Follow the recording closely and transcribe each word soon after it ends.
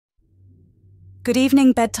Good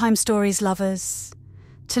evening, bedtime stories lovers.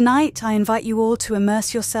 Tonight, I invite you all to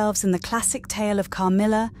immerse yourselves in the classic tale of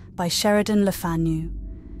Carmilla by Sheridan Le Fanu.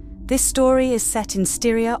 This story is set in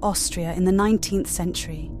Styria, Austria in the 19th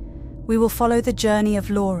century. We will follow the journey of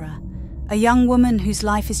Laura, a young woman whose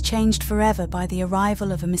life is changed forever by the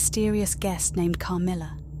arrival of a mysterious guest named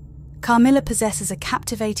Carmilla. Carmilla possesses a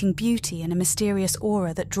captivating beauty and a mysterious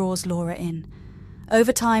aura that draws Laura in.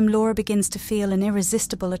 Over time, Laura begins to feel an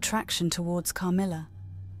irresistible attraction towards Carmilla.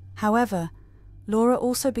 However, Laura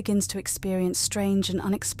also begins to experience strange and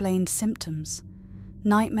unexplained symptoms.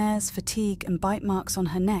 Nightmares, fatigue, and bite marks on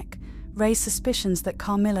her neck raise suspicions that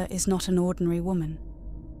Carmilla is not an ordinary woman.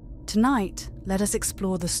 Tonight, let us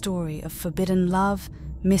explore the story of forbidden love,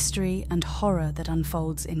 mystery, and horror that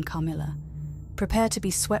unfolds in Carmilla. Prepare to be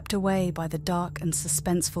swept away by the dark and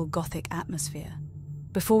suspenseful Gothic atmosphere.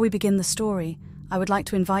 Before we begin the story, I would like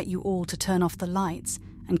to invite you all to turn off the lights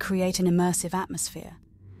and create an immersive atmosphere.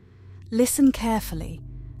 Listen carefully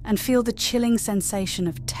and feel the chilling sensation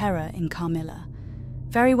of terror in Carmilla.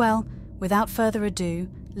 Very well, without further ado,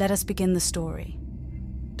 let us begin the story.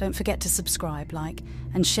 Don't forget to subscribe, like,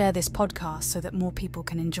 and share this podcast so that more people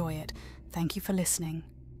can enjoy it. Thank you for listening.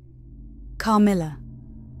 Carmilla.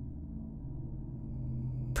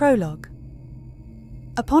 Prologue.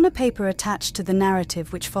 Upon a paper attached to the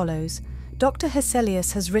narrative which follows, Dr.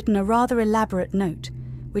 Hesselius has written a rather elaborate note,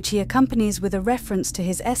 which he accompanies with a reference to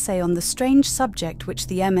his essay on the strange subject which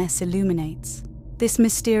the MS illuminates. This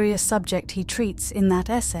mysterious subject he treats in that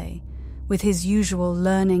essay, with his usual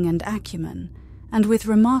learning and acumen, and with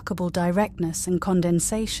remarkable directness and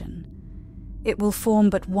condensation. It will form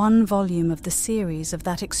but one volume of the series of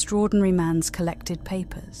that extraordinary man's collected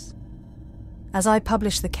papers. As I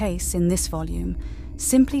publish the case in this volume,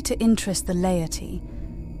 simply to interest the laity,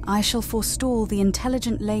 I shall forestall the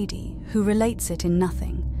intelligent lady who relates it in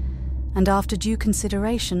nothing, and after due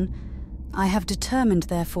consideration, I have determined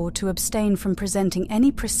therefore to abstain from presenting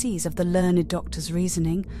any précis of the learned doctor's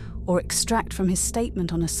reasoning or extract from his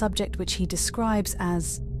statement on a subject which he describes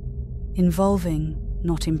as involving,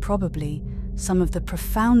 not improbably, some of the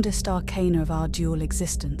profoundest arcana of our dual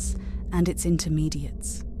existence and its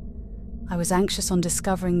intermediates. I was anxious on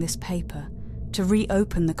discovering this paper to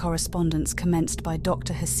reopen the correspondence commenced by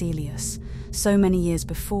Dr. Hesselius so many years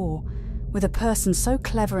before, with a person so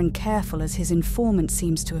clever and careful as his informant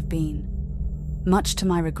seems to have been. Much to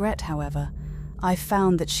my regret, however, I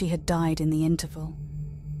found that she had died in the interval.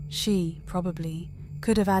 She, probably,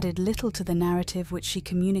 could have added little to the narrative which she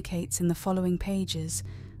communicates in the following pages,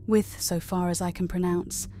 with, so far as I can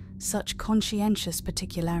pronounce, such conscientious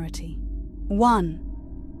particularity.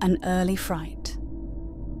 1. An early fright.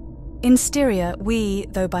 In Styria, we,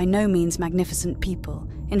 though by no means magnificent people,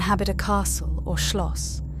 inhabit a castle or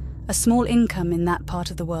schloss. A small income in that part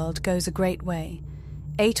of the world goes a great way.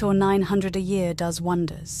 800 or 900 a year does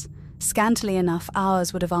wonders. Scantily enough,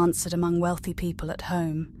 ours would have answered among wealthy people at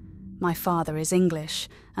home. My father is English,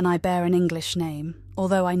 and I bear an English name,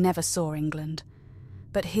 although I never saw England.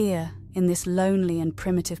 But here, in this lonely and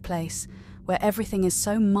primitive place, where everything is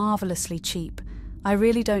so marvellously cheap, I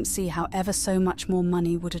really don't see how ever so much more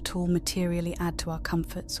money would at all materially add to our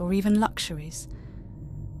comforts or even luxuries.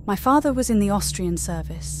 My father was in the Austrian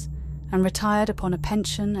service and retired upon a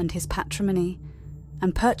pension and his patrimony,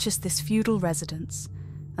 and purchased this feudal residence,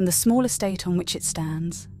 and the small estate on which it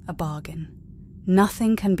stands, a bargain.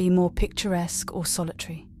 Nothing can be more picturesque or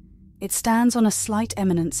solitary. It stands on a slight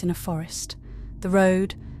eminence in a forest. The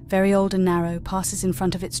road, very old and narrow, passes in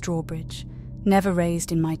front of its drawbridge, never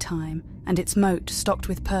raised in my time, and its moat stocked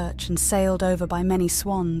with perch and sailed over by many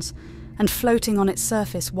swans, and floating on its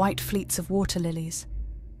surface white fleets of water lilies.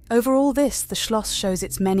 Over all this the schloss shows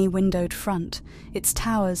its many-windowed front, its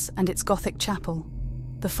towers and its Gothic chapel.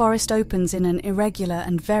 The forest opens in an irregular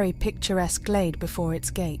and very picturesque glade before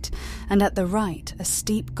its gate, and at the right a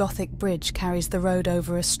steep Gothic bridge carries the road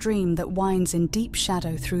over a stream that winds in deep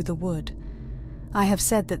shadow through the wood. I have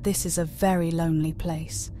said that this is a very lonely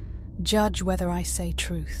place. Judge whether I say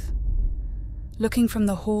truth. Looking from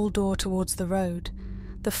the hall door towards the road,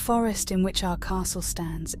 the forest in which our castle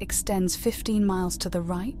stands extends 15 miles to the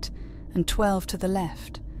right and 12 to the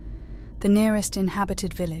left. The nearest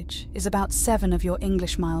inhabited village is about 7 of your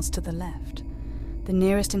English miles to the left. The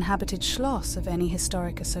nearest inhabited schloss of any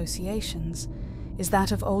historic associations is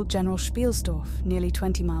that of Old General Spielsdorf, nearly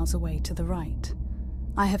 20 miles away to the right.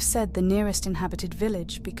 I have said the nearest inhabited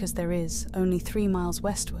village because there is, only 3 miles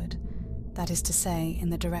westward, that is to say, in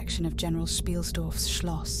the direction of General Spielsdorf's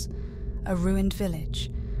Schloss, a ruined village,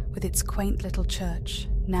 with its quaint little church,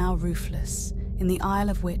 now roofless, in the aisle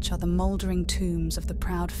of which are the mouldering tombs of the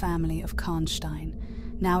proud family of Karnstein,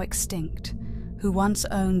 now extinct, who once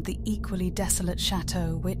owned the equally desolate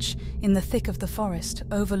chateau which, in the thick of the forest,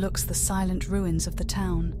 overlooks the silent ruins of the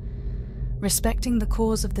town. Respecting the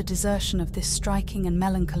cause of the desertion of this striking and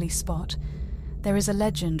melancholy spot, there is a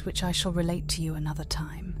legend which I shall relate to you another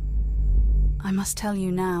time. I must tell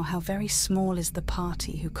you now how very small is the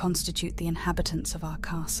party who constitute the inhabitants of our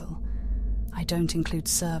castle. I don't include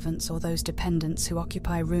servants or those dependents who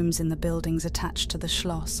occupy rooms in the buildings attached to the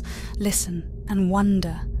Schloss. Listen and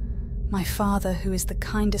wonder. My father, who is the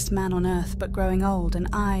kindest man on earth but growing old, and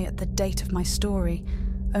I, at the date of my story,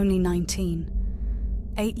 only 19.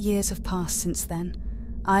 8 years have passed since then.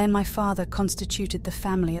 I and my father constituted the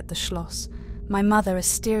family at the Schloss. My mother, a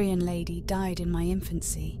Styrian lady, died in my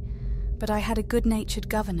infancy, but I had a good-natured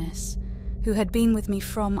governess, who had been with me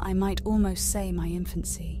from, I might almost say, my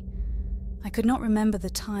infancy. I could not remember the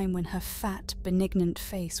time when her fat, benignant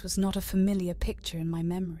face was not a familiar picture in my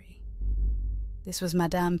memory. This was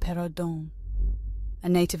Madame Perrodon, a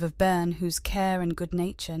native of Berne, whose care and good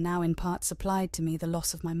nature now in part supplied to me the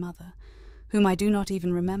loss of my mother, whom I do not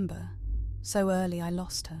even remember. So early I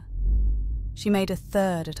lost her. She made a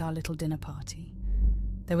third at our little dinner party.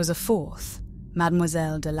 There was a fourth,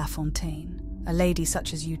 Mademoiselle de La Fontaine, a lady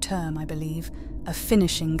such as you term, I believe, a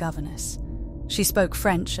finishing governess. She spoke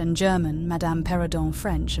French and German, Madame Perrodon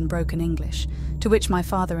French and broken English, to which my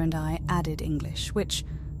father and I added English, which,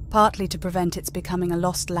 partly to prevent its becoming a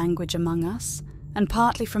lost language among us, and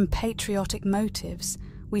partly from patriotic motives,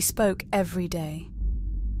 we spoke every day.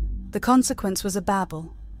 The consequence was a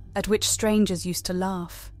babble, at which strangers used to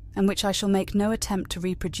laugh, and which I shall make no attempt to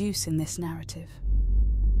reproduce in this narrative.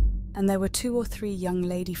 And there were 2 or 3 young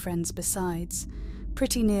lady friends besides,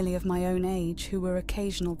 pretty nearly of my own age, who were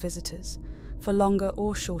occasional visitors, for longer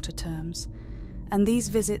or shorter terms, and these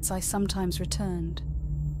visits I sometimes returned.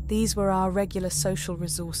 These were our regular social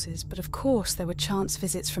resources, but of course there were chance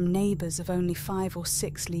visits from neighbours of only 5 or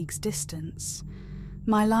 6 leagues distance.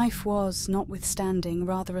 My life was, notwithstanding,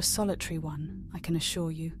 rather a solitary one, I can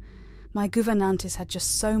assure you. My gouvernantes had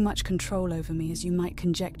just so much control over me as you might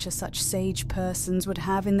conjecture such sage persons would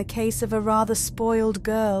have in the case of a rather spoiled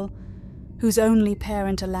girl, whose only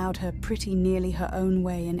parent allowed her pretty nearly her own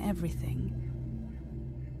way in everything.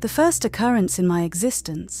 The first occurrence in my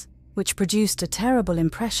existence, which produced a terrible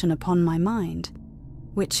impression upon my mind,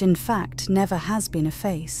 which in fact never has been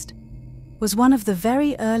effaced, was one of the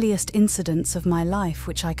very earliest incidents of my life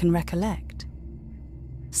which I can recollect.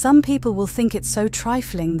 Some people will think it so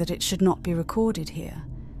trifling that it should not be recorded here.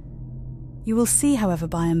 You will see, however,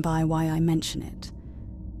 by and by why I mention it.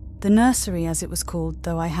 The nursery, as it was called,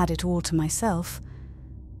 though I had it all to myself,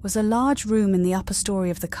 was a large room in the upper story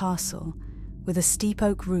of the castle, with a steep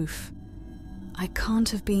oak roof. I can't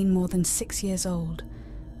have been more than 6 years old,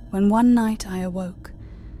 when one night I awoke,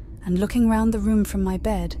 and looking round the room from my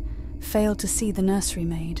bed, failed to see the nursery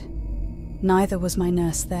maid. Neither was my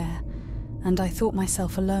nurse there, and I thought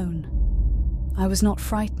myself alone. I was not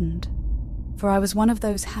frightened, for I was one of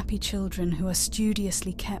those happy children who are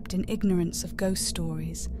studiously kept in ignorance of ghost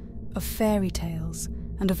stories, of fairy tales,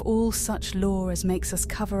 and of all such lore as makes us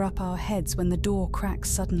cover up our heads when the door cracks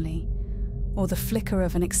suddenly, or the flicker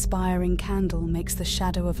of an expiring candle makes the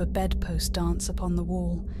shadow of a bedpost dance upon the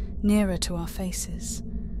wall, nearer to our faces.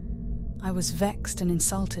 I was vexed and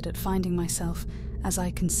insulted at finding myself, as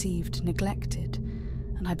I conceived, neglected,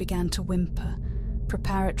 and I began to whimper,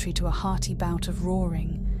 preparatory to a hearty bout of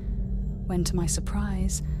roaring, when, to my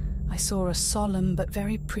surprise, I saw a solemn but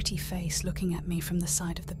very pretty face looking at me from the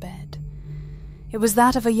side of the bed. It was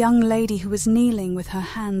that of a young lady who was kneeling with her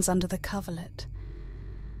hands under the coverlet.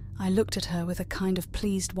 I looked at her with a kind of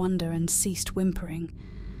pleased wonder and ceased whimpering.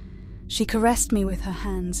 She caressed me with her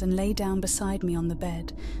hands and lay down beside me on the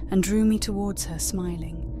bed and drew me towards her,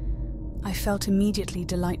 smiling. I felt immediately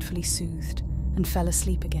delightfully soothed and fell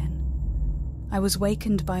asleep again. I was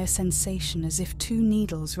wakened by a sensation as if 2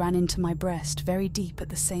 needles ran into my breast very deep at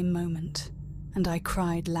the same moment, and I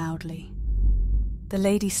cried loudly. The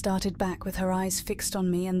lady started back with her eyes fixed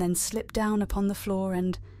on me and then slipped down upon the floor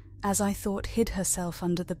and, as I thought, hid herself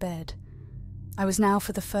under the bed. I was now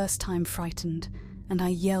for the first time frightened, and I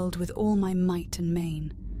yelled with all my might and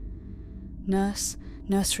main. Nurse,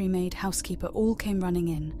 nursery maid, housekeeper all came running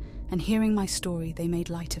in, and hearing my story they made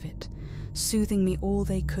light of it, soothing me all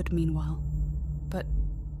they could meanwhile. But,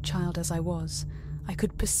 child as I was, I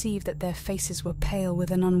could perceive that their faces were pale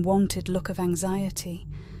with an unwonted look of anxiety,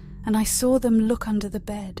 and I saw them look under the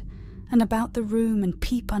bed, and about the room, and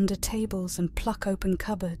peep under tables, and pluck open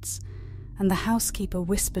cupboards, and the housekeeper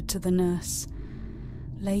whispered to the nurse,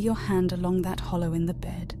 "Lay your hand along that hollow in the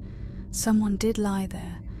bed. Someone did lie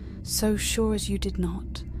there, so sure as you did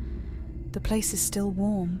not. The place is still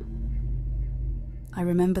warm." I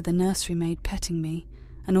remember the nursery maid petting me,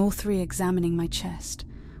 and all three examining my chest,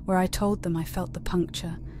 where I told them I felt the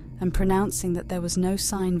puncture, and pronouncing that there was no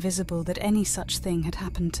sign visible that any such thing had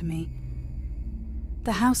happened to me.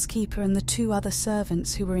 The housekeeper and the 2 other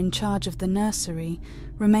servants who were in charge of the nursery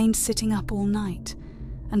remained sitting up all night,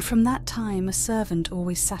 and from that time a servant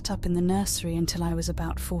always sat up in the nursery until I was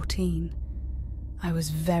about 14. I was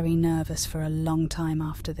very nervous for a long time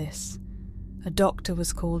after this. A doctor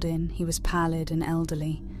was called in. He was pallid and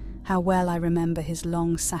elderly. How well I remember his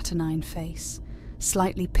long saturnine face,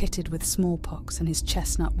 slightly pitted with smallpox, and his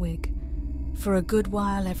chestnut wig. For a good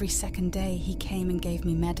while every second day he came and gave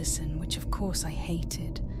me medicine, which of course I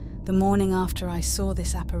hated. The morning after I saw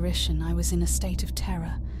this apparition I was in a state of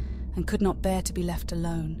terror, and could not bear to be left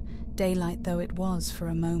alone, daylight though it was for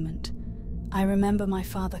a moment. I remember my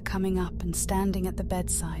father coming up and standing at the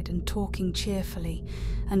bedside and talking cheerfully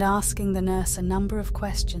and asking the nurse a number of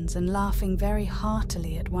questions and laughing very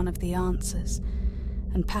heartily at one of the answers,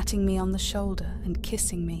 and patting me on the shoulder and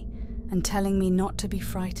kissing me and telling me not to be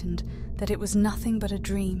frightened, that it was nothing but a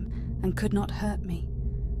dream and could not hurt me.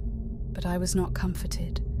 But I was not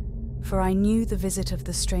comforted, for I knew the visit of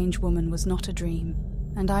the strange woman was not a dream,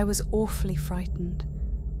 and I was awfully frightened.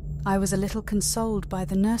 I was a little consoled by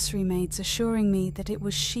the nursery maids assuring me that it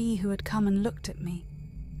was she who had come and looked at me,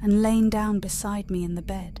 and lain down beside me in the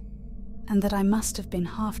bed, and that I must have been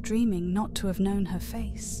half dreaming not to have known her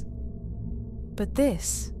face. But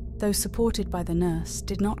this, though supported by the nurse,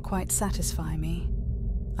 did not quite satisfy me.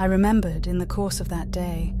 I remembered, in the course of that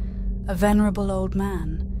day, a venerable old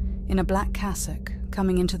man, in a black cassock,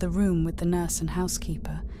 coming into the room with the nurse and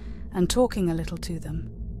housekeeper, and talking a little to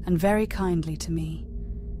them, and very kindly to me.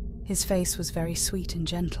 His face was very sweet and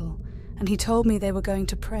gentle, and he told me they were going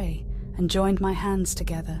to pray, and joined my hands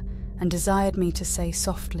together, and desired me to say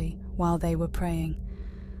softly, while they were praying,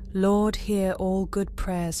 "Lord, hear all good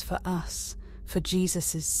prayers for us, for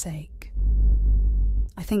Jesus' sake."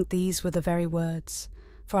 I think these were the very words,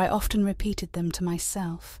 for I often repeated them to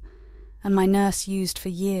myself, and my nurse used for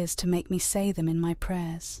years to make me say them in my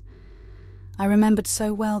prayers. I remembered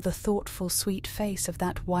so well the thoughtful, sweet face of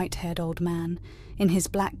that white-haired old man, in his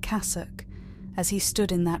black cassock, as he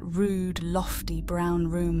stood in that rude, lofty brown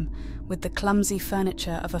room, with the clumsy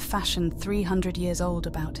furniture of a fashion 300 years old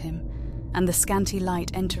about him, and the scanty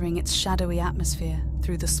light entering its shadowy atmosphere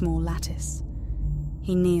through the small lattice.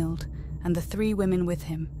 He kneeled, and the 3 women with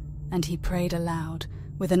him, and he prayed aloud,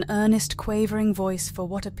 with an earnest, quavering voice for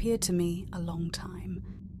what appeared to me a long time.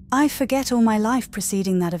 I forget all my life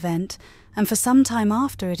preceding that event, and for some time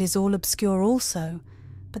after it is all obscure also,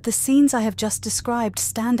 but the scenes I have just described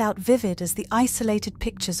stand out vivid as the isolated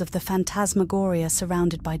pictures of the phantasmagoria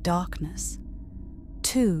surrounded by darkness.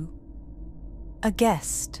 2. A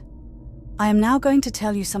guest. I am now going to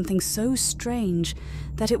tell you something so strange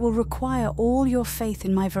that it will require all your faith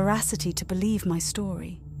in my veracity to believe my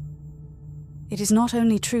story. It is not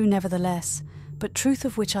only true nevertheless, but truth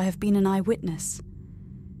of which I have been an eyewitness.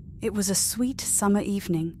 It was a sweet summer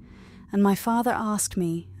evening, and my father asked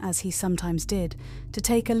me, as he sometimes did, to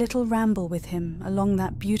take a little ramble with him along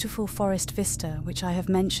that beautiful forest vista which I have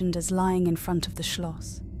mentioned as lying in front of the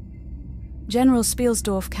Schloss. "General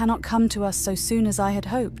Spielsdorf cannot come to us so soon as I had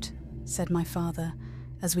hoped," said my father,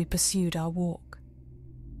 as we pursued our walk.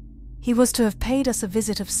 He was to have paid us a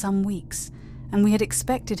visit of some weeks, and we had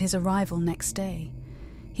expected his arrival next day.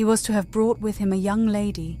 He was to have brought with him a young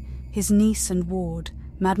lady, his niece and ward,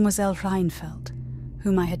 Mademoiselle Rheinfeldt,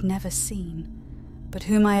 whom I had never seen, but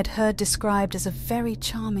whom I had heard described as a very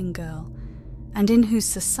charming girl, and in whose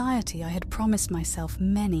society I had promised myself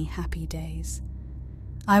many happy days.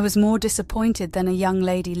 I was more disappointed than a young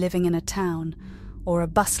lady living in a town or a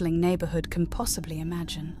bustling neighbourhood can possibly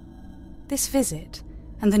imagine. This visit,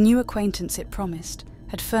 and the new acquaintance it promised,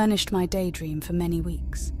 had furnished my daydream for many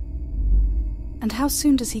weeks. "And how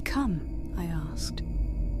soon does he come?" I asked.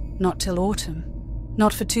 "Not till autumn.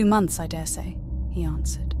 Not for 2 months, I dare say," he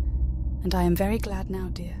answered. "And I am very glad now,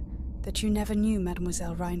 dear, that you never knew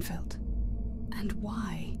Mademoiselle Rheinfeldt." "And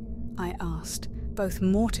why?" I asked, both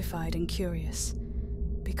mortified and curious.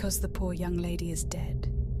 "Because the poor young lady is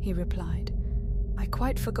dead," he replied. "I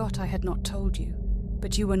quite forgot I had not told you,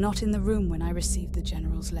 but you were not in the room when I received the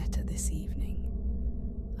General's letter this evening."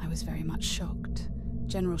 I was very much shocked.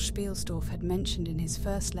 General Spielsdorf had mentioned in his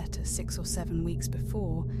first letter 6 or 7 weeks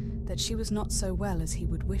before that she was not so well as he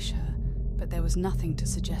would wish her, but there was nothing to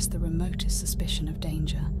suggest the remotest suspicion of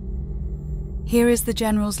danger. "Here is the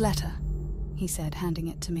General's letter," he said, handing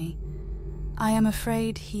it to me. "I am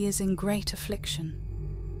afraid he is in great affliction.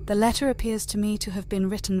 The letter appears to me to have been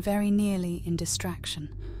written very nearly in distraction.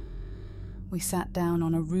 We sat down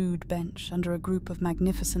on a rude bench under a group of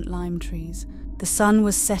magnificent lime trees. The sun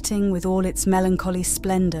was setting with all its melancholy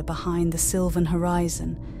splendor behind the sylvan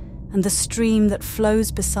horizon, and the stream that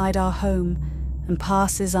flows beside our home and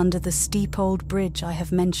passes under the steep old bridge I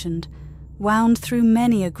have mentioned wound through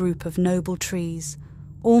many a group of noble trees,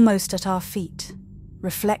 almost at our feet,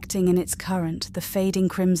 reflecting in its current the fading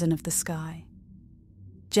crimson of the sky.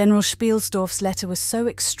 General Spielsdorf's letter was so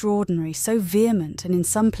extraordinary, so vehement, and in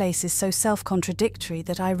some places so self-contradictory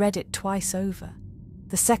that I read it twice over,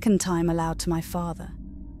 the second time aloud to my father,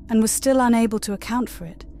 and was still unable to account for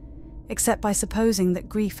it, except by supposing that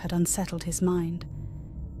grief had unsettled his mind.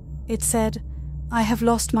 It said, "I have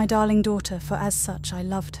lost my darling daughter, for as such I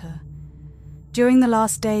loved her. During the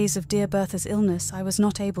last days of dear Bertha's illness I was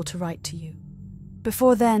not able to write to you.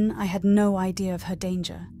 Before then I had no idea of her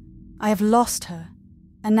danger. I have lost her,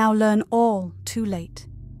 and now learn all too late.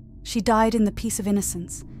 She died in the peace of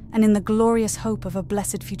innocence, and in the glorious hope of a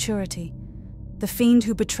blessed futurity. The fiend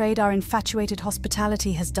who betrayed our infatuated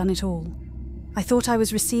hospitality has done it all. I thought I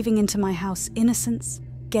was receiving into my house innocence,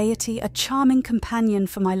 gaiety, a charming companion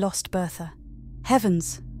for my lost Bertha.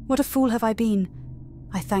 Heavens, what a fool have I been!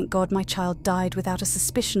 I thank God my child died without a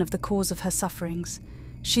suspicion of the cause of her sufferings.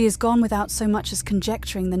 She is gone without so much as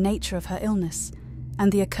conjecturing the nature of her illness,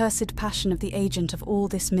 and the accursed passion of the agent of all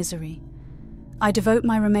this misery. I devote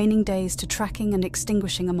my remaining days to tracking and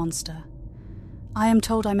extinguishing a monster. I am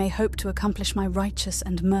told I may hope to accomplish my righteous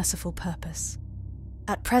and merciful purpose.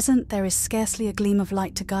 At present there is scarcely a gleam of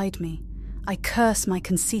light to guide me. I curse my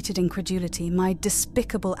conceited incredulity, my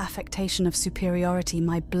despicable affectation of superiority,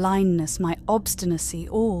 my blindness, my obstinacy,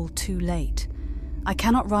 all too late. I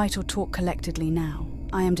cannot write or talk collectedly now.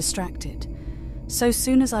 I am distracted. So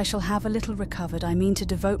soon as I shall have a little recovered, I mean to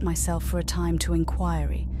devote myself for a time to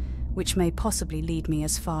inquiry, which may possibly lead me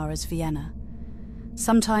as far as Vienna.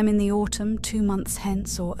 Sometime in the autumn, 2 months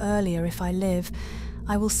hence, or earlier if I live,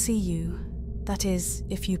 I will see you. That is,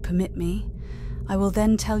 if you permit me. I will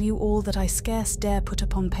then tell you all that I scarce dare put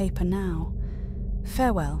upon paper now.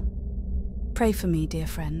 Farewell. Pray for me, dear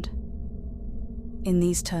friend." In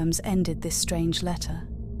these terms ended this strange letter,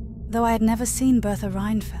 though I had never seen Bertha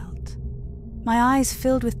Rheinfeldt. My eyes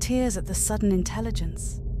filled with tears at the sudden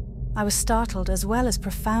intelligence. I was startled as well as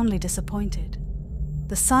profoundly disappointed.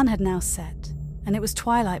 The sun had now set, and it was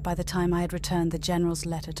twilight by the time I had returned the General's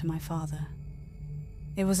letter to my father.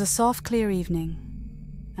 It was a soft, clear evening,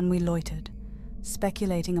 and we loitered,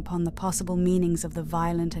 speculating upon the possible meanings of the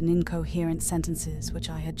violent and incoherent sentences which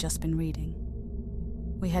I had just been reading.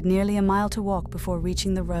 We had nearly a mile to walk before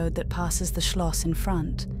reaching the road that passes the Schloss in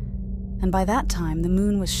front, and by that time the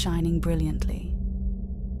moon was shining brilliantly.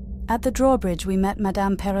 At the drawbridge we met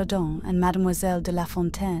Madame Perrodon and Mademoiselle de La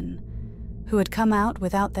Fontaine, who had come out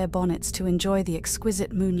without their bonnets to enjoy the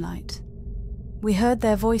exquisite moonlight. We heard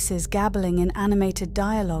their voices gabbling in animated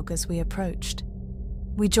dialogue as we approached.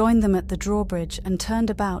 We joined them at the drawbridge and turned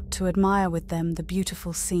about to admire with them the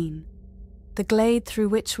beautiful scene. The glade through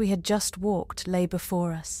which we had just walked lay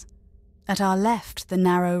before us. At our left, the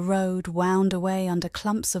narrow road wound away under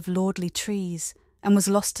clumps of lordly trees and was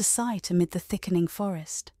lost to sight amid the thickening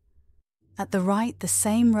forest. At the right, the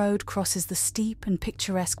same road crosses the steep and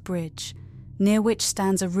picturesque bridge, near which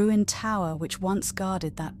stands a ruined tower which once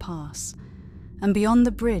guarded that pass, and beyond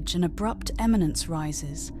the bridge an abrupt eminence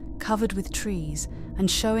rises, covered with trees and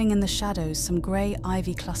showing in the shadows some grey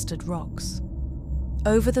ivy-clustered rocks.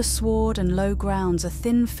 Over the sward and low grounds a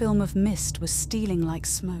thin film of mist was stealing like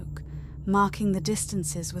smoke, marking the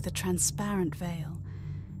distances with a transparent veil,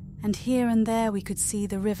 and here and there we could see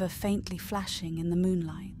the river faintly flashing in the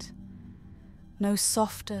moonlight. No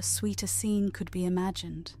softer, sweeter scene could be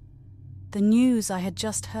imagined. The news I had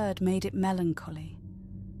just heard made it melancholy,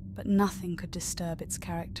 but nothing could disturb its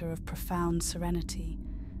character of profound serenity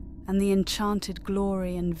and the enchanted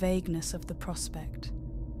glory and vagueness of the prospect.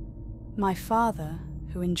 My father,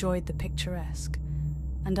 who enjoyed the picturesque,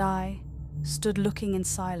 and I stood looking in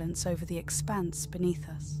silence over the expanse beneath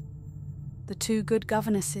us. The 2 good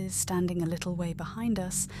governesses, standing a little way behind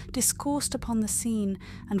us, discoursed upon the scene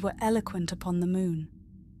and were eloquent upon the moon.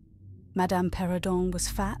 Madame Perrodon was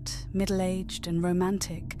fat, middle-aged, and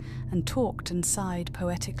romantic, and talked and sighed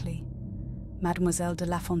poetically. Mademoiselle de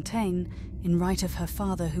La Fontaine, in right of her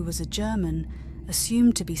father who was a German,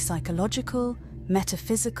 assumed to be psychological,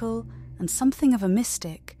 metaphysical, and something of a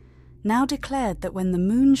mystic, now declared that when the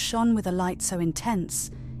moon shone with a light so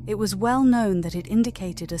intense, it was well known that it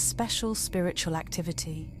indicated a special spiritual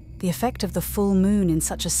activity. The effect of the full moon in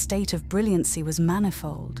such a state of brilliancy was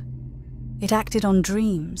manifold. It acted on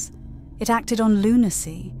dreams, it acted on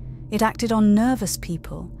lunacy, it acted on nervous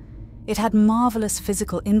people, It had marvellous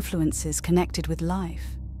physical influences connected with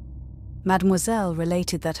life. Mademoiselle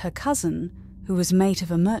related that her cousin, who was mate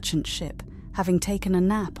of a merchant ship, having taken a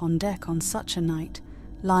nap on deck on such a night,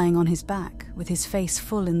 lying on his back with his face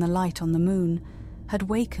full in the light on the moon, had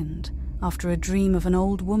wakened after a dream of an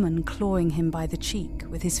old woman clawing him by the cheek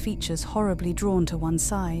with his features horribly drawn to one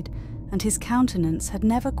side, and his countenance had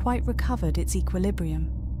never quite recovered its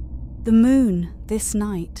equilibrium. "The moon, this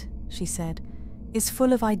night," she said, "is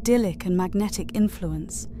full of idyllic and magnetic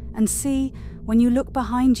influence, and see, when you look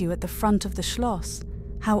behind you at the front of the Schloss,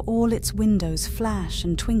 how all its windows flash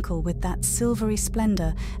and twinkle with that silvery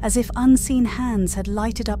splendour, as if unseen hands had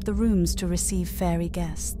lighted up the rooms to receive fairy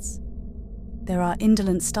guests. There are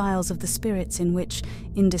indolent styles of the spirits in which,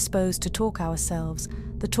 indisposed to talk ourselves,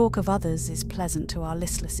 the talk of others is pleasant to our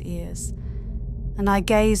listless ears." And I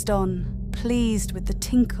gazed on, pleased with the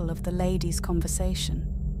tinkle of the ladies' conversation.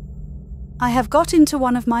 "I have got into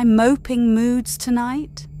one of my moping moods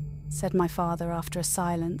tonight," said my father after a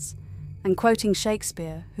silence, and quoting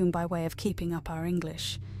Shakespeare, whom by way of keeping up our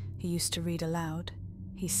English he used to read aloud,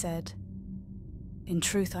 he said, "In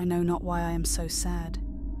truth I know not why I am so sad.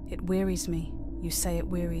 It wearies me, you say it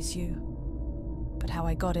wearies you. But how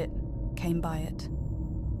I got it, came by it.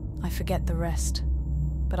 I forget the rest,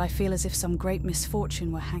 but I feel as if some great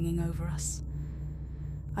misfortune were hanging over us.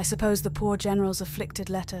 I suppose the poor General's afflicted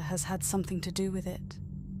letter has had something to do with it."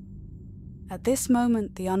 At this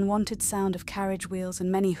moment the unwanted sound of carriage wheels and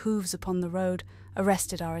many hoofs upon the road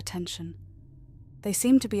arrested our attention. They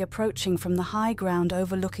seemed to be approaching from the high ground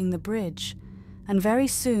overlooking the bridge, and very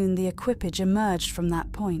soon the equipage emerged from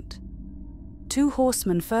that point. 2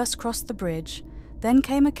 horsemen first crossed the bridge, then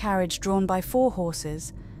came a carriage drawn by 4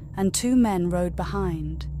 horses, and 2 men rode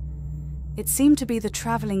behind. It seemed to be the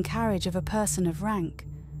travelling carriage of a person of rank,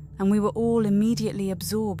 and we were all immediately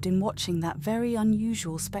absorbed in watching that very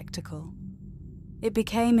unusual spectacle. It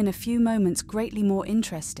became in a few moments greatly more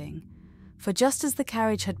interesting, for just as the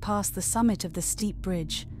carriage had passed the summit of the steep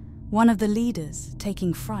bridge, one of the leaders,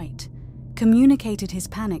 taking fright, communicated his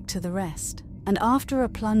panic to the rest, and after a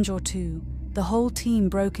plunge or two, the whole team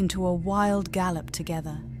broke into a wild gallop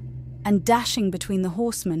together, and dashing between the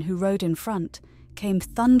horsemen who rode in front, came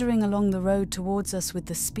thundering along the road towards us with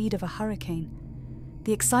the speed of a hurricane.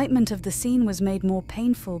 The excitement of the scene was made more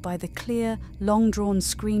painful by the clear, long-drawn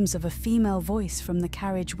screams of a female voice from the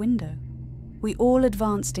carriage window. We all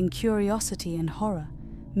advanced in curiosity and horror,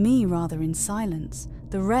 me rather in silence,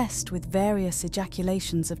 the rest with various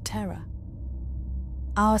ejaculations of terror.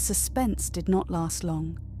 Our suspense did not last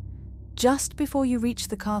long. Just before you reach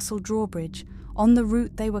the castle drawbridge, on the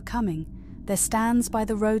route they were coming, there stands by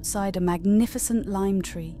the roadside a magnificent lime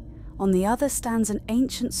tree. On the other stands an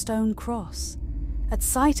ancient stone cross, at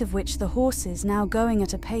sight of which the horses, now going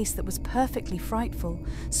at a pace that was perfectly frightful,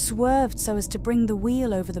 swerved so as to bring the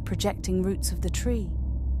wheel over the projecting roots of the tree.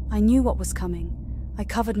 I knew what was coming. I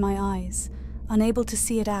covered my eyes, unable to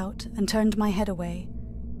see it out, and turned my head away.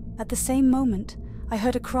 At the same moment, I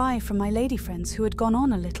heard a cry from my lady friends who had gone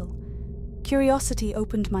on a little. Curiosity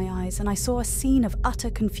opened my eyes, and I saw a scene of utter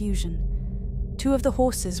confusion. 2 of the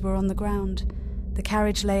horses were on the ground. The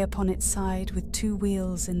carriage lay upon its side with 2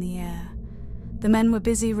 wheels in the air. The men were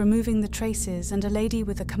busy removing the traces, and a lady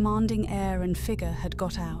with a commanding air and figure had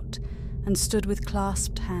got out, and stood with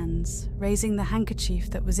clasped hands, raising the handkerchief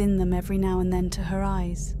that was in them every now and then to her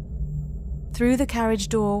eyes. Through the carriage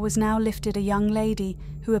door was now lifted a young lady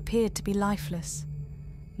who appeared to be lifeless.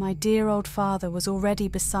 My dear old father was already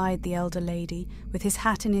beside the elder lady, with his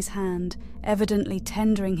hat in his hand, evidently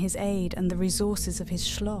tendering his aid and the resources of his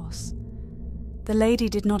Schloss. The lady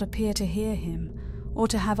did not appear to hear him, or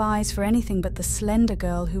to have eyes for anything but the slender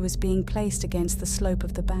girl who was being placed against the slope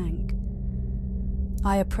of the bank.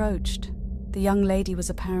 I approached. The young lady was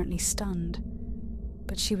apparently stunned,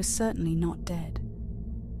 but she was certainly not dead.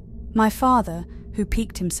 My father, who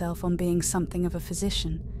piqued himself on being something of a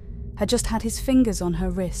physician, had just had his fingers on her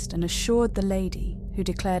wrist and assured the lady, who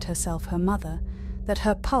declared herself her mother, that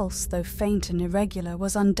her pulse, though faint and irregular,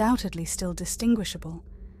 was undoubtedly still distinguishable.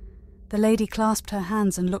 The lady clasped her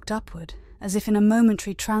hands and looked upward, as if in a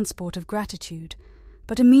momentary transport of gratitude,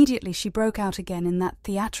 but immediately she broke out again in that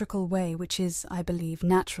theatrical way which is, I believe,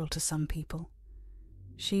 natural to some people.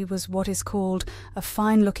 She was what is called a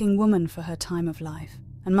fine-looking woman for her time of life,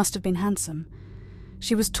 and must have been handsome.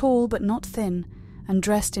 She was tall but not thin, and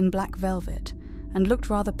dressed in black velvet, and looked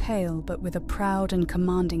rather pale but with a proud and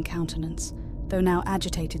commanding countenance, though now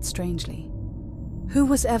agitated strangely. "Who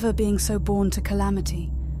was ever being so born to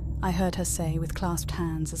calamity?" I heard her say with clasped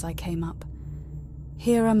hands as I came up.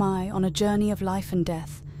 "Here am I on a journey of life and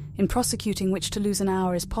death, in prosecuting which to lose an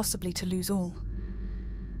hour is possibly to lose all.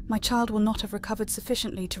 My child will not have recovered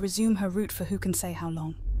sufficiently to resume her route for who can say how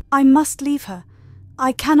long. I must leave her.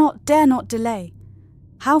 I cannot, dare not delay.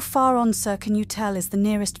 How far on, sir, can you tell is the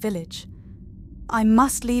nearest village? I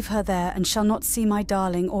must leave her there and shall not see my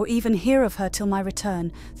darling or even hear of her till my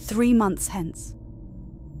return, 3 months hence.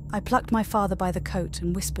 I plucked my father by the coat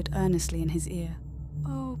and whispered earnestly in his ear.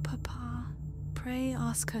 Oh, Papa, pray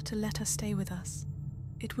ask her to let her stay with us.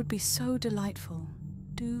 It would be so delightful.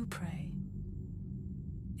 Do pray.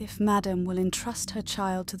 If Madame will entrust her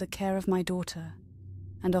child to the care of my daughter,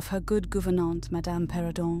 and of her good gouvernante, Madame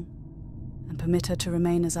Perrodon, and permit her to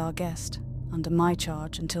remain as our guest, under my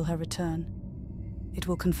charge until her return, it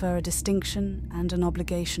will confer a distinction and an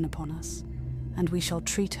obligation upon us, and we shall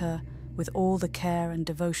treat her with all the care and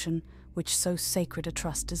devotion which so sacred a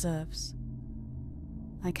trust deserves.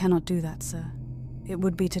 I cannot do that, sir. It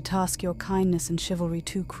would be to task your kindness and chivalry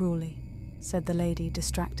too cruelly, said the lady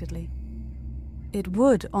distractedly. It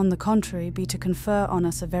would, on the contrary, be to confer on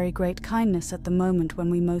us a very great kindness at the moment when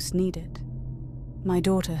we most need it. My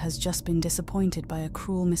daughter has just been disappointed by a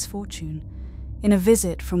cruel misfortune, in a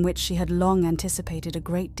visit from which she had long anticipated a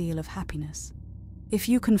great deal of happiness. If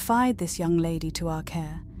you confide this young lady to our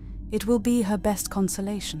care, it will be her best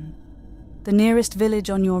consolation. The nearest village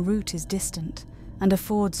on your route is distant, and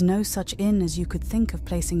affords no such inn as you could think of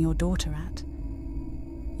placing your daughter at.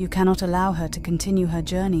 You cannot allow her to continue her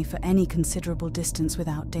journey for any considerable distance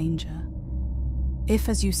without danger. If,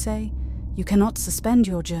 as you say, you cannot suspend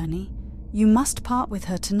your journey, you must part with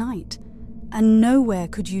her tonight, and nowhere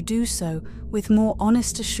could you do so with more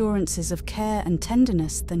honest assurances of care and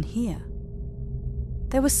tenderness than here.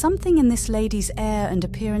 There was something in this lady's air and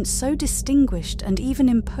appearance so distinguished and even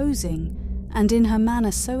imposing, and in her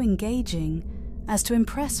manner so engaging, as to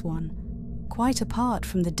impress one, quite apart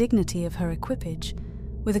from the dignity of her equipage,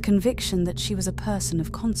 with a conviction that she was a person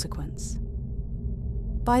of consequence.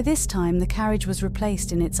 By this time the carriage was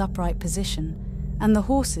replaced in its upright position, and the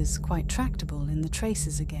horses quite tractable in the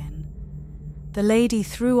traces again. The lady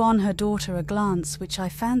threw on her daughter a glance which I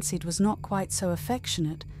fancied was not quite so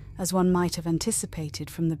affectionate as one might have anticipated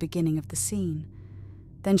from the beginning of the scene.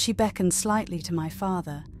 Then she beckoned slightly to my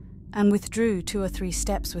father, and withdrew 2 or 3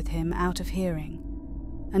 steps with him out of hearing,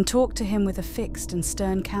 and talked to him with a fixed and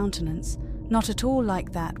stern countenance, not at all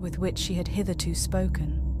like that with which she had hitherto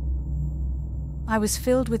spoken. I was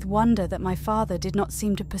filled with wonder that my father did not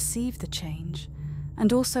seem to perceive the change,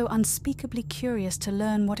 and also unspeakably curious to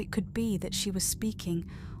learn what it could be that she was speaking,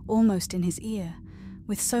 almost in his ear,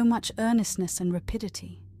 with so much earnestness and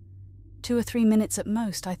rapidity. 2 or 3 minutes at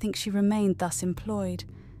most I think she remained thus employed,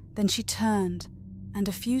 then she turned, and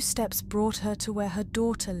a few steps brought her to where her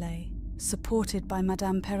daughter lay, supported by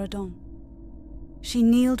Madame Perrodon. She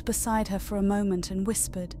kneeled beside her for a moment and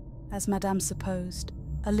whispered, as Madame supposed,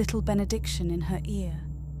 a little benediction in her ear.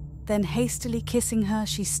 Then hastily kissing her,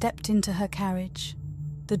 she stepped into her carriage.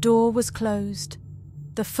 The door was closed.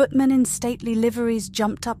 The footmen in stately liveries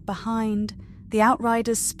jumped up behind, the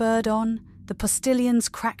outriders spurred on, the postilions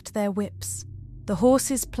cracked their whips. The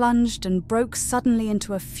horses plunged and broke suddenly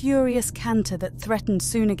into a furious canter that threatened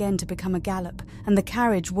soon again to become a gallop, and the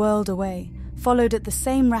carriage whirled away, followed at the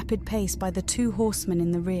same rapid pace by the 2 horsemen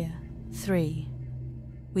in the rear. 3.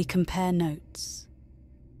 We compare notes.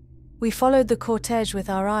 We followed the cortege with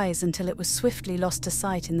our eyes until it was swiftly lost to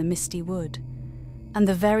sight in the misty wood, and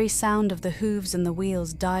the very sound of the hoofs and the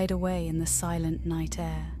wheels died away in the silent night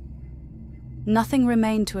air. Nothing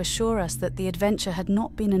remained to assure us that the adventure had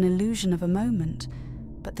not been an illusion of a moment,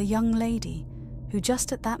 but the young lady, who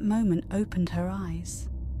just at that moment opened her eyes.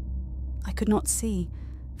 I could not see,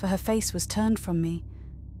 for her face was turned from me,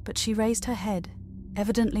 but she raised her head,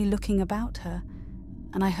 evidently looking about her,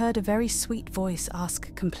 and I heard a very sweet voice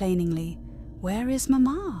ask complainingly, "Where is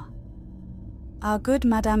Mamma?" Our good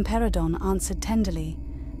Madame Perrodon answered tenderly,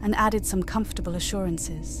 and added some comfortable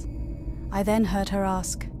assurances. I then heard her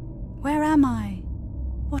ask, "Where am I?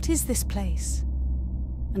 What is this place?"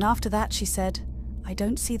 And after that she said, "I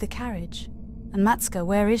don't see the carriage. And Matska,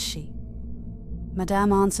 where is she?"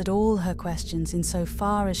 Madame answered all her questions in so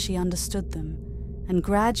far as she understood them, and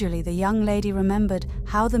gradually the young lady remembered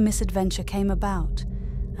how the misadventure came about,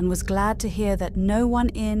 and was glad to hear that no one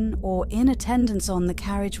in or in attendance on the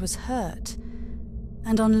carriage was hurt,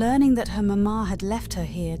 and on learning that her mamma had left her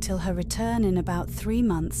here till her return in about 3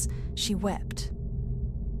 months, she wept.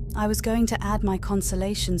 I was going to add my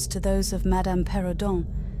consolations to those of Madame Perrodon,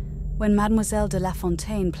 when Mademoiselle de La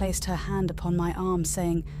Fontaine placed her hand upon my arm,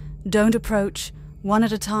 saying, "Don't approach, 1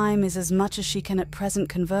 at a time is as much as she can at present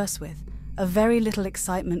converse with. A very little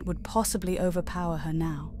excitement would possibly overpower her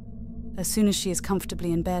now. As soon as she is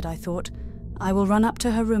comfortably in bed, I thought, I will run up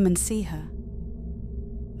to her room and see her."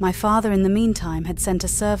 My father, in the meantime, had sent a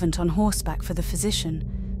servant on horseback for the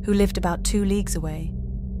physician, who lived about 2 leagues away,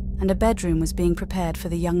 and a bedroom was being prepared for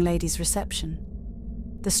the young lady's reception.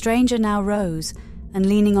 The stranger now rose, and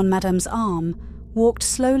leaning on Madame's arm, walked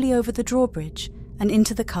slowly over the drawbridge and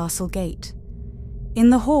into the castle gate. In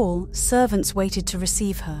the hall, servants waited to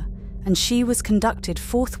receive her, and she was conducted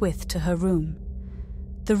forthwith to her room.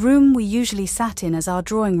 The room we usually sat in as our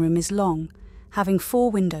drawing room is long, having 4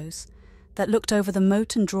 windows, that looked over the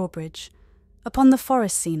moat and drawbridge, upon the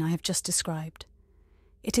forest scene I have just described.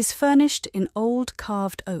 It is furnished in old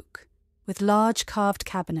carved oak, with large carved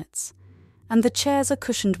cabinets, and the chairs are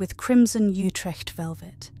cushioned with crimson Utrecht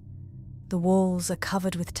velvet. The walls are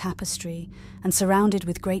covered with tapestry and surrounded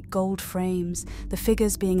with great gold frames, the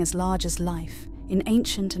figures being as large as life, in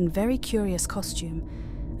ancient and very curious costume,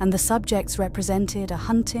 and the subjects represented are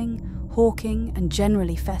hunting, hawking, and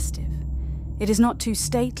generally festive. It is not too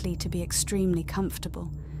stately to be extremely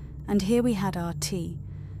comfortable, and here we had our tea,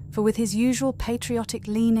 for with his usual patriotic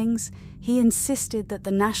leanings, he insisted that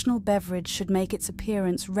the national beverage should make its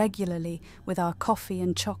appearance regularly with our coffee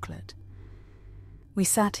and chocolate. We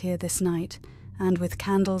sat here this night, and with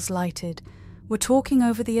candles lighted, were talking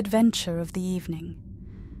over the adventure of the evening.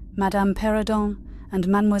 Madame Perrodon and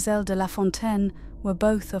Mademoiselle de La Fontaine were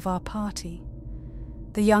both of our party.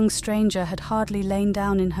 The young stranger had hardly lain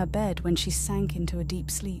down in her bed when she sank into a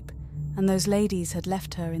deep sleep, and those ladies had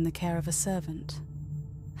left her in the care of a servant.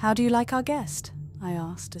 "How do you like our guest?" I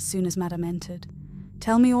asked as soon as Madame entered.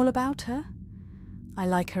 "Tell me all about her." "I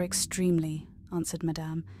like her extremely," answered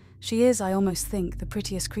Madame. "She is, I almost think, the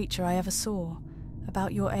prettiest creature I ever saw,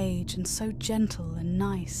 about your age, and so gentle and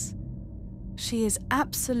nice." "She is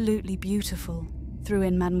absolutely beautiful," threw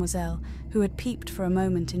in Mademoiselle, who had peeped for a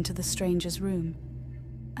moment into the stranger's room.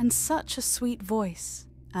 "And such a sweet voice,"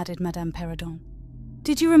 added Madame Perrodon.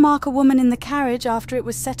 "Did you remark a woman in the carriage after it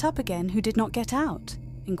was set up again who did not get out?"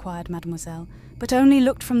 inquired Mademoiselle, "but only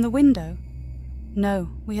looked from the window?"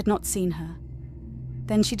 "No, we had not seen her."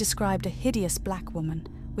 Then she described a hideous black woman,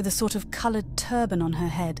 with a sort of coloured turban on her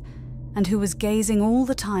head, and who was gazing all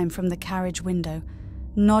the time from the carriage window,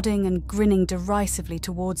 nodding and grinning derisively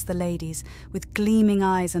towards the ladies, with gleaming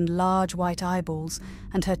eyes and large white eyeballs,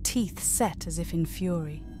 and her teeth set as if in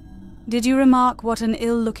fury. "Did you remark what an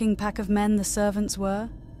ill-looking pack of men the servants were?"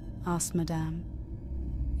 asked Madame.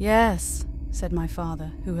 "Yes," said my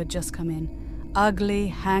father, who had just come in. "Ugly,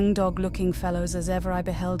 hang-dog-looking fellows as ever I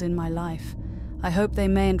beheld in my life. I hope they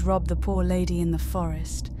mayn't rob the poor lady in the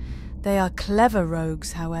forest. They are clever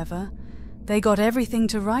rogues, however. They got everything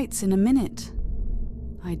to rights in a minute."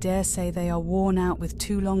 "I dare say they are worn out with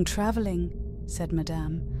too long travelling," said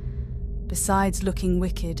Madame. "Besides looking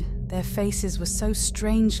wicked, their faces were so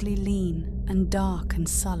strangely lean and dark and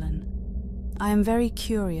sullen. I am very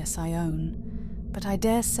curious, I own, but I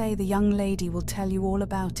dare say the young lady will tell you all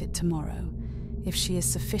about it tomorrow, if she is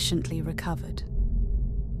sufficiently recovered."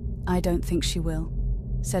 "I don't think she will,"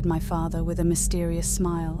 said my father with a mysterious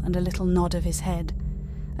smile and a little nod of his head,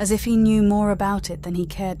 as if he knew more about it than he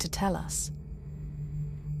cared to tell us.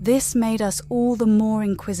 This made us all the more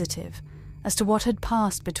inquisitive as to what had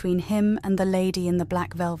passed between him and the lady in the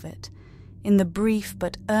black velvet, in the brief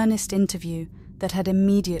but earnest interview that had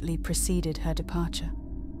immediately preceded her departure.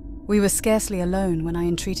 We were scarcely alone when I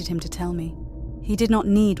entreated him to tell me. He did not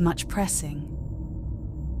need much pressing.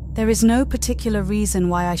 "There is no particular reason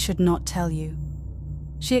why I should not tell you.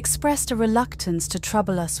 She expressed a reluctance to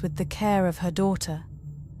trouble us with the care of her daughter,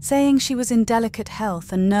 saying she was in delicate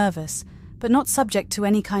health and nervous, but not subject to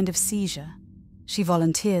any kind of seizure. She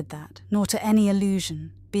volunteered that, nor to any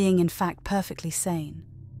illusion, being in fact perfectly sane."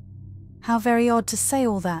 "How very odd to say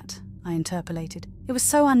all that," I interpolated. "It was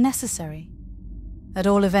so unnecessary." "At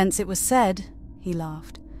all events it was said," he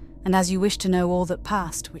laughed, "and as you wish to know all that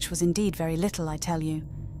passed, which was indeed very little, I tell you.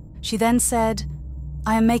 She then said,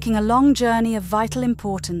 'I am making a long journey of vital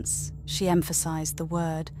importance,' she emphasized the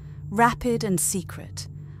word, 'rapid and secret.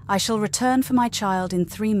 I shall return for my child in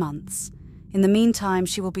 3 months. In the meantime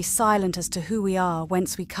she will be silent as to who we are,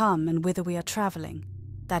 whence we come, and whither we are travelling.'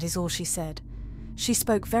 That is all she said. She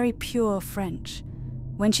spoke very pure French.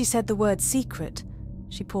 When she said the word secret,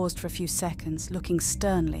 she paused for a few seconds, looking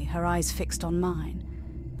sternly, her eyes fixed on mine.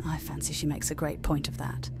 I fancy she makes a great point of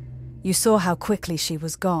that. You saw how quickly she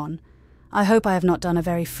was gone. I hope I have not done a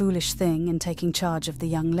very foolish thing in taking charge of the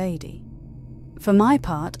young lady." For my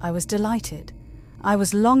part, I was delighted. I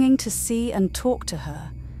was longing to see and talk to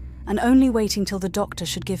her, and only waiting till the doctor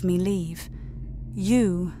should give me leave.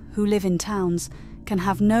 You, who live in towns, can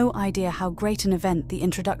have no idea how great an event the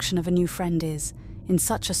introduction of a new friend is, in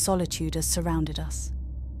such a solitude as surrounded us.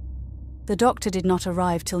 The doctor did not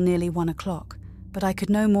arrive till nearly 1 o'clock, but I could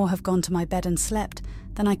no more have gone to my bed and slept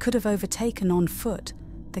than I could have overtaken on foot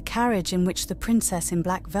the carriage in which the princess in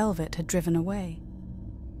black velvet had driven away.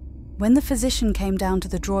 When the physician came down to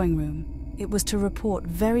the drawing room, it was to report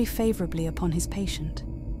very favourably upon his patient.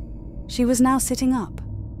 She was now sitting up,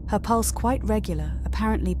 her pulse quite regular,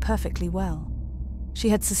 apparently perfectly well. She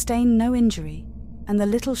had sustained no injury, and the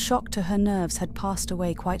little shock to her nerves had passed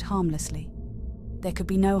away quite harmlessly. There could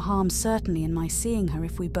be no harm certainly in my seeing her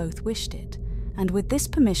if we both wished it, and with this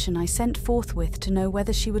permission I sent forthwith to know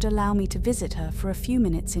whether she would allow me to visit her for a few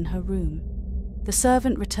minutes in her room. The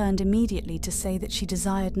servant returned immediately to say that she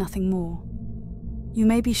desired nothing more. You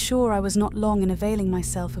may be sure I was not long in availing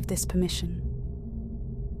myself of this permission.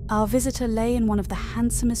 Our visitor lay in one of the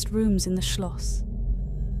handsomest rooms in the Schloss.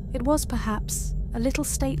 It was, perhaps, a little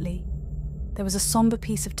stately. There was a sombre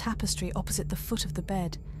piece of tapestry opposite the foot of the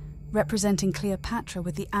bed, representing Cleopatra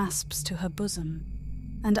with the asps to her bosom,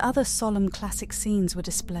 and other solemn classic scenes were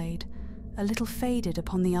displayed, a little faded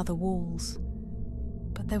upon the other walls.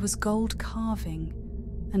 But there was gold carving,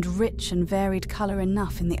 and rich and varied colour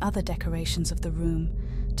enough in the other decorations of the room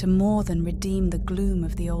to more than redeem the gloom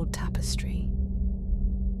of the old tapestry.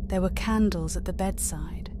 There were candles at the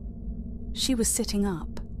bedside. She was sitting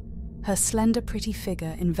up, her slender pretty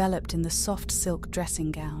figure enveloped in the soft silk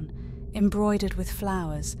dressing gown, embroidered with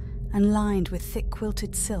flowers and lined with thick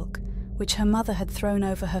quilted silk, which her mother had thrown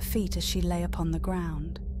over her feet as she lay upon the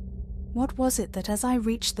ground. What was it that, as I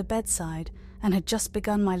reached the bedside and had just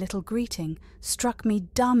begun my little greeting, struck me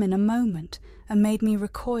dumb in a moment and made me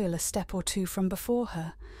recoil a step or two from before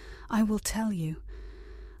her? I will tell you.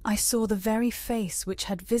 I saw the very face which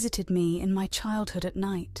had visited me in my childhood at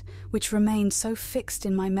night, which remained so fixed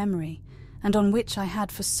in my memory, and on which I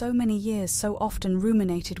had for so many years so often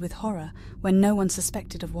ruminated with horror when no one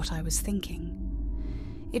suspected of what I was thinking.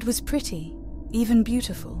 It was pretty, even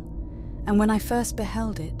beautiful, and when I first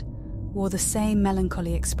beheld it, wore the same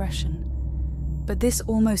melancholy expression, but this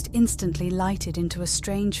almost instantly lighted into a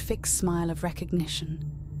strange fixed smile of recognition.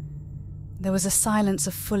 There was a silence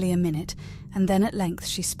of fully a minute, and then at length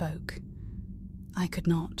she spoke. I could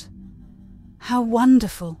not. "How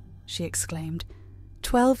wonderful!" she exclaimed.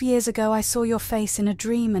 12 years ago I saw your face in a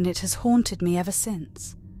dream, and it has haunted me ever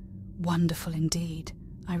since." "Wonderful indeed,"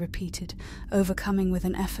 I repeated, overcoming with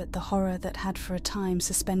an effort the horror that had for a time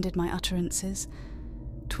suspended my utterances.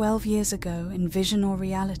 12 years ago, in vision or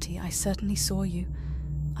reality, I certainly saw you.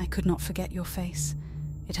 I could not forget your face.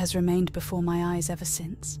 It has remained before my eyes ever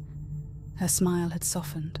since. Her smile had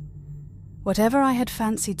softened. Whatever I had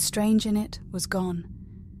fancied strange in it was gone,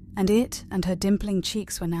 and it and her dimpling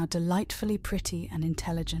cheeks were now delightfully pretty and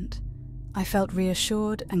intelligent. I felt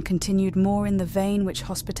reassured and continued more in the vein which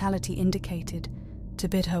hospitality indicated, to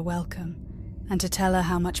bid her welcome, and to tell her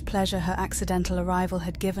how much pleasure her accidental arrival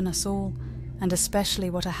had given us all, and especially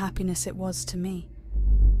what a happiness it was to me.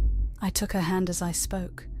 I took her hand as I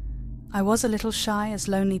spoke. I was a little shy, as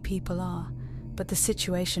lonely people are, but the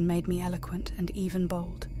situation made me eloquent and even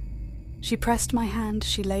bold. She pressed my hand,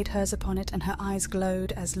 she laid hers upon it, and her eyes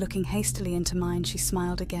glowed as, looking hastily into mine, she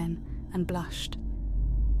smiled again and blushed.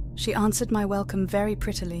 She answered my welcome very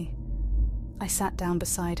prettily. I sat down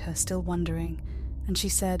beside her, still wondering, and she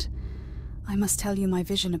said, "I must tell you my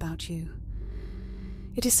vision about you.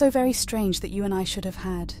 It is so very strange that you and I should have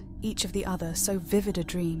had, each of the other, so vivid a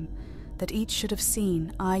dream, that each should have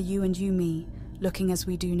seen, I you and you me, looking as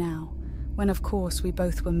we do now, when of course we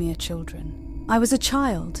both were mere children. I was a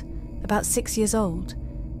child, about 6 years old,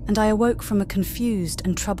 and I awoke from a confused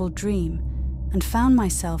and troubled dream, and found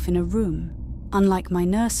myself in a room, unlike my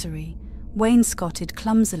nursery, wainscoted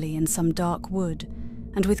clumsily in some dark wood,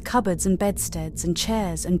 and with cupboards and bedsteads and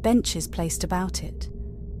chairs and benches placed about it.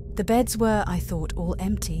 The beds were, I thought, all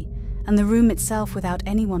empty, and the room itself without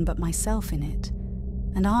anyone but myself in it.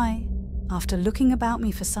 And I, after looking about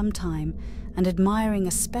me for some time, and admiring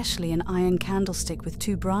especially an iron candlestick with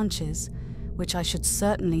 2 branches, which I should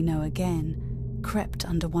certainly know again, crept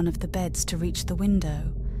under one of the beds to reach the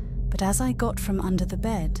window. But as I got from under the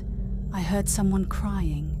bed, I heard someone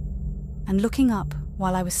crying, and looking up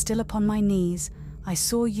while I was still upon my knees, I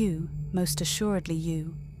saw you, most assuredly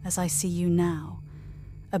you, as I see you now,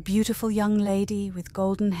 a beautiful young lady with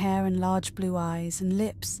golden hair and large blue eyes and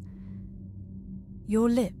lips. Your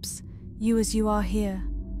lips, you as you are here.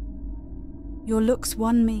 Your looks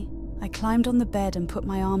won me. I climbed on the bed and put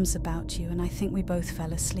my arms about you, and I think we both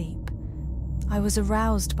fell asleep. I was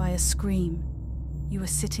aroused by a scream. You were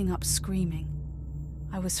sitting up screaming.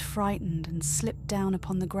 I was frightened and slipped down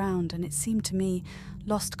upon the ground, and it seemed to me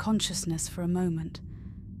lost consciousness for a moment.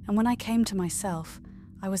 And when I came to myself,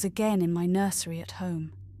 I was again in my nursery at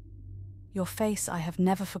home. Your face I have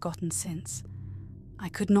never forgotten since. I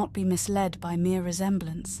could not be misled by mere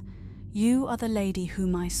resemblance. You are the lady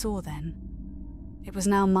whom I saw then. It was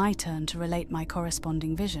now my turn to relate my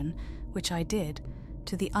corresponding vision, which I did,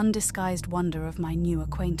 to the undisguised wonder of my new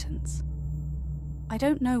acquaintance. I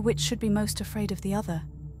don't know which should be most afraid of the other,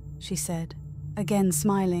 she said, again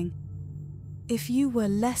smiling. If you were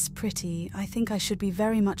less pretty, I think I should be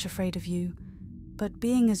very much afraid of you, but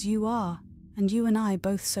being as you are, and you and I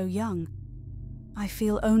both so young, I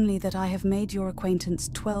feel only that I have made your acquaintance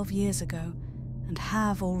 12 years ago, and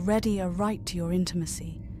have already a right to your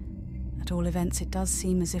intimacy. At all events, it does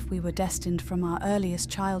seem as if we were destined from our earliest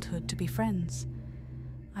childhood to be friends.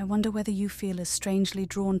 I wonder whether you feel as strangely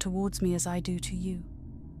drawn towards me as I do to you.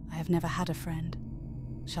 I have never had a friend.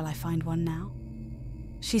 Shall I find one now?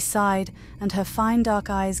 She sighed, and her fine dark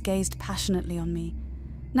eyes gazed passionately on me.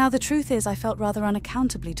 Now the truth is, I felt rather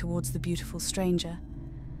unaccountably towards the beautiful stranger.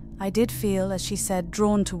 I did feel, as she said,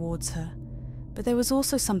 drawn towards her, but there was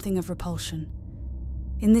also something of repulsion.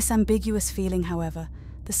 In this ambiguous feeling, however,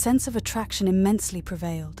 the sense of attraction immensely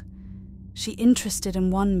prevailed. She interested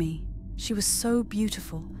and won me. She was so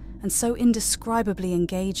beautiful and so indescribably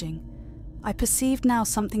engaging. I perceived now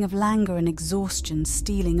something of languor and exhaustion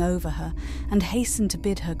stealing over her, and hastened to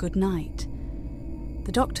bid her good night.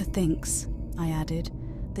 The doctor thinks, I added,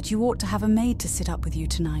 that you ought to have a maid to sit up with you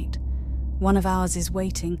tonight. One of ours is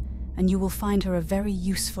waiting, and you will find her a very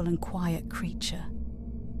useful and quiet creature.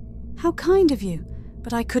 How kind of you,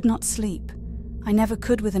 but I could not sleep. I never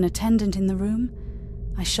could with an attendant in the room.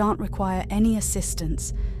 I shan't require any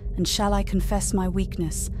assistance, and shall I confess my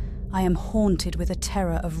weakness, I am haunted with a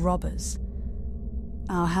terror of robbers.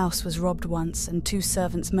 Our house was robbed once and 2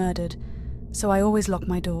 servants murdered, so I always lock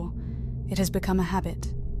my door. It has become a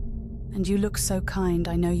habit. And you look so kind,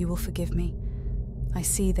 I know you will forgive me. I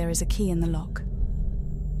see there is a key in the lock.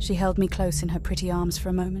 She held me close in her pretty arms for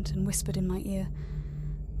a moment and whispered in my ear,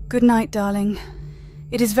 "Good night, darling.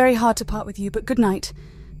 It is very hard to part with you, but good night.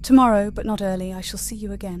 Tomorrow, but not early, I shall see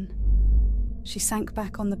you again." She sank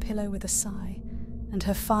back on the pillow with a sigh, and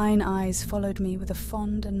her fine eyes followed me with a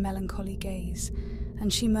fond and melancholy gaze,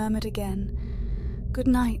 and she murmured again, "Good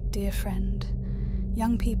night, dear friend.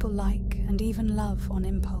 Young people like, and even love, on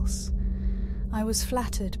impulse." I was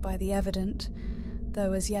flattered by the evident,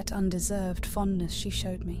 though as yet undeserved, fondness she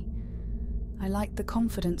showed me. I liked the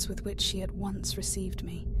confidence with which she at once received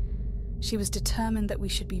me. She was determined that we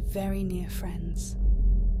should be very near friends.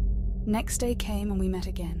 Next day came and we met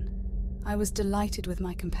again. I was delighted with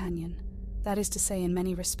my companion, that is to say, in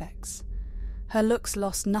many respects. Her looks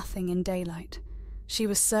lost nothing in daylight. She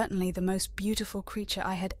was certainly the most beautiful creature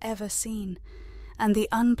I had ever seen, and the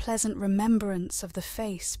unpleasant remembrance of the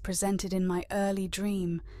face presented in my early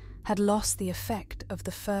dream had lost the effect of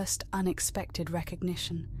the first unexpected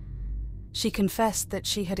recognition. She confessed that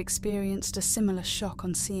she had experienced a similar shock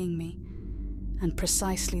on seeing me, and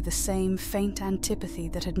precisely the same faint antipathy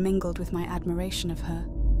that had mingled with my admiration of her.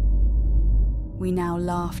 We now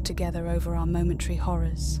laughed together over our momentary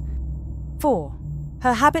horrors. 4.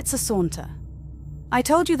 Her habits a saunter. I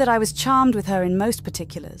told you that I was charmed with her in most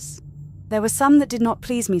particulars. There were some that did not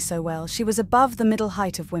please me so well. She was above the middle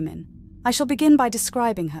height of women. I shall begin by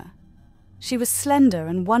describing her. She was slender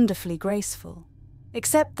and wonderfully graceful,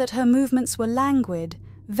 except that her movements were languid,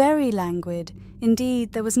 very languid.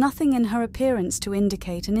 Indeed, there was nothing in her appearance to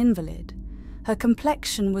indicate an invalid. Her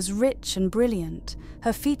complexion was rich and brilliant.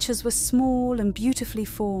 Her features were small and beautifully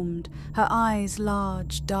formed, her eyes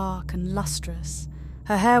large, dark, and lustrous.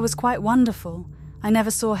 Her hair was quite wonderful. I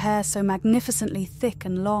never saw hair so magnificently thick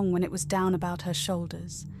and long when it was down about her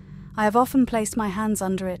shoulders. I have often placed my hands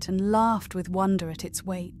under it and laughed with wonder at its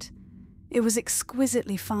weight. It was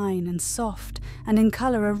exquisitely fine and soft, and in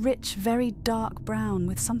colour a rich, very dark brown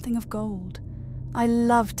with something of gold. I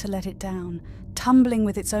loved to let it down, tumbling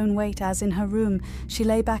with its own weight as, in her room, she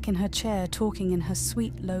lay back in her chair talking in her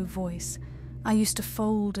sweet, low voice. I used to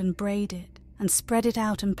fold and braid it, and spread it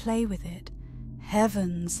out and play with it.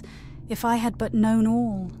 Heavens! If I had but known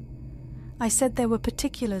all! I said there were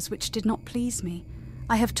particulars which did not please me.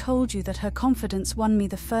 I have told you that her confidence won me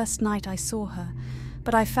the first night I saw her,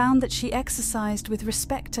 but I found that she exercised with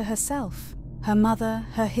respect to herself, her mother,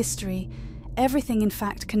 her history, everything in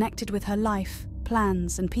fact connected with her life,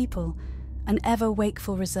 plans, and people, an ever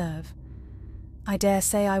wakeful reserve. I dare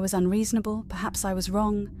say I was unreasonable, perhaps I was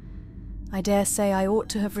wrong. I dare say I ought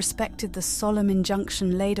to have respected the solemn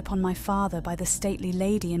injunction laid upon my father by the stately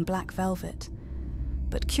lady in black velvet.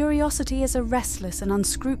 But curiosity is a restless and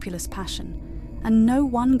unscrupulous passion, and no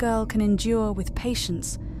one girl can endure with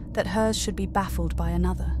patience that hers should be baffled by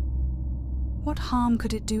another. What harm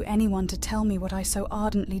could it do anyone to tell me what I so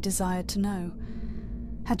ardently desired to know?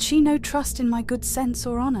 Had she no trust in my good sense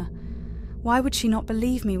or honour? Why would she not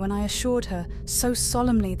believe me when I assured her so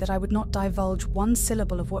solemnly that I would not divulge one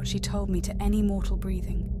syllable of what she told me to any mortal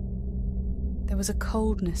breathing? There was a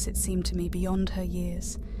coldness, it seemed to me, beyond her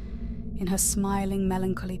years, in her smiling,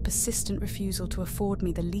 melancholy, persistent refusal to afford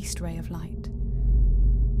me the least ray of light.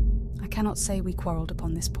 I cannot say we quarrelled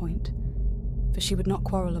upon this point, for she would not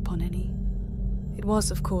quarrel upon any. It was,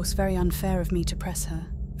 of course, very unfair of me to press her,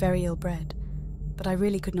 very ill-bred, but I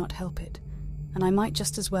really could not help it, and I might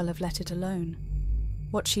just as well have let it alone.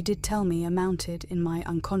 What she did tell me amounted, in my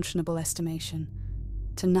unconscionable estimation,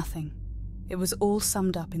 to nothing. It was all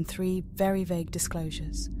summed up in 3 very vague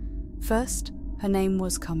disclosures. First, her name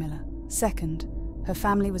was Carmilla. Second, her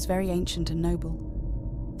family was very ancient and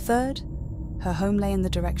noble. Third, her home lay in the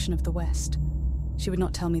direction of the west. She would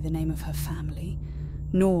not tell me the name of her family,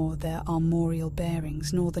 nor their armorial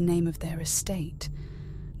bearings, nor the name of their estate,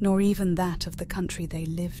 nor even that of the country they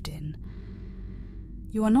lived in.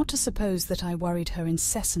 You are not to suppose that I worried her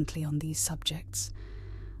incessantly on these subjects.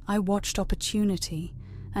 I watched opportunity,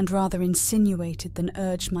 and rather insinuated than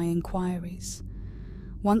urged my inquiries.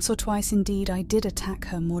 Once or twice, indeed, I did attack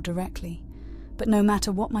her more directly, but no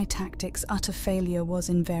matter what my tactics, utter failure was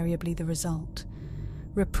invariably the result.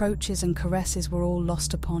 Reproaches and caresses were all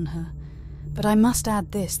lost upon her, but I must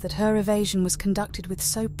add this, that her evasion was conducted with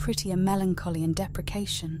so pretty a melancholy and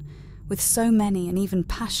deprecation, with so many and even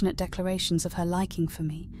passionate declarations of her liking for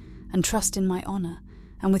me, and trust in my honour,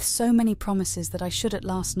 and with so many promises that I should at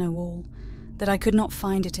last know all, that I could not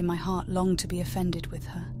find it in my heart long to be offended with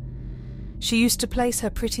her. She used to place her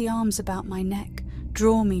pretty arms about my neck,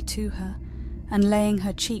 draw me to her, and laying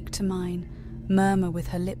her cheek to mine, murmur with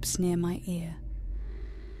her lips near my ear,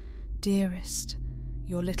 "Dearest,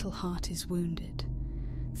 your little heart is wounded.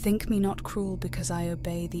 Think me not cruel because I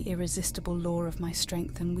obey the irresistible law of my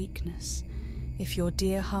strength and weakness. If your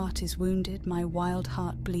dear heart is wounded, my wild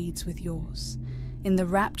heart bleeds with yours. In the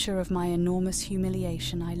rapture of my enormous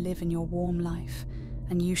humiliation I live in your warm life,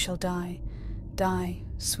 and you shall die,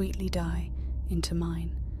 sweetly die, into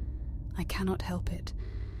mine. I cannot help it.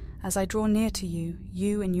 As I draw near to you,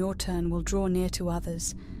 you in your turn will draw near to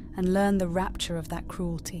others, and learn the rapture of that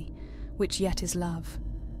cruelty, which yet is love.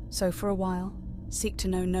 So for a while, seek to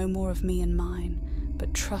know no more of me and mine,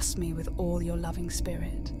 but trust me with all your loving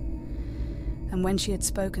spirit." And when she had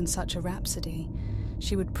spoken such a rhapsody,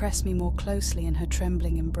 she would press me more closely in her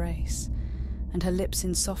trembling embrace, and her lips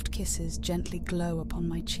in soft kisses gently glow upon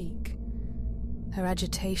my cheek. Her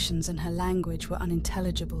agitations and her language were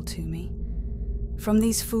unintelligible to me. From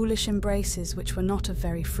these foolish embraces, which were not of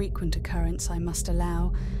very frequent occurrence, I must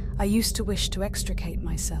allow, I used to wish to extricate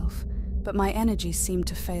myself, but my energies seemed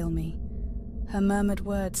to fail me. Her murmured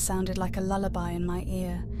words sounded like a lullaby in my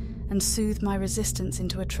ear, and soothed my resistance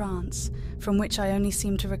into a trance, from which I only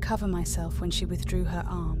seemed to recover myself when she withdrew her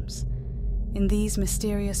arms. In these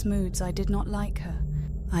mysterious moods I did not like her.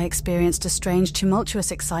 I experienced a strange tumultuous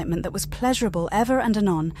excitement that was pleasurable ever and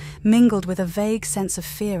anon, mingled with a vague sense of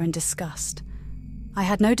fear and disgust. I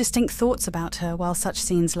had no distinct thoughts about her while such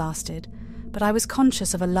scenes lasted, but I was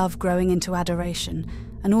conscious of a love growing into adoration,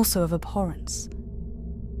 and also of abhorrence.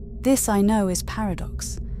 This, I know, is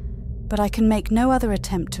paradox, but I can make no other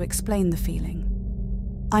attempt to explain the feeling.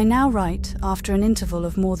 I now write, after an interval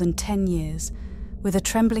of more than 10 years, with a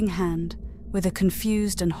trembling hand, with a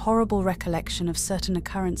confused and horrible recollection of certain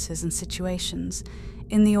occurrences and situations,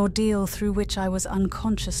 in the ordeal through which I was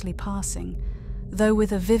unconsciously passing, though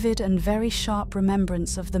with a vivid and very sharp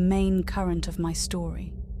remembrance of the main current of my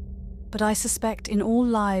story. But I suspect in all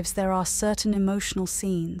lives there are certain emotional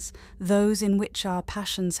scenes, those in which our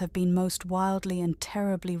passions have been most wildly and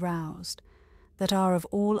terribly roused, that are of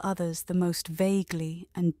all others the most vaguely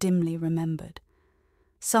and dimly remembered.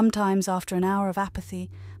 Sometimes, after an hour of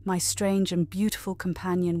apathy, my strange and beautiful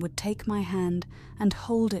companion would take my hand and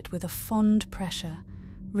hold it with a fond pressure,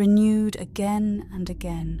 renewed again and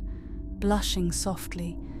again, blushing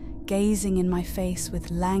softly, gazing in my face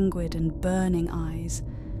with languid and burning eyes,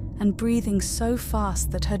 and breathing so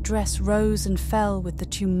fast that her dress rose and fell with the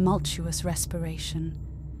tumultuous respiration.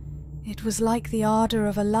 It was like the ardour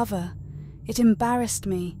of a lover. It embarrassed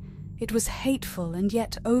me. It was hateful and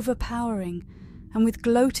yet overpowering, and with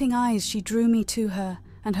gloating eyes she drew me to her,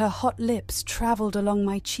 and her hot lips travelled along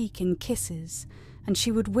my cheek in kisses, and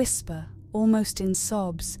she would whisper, almost in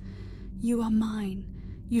sobs, "You are mine.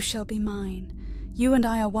 You shall be mine. You and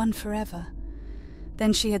I are one forever."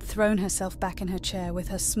 Then she had thrown herself back in her chair with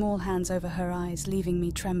her small hands over her eyes, leaving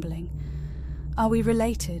me trembling. "Are we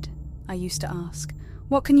related?" I used to ask.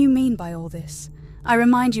 "What can you mean by all this? I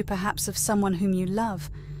remind you perhaps of someone whom you love,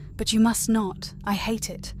 but you must not. I hate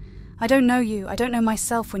it. I don't know you, I don't know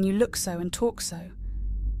myself when you look so and talk so."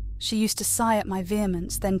 She used to sigh at my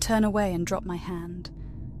vehemence, then turn away and drop my hand.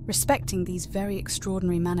 Respecting these very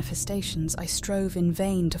extraordinary manifestations, I strove in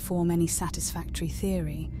vain to form any satisfactory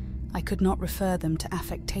theory. I could not refer them to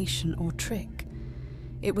affectation or trick.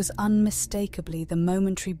 It was unmistakably the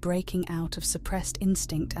momentary breaking out of suppressed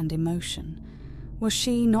instinct and emotion. Was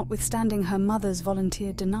she, notwithstanding her mother's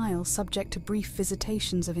volunteered denial, subject to brief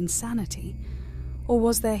visitations of insanity? Or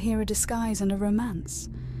was there here a disguise and a romance?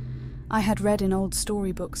 I had read in old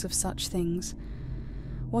storybooks of such things.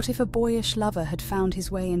 What if a boyish lover had found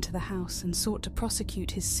his way into the house and sought to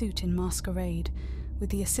prosecute his suit in masquerade, with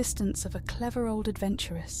the assistance of a clever old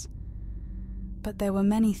adventuress? But there were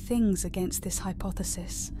many things against this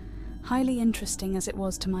hypothesis, highly interesting as it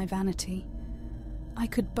was to my vanity. I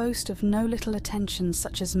could boast of no little attentions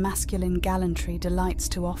such as masculine gallantry delights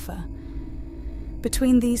to offer.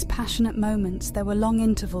 Between these passionate moments there were long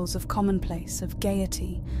intervals of commonplace, of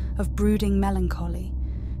gaiety, of brooding melancholy,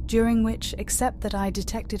 during which, except that I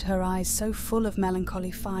detected her eyes so full of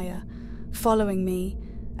melancholy fire, following me,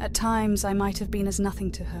 at times I might have been as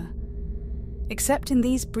nothing to her. Except in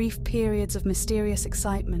these brief periods of mysterious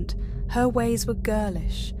excitement, her ways were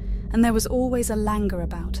girlish, and there was always a languor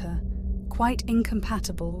about her, quite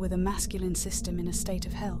incompatible with a masculine system in a state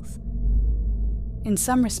of health. In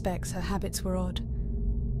some respects her habits were odd,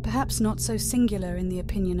 perhaps not so singular in the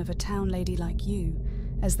opinion of a town lady like you,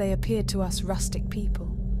 as they appeared to us rustic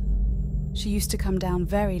people. She used to come down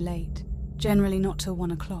very late, generally not till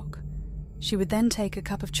 1 o'clock. She would then take a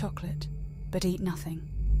cup of chocolate, but eat nothing.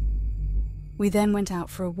 We then went out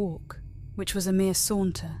for a walk, which was a mere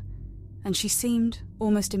saunter, and she seemed,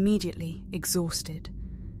 almost immediately, exhausted,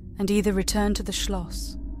 and either returned to the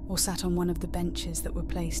schloss or sat on one of the benches that were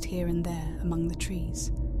placed here and there among the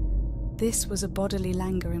trees. This was a bodily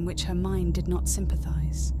languor in which her mind did not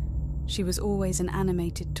sympathize. She was always an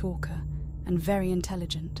animated talker, and very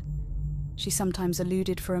intelligent. She sometimes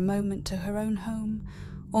alluded for a moment to her own home,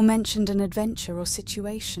 or mentioned an adventure or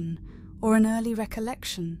situation, or an early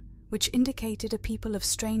recollection, which indicated a people of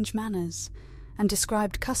strange manners, and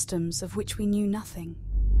described customs of which we knew nothing.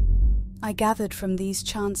 I gathered from these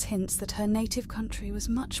chance hints that her native country was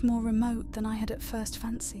much more remote than I had at first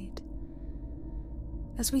fancied.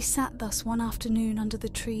 As we sat thus one afternoon under the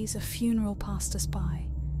trees, a funeral passed us by.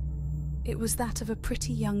 It was that of a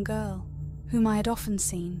pretty young girl, whom I had often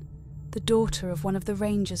seen, the daughter of one of the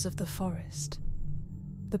rangers of the forest.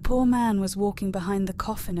 The poor man was walking behind the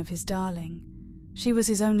coffin of his darling. She was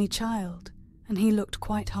his only child, and he looked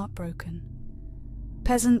quite heartbroken.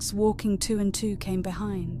 Peasants walking 2 and 2 came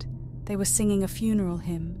behind. They were singing a funeral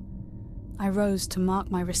hymn. I rose to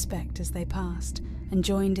mark my respect as they passed, and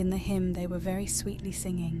joined in the hymn they were very sweetly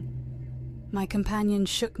singing. My companion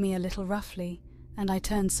shook me a little roughly, and I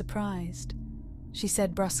turned surprised. She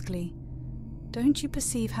said brusquely, "Don't you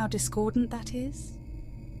perceive how discordant that is?"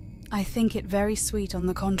 "I think it very sweet on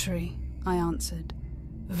the contrary," I answered,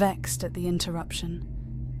 vexed at the interruption,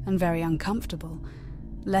 and very uncomfortable,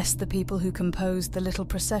 lest the people who composed the little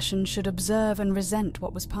procession should observe and resent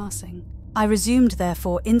what was passing. I resumed,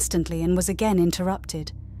 therefore, instantly, and was again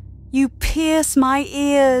interrupted. "You pierce my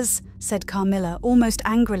ears," said Carmilla, almost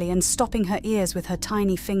angrily, and stopping her ears with her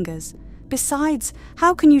tiny fingers. "Besides,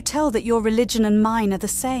 how can you tell that your religion and mine are the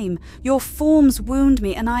same? Your forms wound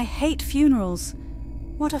me, and I hate funerals.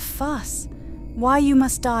 What a fuss! Why you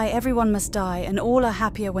must die, everyone must die, and all are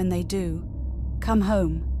happier when they do. Come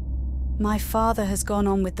home. My father has gone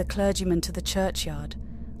on with the clergyman to the churchyard.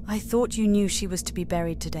 I thought you knew she was to be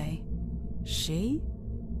buried today." "She?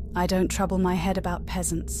 I don't trouble my head about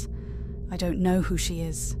peasants. I don't know who she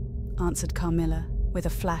is," answered Carmilla, with a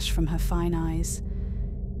flash from her fine eyes.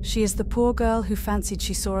 "She is the poor girl who fancied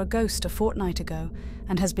she saw a ghost a fortnight ago,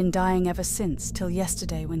 and has been dying ever since, till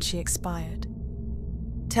yesterday when she expired."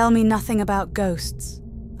 "Tell me nothing about ghosts.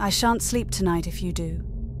 I shan't sleep tonight if you do."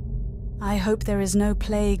 "I hope there is no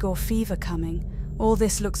plague or fever coming. All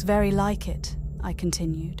this looks very like it," I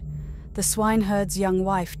continued. "The swineherd's young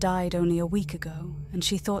wife died only a week ago, and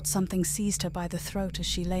she thought something seized her by the throat as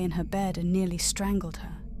she lay in her bed and nearly strangled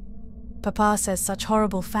her. Papa says such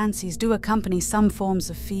horrible fancies do accompany some forms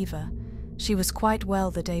of fever. She was quite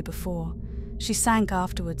well the day before. She sank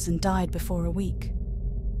afterwards and died before a week.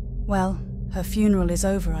 Well, her funeral is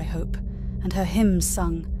over, I hope, and her hymns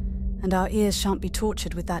sung, and our ears shan't be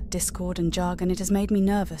tortured with that discord and jargon. It has made me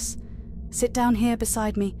nervous. Sit down here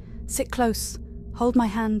beside me. Sit close. Hold my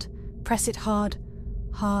hand. Press it hard,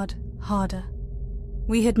 hard, harder."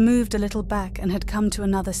 We had moved a little back and had come to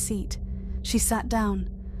another seat. She sat down.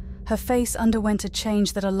 Her face underwent a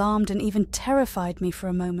change that alarmed and even terrified me for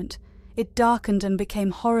a moment. It darkened and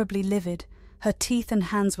became horribly livid. Her teeth and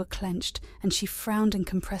hands were clenched, and she frowned and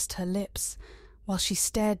compressed her lips, while she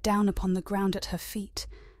stared down upon the ground at her feet,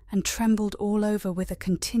 and trembled all over with a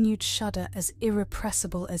continued shudder as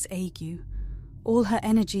irrepressible as ague. All her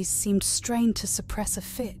energies seemed strained to suppress a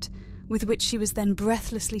fit, with which she was then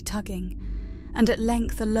breathlessly tugging, and at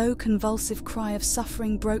length a low convulsive cry of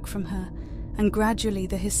suffering broke from her, and gradually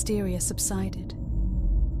the hysteria subsided.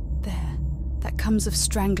 "There, that comes of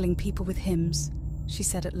strangling people with hymns," she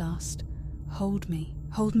said at last. hold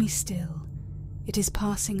me still. It is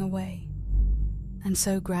passing away." And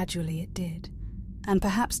so gradually it did, and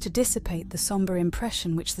perhaps to dissipate the sombre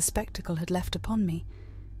impression which the spectacle had left upon me,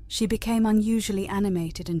 she became unusually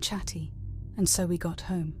animated and chatty, and so we got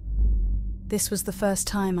home. This was the first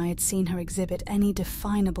time I had seen her exhibit any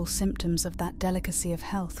definable symptoms of that delicacy of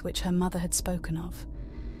health which her mother had spoken of.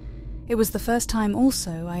 It was the first time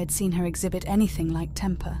also I had seen her exhibit anything like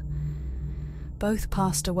temper. Both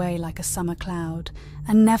passed away like a summer cloud,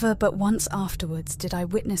 and never but once afterwards did I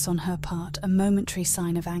witness on her part a momentary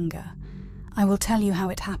sign of anger. I will tell you how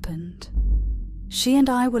it happened. She and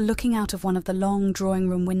I were looking out of one of the long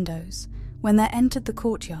drawing-room windows, when there entered the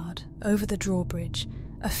courtyard, over the drawbridge,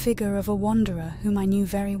 a figure of a wanderer whom I knew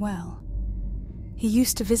very well. He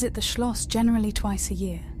used to visit the Schloss generally twice a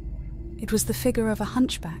year. It was the figure of a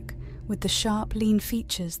hunchback, with the sharp, lean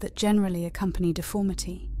features that generally accompany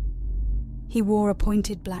deformity. He wore a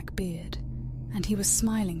pointed black beard, and he was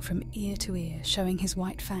smiling from ear to ear, showing his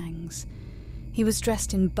white fangs. He was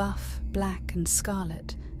dressed in buff, black, and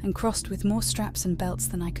scarlet, and crossed with more straps and belts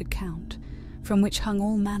than I could count, from which hung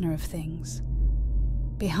all manner of things.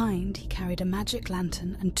 Behind he carried a magic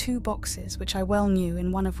lantern and 2 boxes, which I well knew,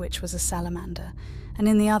 in one of which was a salamander, and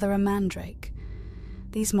in the other a mandrake.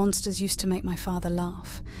 These monsters used to make my father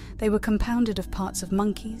laugh. They were compounded of parts of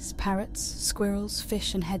monkeys, parrots, squirrels,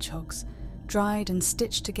 fish, and hedgehogs, dried and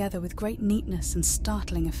stitched together with great neatness and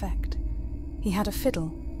startling effect. He had a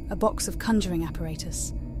fiddle, a box of conjuring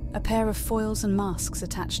apparatus, a pair of foils and masks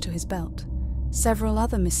attached to his belt, several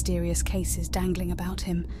other mysterious cases dangling about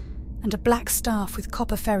him, and a black staff with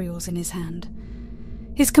copper ferules in his hand.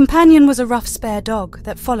 His companion was a rough spare dog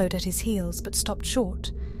that followed at his heels but stopped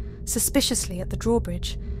short, suspiciously at the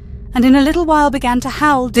drawbridge, and in a little while began to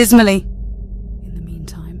howl dismally. In the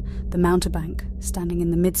meantime, the mountebank, standing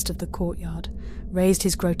in the midst of the courtyard, raised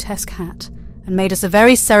his grotesque hat and made us a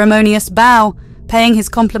very ceremonious bow, paying his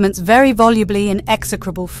compliments very volubly in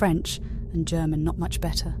execrable French, and German not much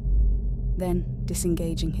better. Then,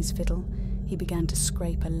 disengaging his fiddle, he began to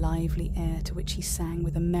scrape a lively air to which he sang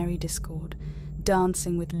with a merry discord,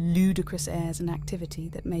 dancing with ludicrous airs and activity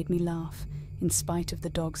that made me laugh, in spite of the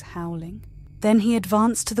dog's howling. Then he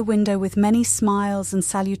advanced to the window with many smiles and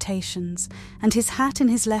salutations, and his hat in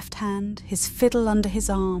his left hand, his fiddle under his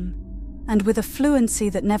arm, and with a fluency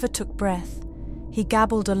that never took breath, he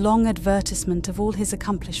gabbled a long advertisement of all his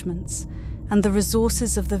accomplishments, and the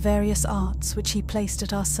resources of the various arts which he placed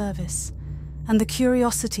at our service, and the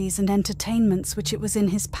curiosities and entertainments which it was in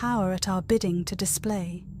his power at our bidding to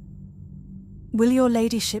display. "Will your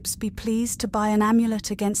ladyships be pleased to buy an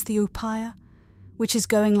amulet against the upire, which is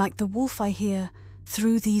going like the wolf, I hear,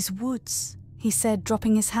 through these woods?" he said,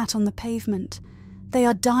 dropping his hat on the pavement. "They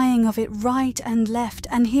are dying of it right and left,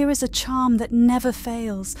 and here is a charm that never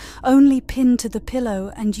fails, only pinned to the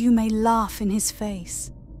pillow, and you may laugh in his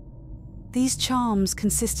face." These charms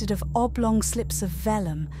consisted of oblong slips of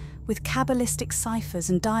vellum, with cabalistic ciphers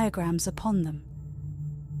and diagrams upon them.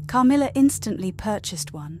 Carmilla instantly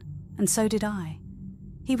purchased one, and so did I.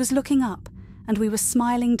 He was looking up, and we were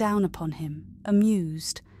smiling down upon him,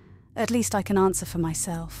 amused. At least I can answer for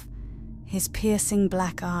myself. His piercing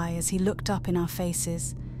black eye, as he looked up in our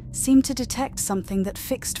faces, seemed to detect something that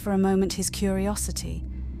fixed for a moment his curiosity.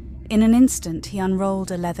 In an instant he unrolled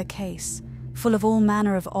a leather case, full of all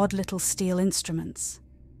manner of odd little steel instruments.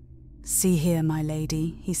 "See here, my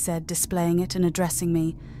lady," he said, displaying it and addressing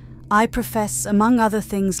me. "I profess, among other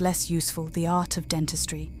things less useful, the art of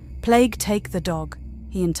dentistry. Plague take the dog,"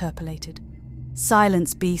 he interpolated.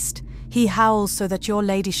 "Silence, beast. He howls so that your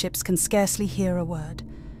ladyships can scarcely hear a word.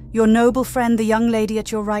 Your noble friend, the young lady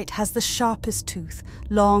at your right, has the sharpest tooth,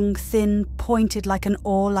 long, thin, pointed like an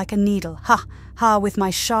awl, like a needle. Ha, ha, with my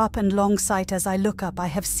sharp and long sight as I look up I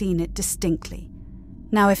have seen it distinctly.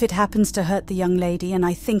 Now if it happens to hurt the young lady, and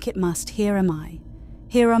I think it must, here am I.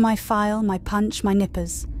 Here are my file, my punch, my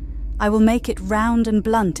nippers. I will make it round and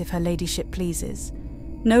blunt if her ladyship pleases.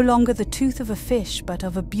 No longer the tooth of a fish, but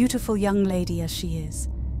of a beautiful young lady as she is.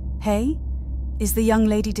 Hey? Is the young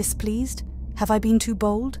lady displeased? Have I been too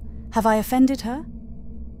bold? Have I offended her?"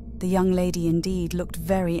 The young lady indeed looked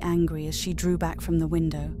very angry as she drew back from the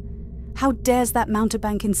window. How dares that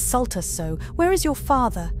mountebank insult us so? Where is your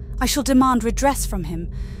father? I shall demand redress from him.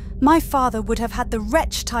 My father would have had the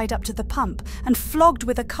wretch tied up to the pump and flogged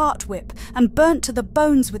with a cart whip and burnt to the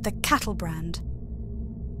bones with the cattle brand."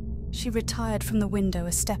 She retired from the window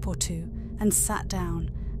a step or two and sat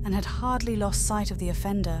down, and had hardly lost sight of the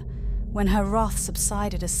offender when her wrath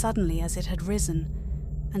subsided as suddenly as it had risen,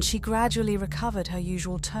 and she gradually recovered her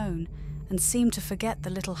usual tone and seemed to forget the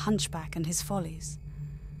little hunchback and his follies.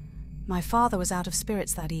 My father was out of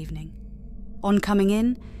spirits that evening. On coming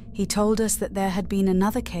in, he told us that there had been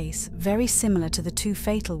another case very similar to the two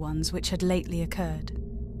fatal ones which had lately occurred.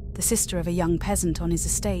 The sister of a young peasant on his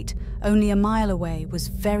estate, only a mile away, was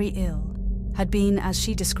very ill, had been, as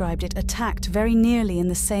she described it, attacked very nearly in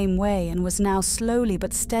the same way, and was now slowly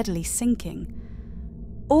but steadily sinking.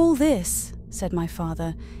 "All this," said my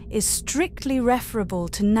father, "is strictly referable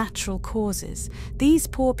to natural causes. These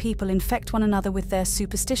poor people infect one another with their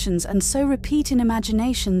superstitions, and so repeat in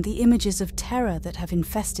imagination the images of terror that have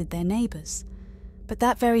infested their neighbours." "But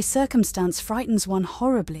that very circumstance frightens one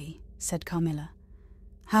horribly," said Carmilla.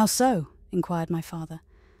 "How so?" inquired my father.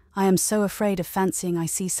 "I am so afraid of fancying I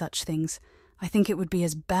see such things. I think it would be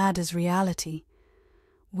as bad as reality.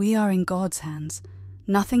 We are in God's hands.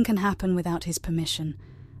 Nothing can happen without his permission,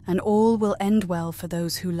 and all will end well for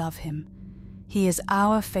those who love him. He is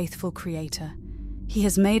our faithful Creator. He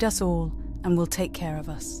has made us all and will take care of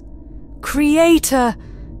us." "Creator!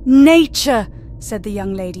 Nature!" said the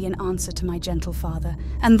young lady in answer to my gentle father.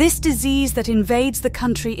 "And this disease that invades the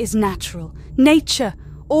country is natural. Nature!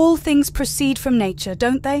 All things proceed from nature,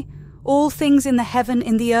 don't they? All things in the heaven,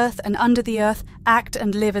 in the earth, and under the earth act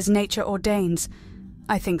and live as nature ordains."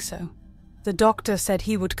 "I think so. The doctor said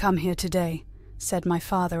he would come here today," said my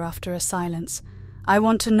father after a silence. "I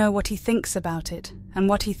want to know what he thinks about it, and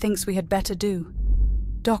what he thinks we had better do."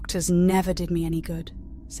 "Doctors never did me any good,"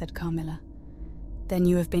 said Carmilla. "Then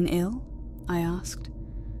you have been ill?" I asked.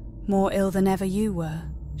 "More ill than ever you were,"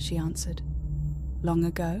 she answered. "Long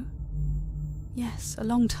ago?" "Yes, a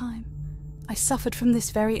long time. I suffered from this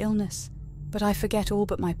very illness, but I forget all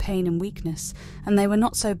but my pain and weakness, and they were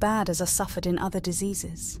not so bad as are suffered in other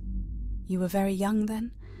diseases." "You were very young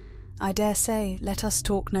then? I dare say, let us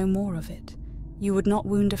talk no more of it. You would not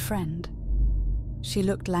wound a friend." She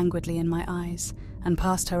looked languidly in my eyes, and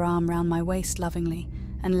passed her arm round my waist lovingly,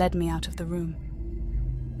 and led me out of the room.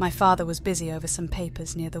 My father was busy over some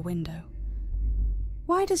papers near the window.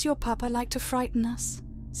 "Why does your papa like to frighten us?"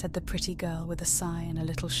 said the pretty girl with a sigh and a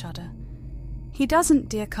little shudder. "He doesn't,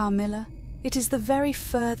 dear Carmilla. It is the very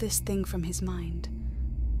furthest thing from his mind."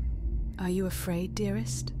 "Are you afraid,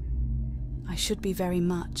 dearest?" "I should be very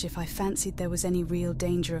much if I fancied there was any real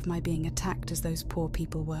danger of my being attacked as those poor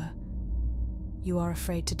people were." "You are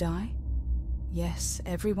afraid to die?" "Yes,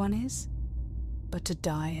 everyone is. But to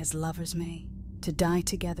die as lovers may, to die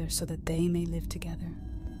together so that they may live together.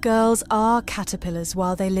 Girls are caterpillars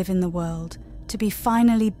while they live in the world, to be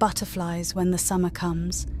finally butterflies when the summer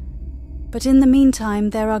comes. But in the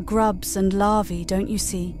meantime there are grubs and larvae, don't you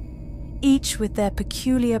see, each with their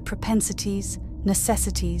peculiar propensities,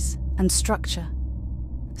 necessities, and structure.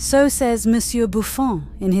 So says Monsieur Buffon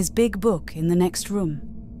in his big book in the next room.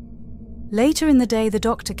 Later in the day the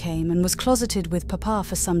doctor came and was closeted with Papa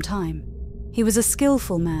for some time. He was a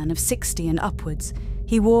skilful man of 60 and upwards.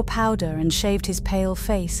 He wore powder and shaved his pale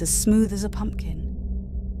face as smooth as a pumpkin.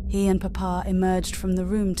 He and Papa emerged from the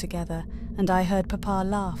room together, and I heard Papa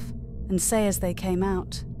laugh and say as they came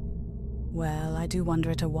out, "Well, I do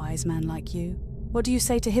wonder at a wise man like you. What do you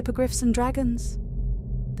say to hippogriffs and dragons?"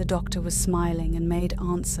 The doctor was smiling and made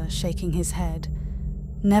answer, shaking his head,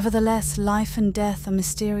 "Nevertheless, life and death are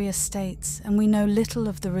mysterious states, and we know little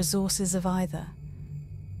of the resources of either."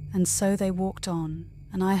 And so they walked on,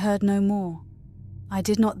 and I heard no more. I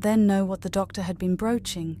did not then know what the doctor had been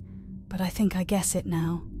broaching, but I think I guess it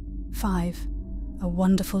now. 5. A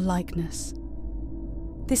wonderful likeness.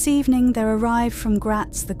 This evening there arrived from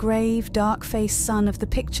Gratz the grave, dark-faced son of the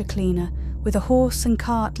picture cleaner, with a horse and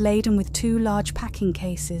cart laden with 2 large packing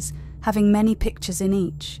cases, having many pictures in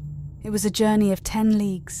each. It was a journey of 10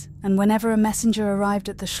 leagues, and whenever a messenger arrived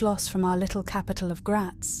at the Schloss from our little capital of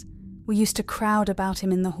Gratz, we used to crowd about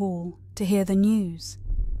him in the hall to hear the news.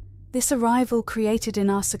 This arrival created in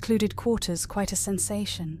our secluded quarters quite a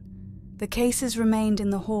sensation. The cases remained in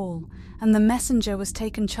the hall, and the messenger was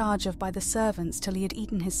taken charge of by the servants till he had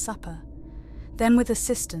eaten his supper. Then with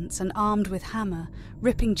assistants, and armed with hammer,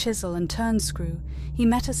 ripping chisel and turnscrew, he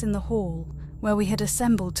met us in the hall, where we had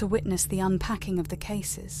assembled to witness the unpacking of the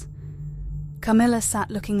cases. Carmilla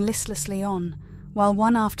sat looking listlessly on, while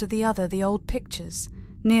one after the other the old pictures,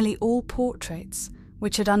 nearly all portraits,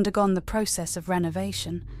 which had undergone the process of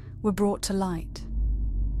renovation, were brought to light.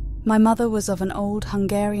 My mother was of an old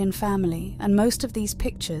Hungarian family, and most of these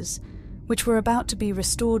pictures, which were about to be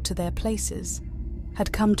restored to their places,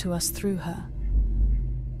 had come to us through her.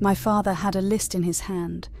 My father had a list in his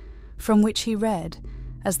hand, from which he read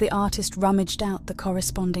as the artist rummaged out the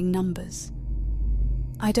corresponding numbers.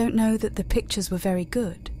 I don't know that the pictures were very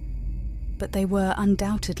good, but they were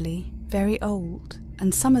undoubtedly very old,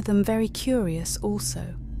 and some of them very curious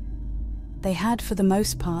also. They had for the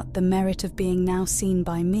most part the merit of being now seen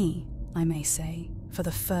by me, I may say, for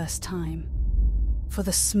the first time, for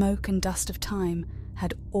the smoke and dust of time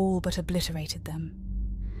had all but obliterated them.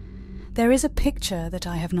 "There is a picture that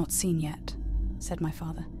I have not seen yet," said my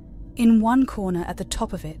father. "In one corner at the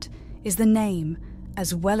top of it is the name,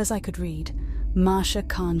 as well as I could read, Marcia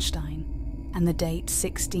Karnstein, and the date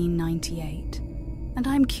 1698, and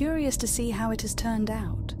I am curious to see how it has turned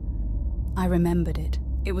out." I remembered it.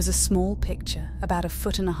 It was a small picture, about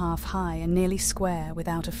 1.5 feet high and nearly square,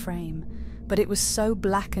 without a frame, but it was so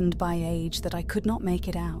blackened by age that I could not make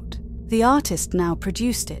it out. The artist now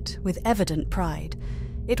produced it, with evident pride.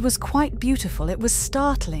 It was quite beautiful, it was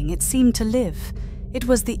startling, it seemed to live. It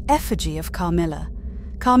was the effigy of Carmilla.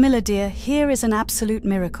 "Carmilla, dear, here is an absolute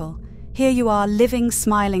miracle. Here you are, living,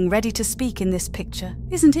 smiling, ready to speak in this picture.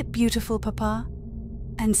 Isn't it beautiful, Papa?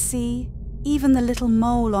 And see, even the little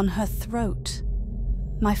mole on her throat."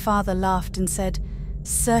 My father laughed and said,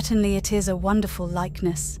 "Certainly it is a wonderful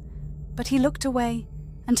likeness." But he looked away,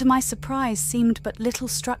 and to my surprise seemed but little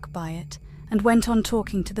struck by it, and went on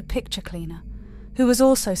talking to the picture cleaner, who was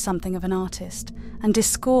also something of an artist, and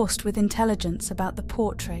discoursed with intelligence about the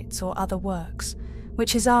portraits or other works,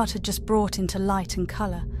 which his art had just brought into light and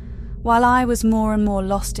colour, while I was more and more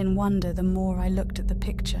lost in wonder the more I looked at the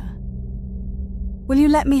picture. "Will you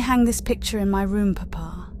let me hang this picture in my room,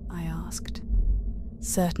 Papa?" I asked.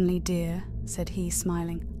 "Certainly, dear," said he,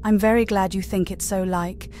 smiling. "I'm very glad you think it so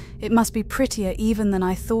like. It must be prettier even than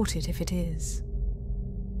I thought it, if it is."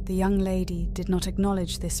 The young lady did not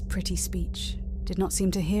acknowledge this pretty speech, did not seem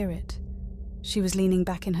to hear it. She was leaning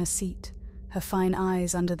back in her seat, her fine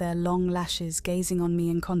eyes under their long lashes gazing on me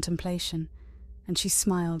in contemplation, and she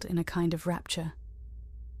smiled in a kind of rapture.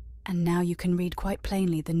 "And now you can read quite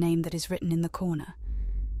plainly the name that is written in the corner.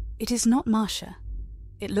 It is not Marcia.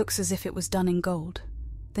 It looks as if it was done in gold.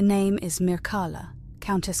 The name is Mircalla,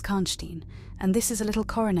 Countess Karnstein, and this is a little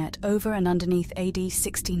coronet over and underneath AD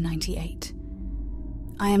 1698.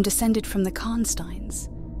 I am descended from the Karnsteins.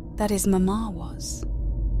 That is, Mamma was."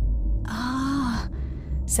 "Ah,"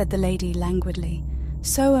 said the lady languidly.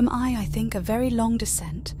 "So am I think, a very long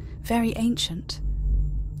descent, very ancient.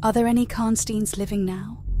 Are there any Karnsteins living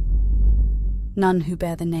now?" "None who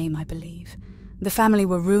bear the name, I believe. The family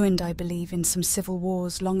were ruined, I believe, in some civil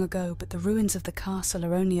wars long ago, but the ruins of the castle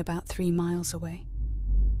are only about 3 miles away."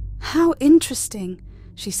 "How interesting,"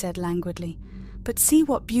 she said languidly. "But see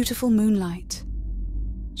what beautiful moonlight."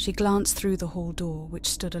 She glanced through the hall door, which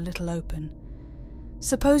stood a little open.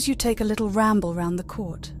 "Suppose you take a little ramble round the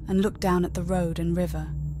court and look down at the road and river."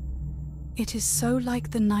 "It is so like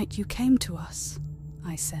the night you came to us,"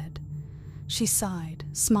 I said. She sighed,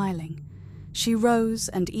 smiling. She rose,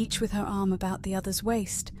 and each with her arm about the other's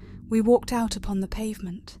waist, we walked out upon the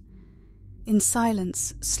pavement. In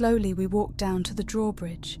silence, slowly we walked down to the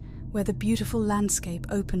drawbridge, where the beautiful landscape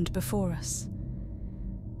opened before us.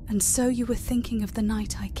 "And so you were thinking of the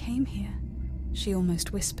night I came here?" she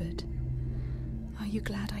almost whispered. "Are you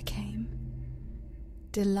glad I came?"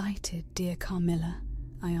 "Delighted, dear Carmilla,"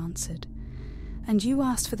 I answered. "And you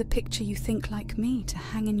asked for the picture you think like me to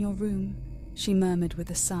hang in your room," she murmured with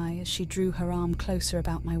a sigh as she drew her arm closer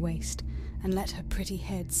about my waist and let her pretty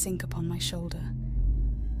head sink upon my shoulder.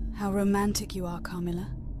 "How romantic you are, Carmilla,"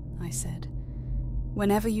 I said.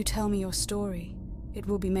 "Whenever you tell me your story, it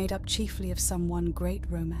will be made up chiefly of some one great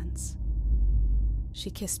romance." She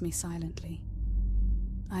kissed me silently.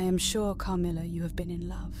 "I am sure, Carmilla, you have been in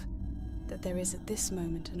love, that there is at this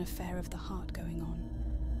moment an affair of the heart going on."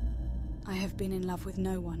 "I have been in love with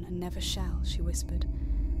no one and never shall," she whispered,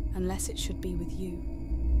 "unless it should be with you."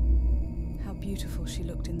 How beautiful she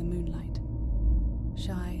looked in the moonlight.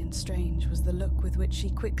 Shy and strange was the look with which she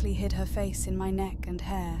quickly hid her face in my neck and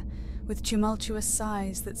hair, with tumultuous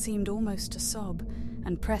sighs that seemed almost to sob,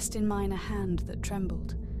 and pressed in mine a hand that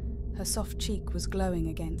trembled. Her soft cheek was glowing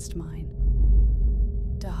against mine.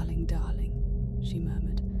 "Darling, darling," she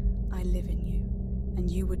murmured, "I live in you, and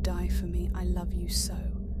you would die for me. I love you so."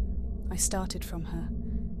 I started from her.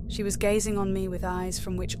 She was gazing on me with eyes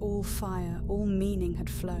from which all fire, all meaning had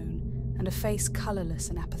flown, and a face colourless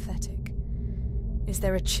and apathetic. "Is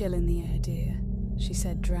there a chill in the air, dear?" she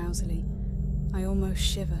said drowsily. "I almost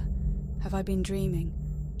shiver. Have I been dreaming?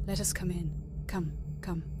 Let us come in. Come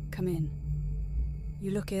in.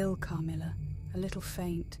 You look ill, Carmilla, a little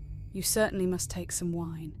faint. You certainly must take some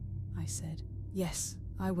wine, I said. Yes,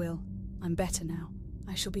 I will. I'm better now.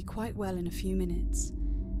 I shall be quite well in a few minutes.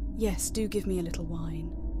 Yes, do give me a little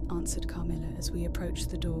wine, answered Carmilla as we approached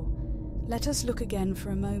the door. Let us look again for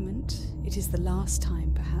a moment. It is the last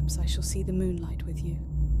time, perhaps, I shall see the moonlight with you.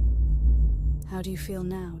 How do you feel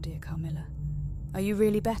now, dear Carmilla? Are you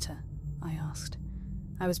really better? I asked.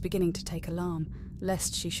 I was beginning to take alarm,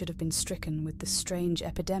 lest she should have been stricken with the strange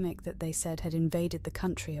epidemic that they said had invaded the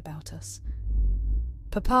country about us.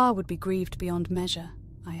 Papa would be grieved beyond measure,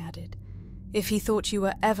 I added, if he thought you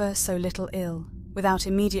were ever so little ill, without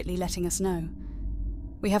immediately letting us know.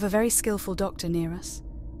 We have a very skillful doctor near us,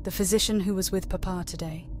 the physician who was with Papa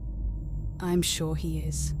today. I'm sure he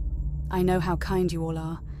is. I know how kind you all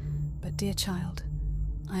are, but dear child,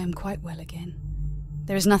 I am quite well again.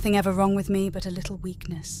 There is nothing ever wrong with me but a little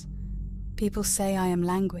weakness. People say I am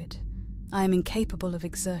languid. I am incapable of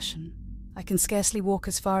exertion. I can scarcely walk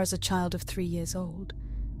as far as a child of 3 years old,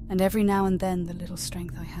 and every now and then the little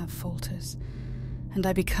strength I have falters, and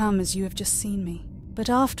I become as you have just seen me. But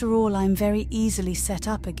after all, I am very easily set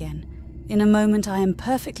up again. In a moment I am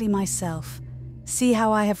perfectly myself. See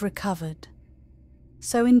how I have recovered.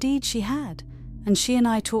 So indeed she had, and she and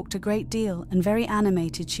I talked a great deal, and very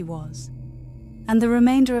animated she was. And the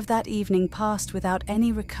remainder of that evening passed without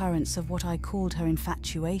any recurrence of what I called her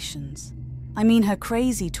infatuations. I mean her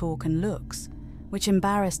crazy talk and looks, which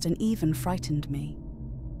embarrassed and even frightened me.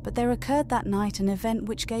 But there occurred that night an event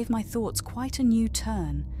which gave my thoughts quite a new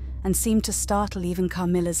turn, and seemed to startle even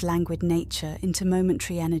Carmilla's languid nature into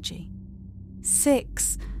momentary energy.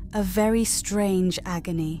 6. A very strange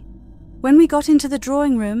agony. When we got into the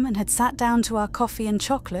drawing-room and had sat down to our coffee and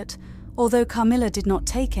chocolate, although Carmilla did not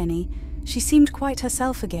take any, she seemed quite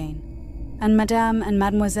herself again, and Madame and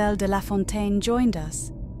Mademoiselle de La Fontaine joined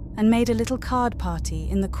us, and made a little card party,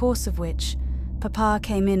 in the course of which Papa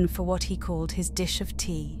came in for what he called his dish of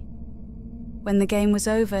tea. When the game was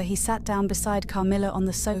over, he sat down beside Carmilla on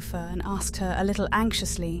the sofa and asked her, a little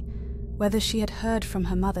anxiously, whether she had heard from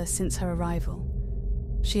her mother since her arrival.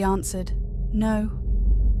 She answered, no.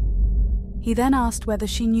 He then asked whether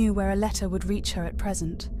she knew where a letter would reach her at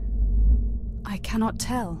present. I cannot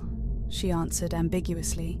tell, she answered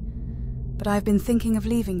ambiguously, but I have been thinking of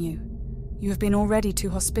leaving you. You have been already too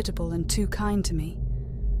hospitable and too kind to me.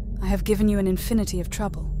 I have given you an infinity of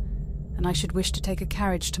trouble, and I should wish to take a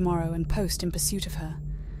carriage tomorrow and post in pursuit of her.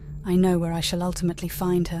 I know where I shall ultimately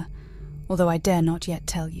find her, although I dare not yet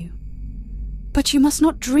tell you. But you must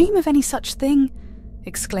not dream of any such thing,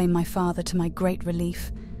 exclaimed my father to my great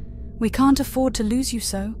relief. We can't afford to lose you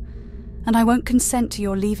so, and I won't consent to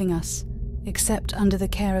your leaving us, except under the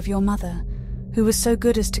care of your mother, who was so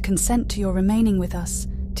good as to consent to your remaining with us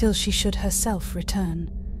till she should herself return.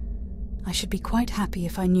 I should be quite happy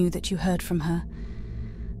if I knew that you heard from her.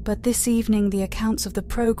 But this evening the accounts of the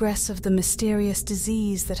progress of the mysterious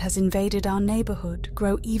disease that has invaded our neighbourhood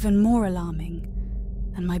grow even more alarming,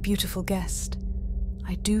 and my beautiful guest,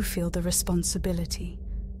 I do feel the responsibility,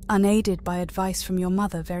 unaided by advice from your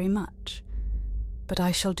mother very much, but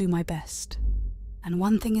I shall do my best. And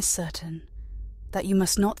one thing is certain, that you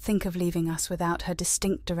must not think of leaving us without her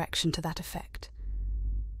distinct direction to that effect.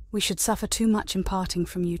 We should suffer too much in parting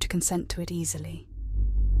from you to consent to it easily.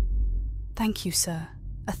 Thank you, sir,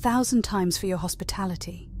 1,000 times for your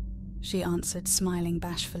hospitality, she answered, smiling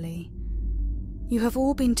bashfully. You have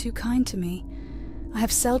all been too kind to me. I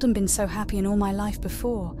have seldom been so happy in all my life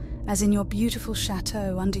before, as in your beautiful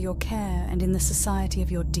chateau under your care and in the society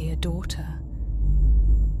of your dear daughter.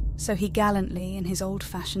 So he gallantly, in his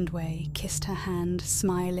old-fashioned way, kissed her hand,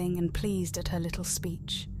 smiling and pleased at her little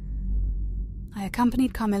speech. I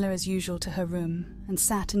accompanied Carmilla as usual to her room, and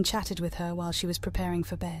sat and chatted with her while she was preparing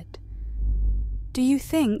for bed. Do you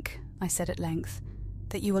think, I said at length,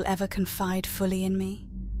 that you will ever confide fully in me?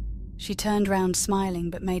 She turned round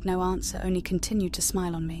smiling, but made no answer, only continued to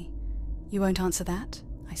smile on me. You won't answer that?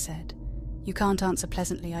 I said. You can't answer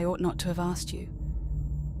pleasantly. I ought not to have asked you.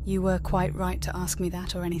 You were quite right to ask me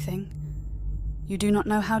that or anything. You do not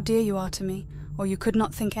know how dear you are to me, or you could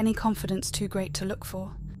not think any confidence too great to look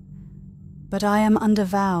for. But I am under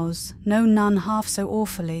vows, know none half so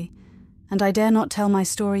awfully, and I dare not tell my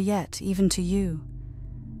story yet, even to you.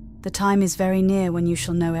 The time is very near when you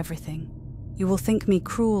shall know everything. You will think me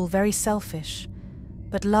cruel, very selfish,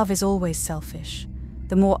 but love is always selfish.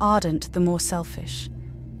 The more ardent, the more selfish.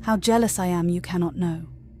 How jealous I am you cannot know.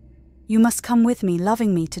 You must come with me,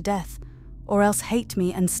 loving me to death, or else hate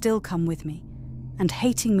me and still come with me, and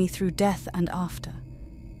hating me through death and after.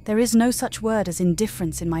 There is no such word as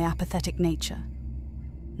indifference in my apathetic nature.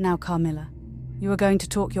 Now, Carmilla, you are going to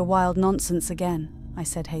talk your wild nonsense again, I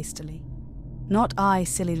said hastily. Not I,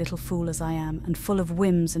 silly little fool as I am, and full of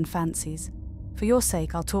whims and fancies. For your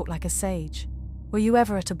sake, I'll talk like a sage. Were you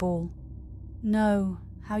ever at a ball? No.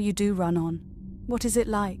 How you do run on. What is it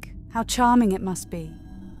like? How charming it must be.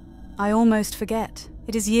 I almost forget.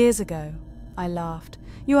 It is years ago. I laughed.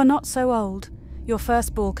 You are not so old. Your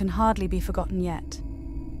first ball can hardly be forgotten yet.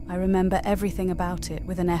 I remember everything about it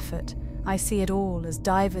with an effort. I see it all as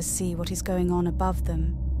divers see what is going on above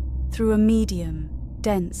them, through a medium,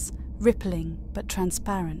 dense, rippling, but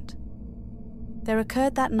transparent. There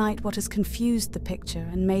occurred that night what has confused the picture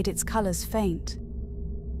and made its colours faint.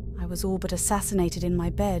 I was all but assassinated in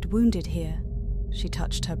my bed, wounded here. She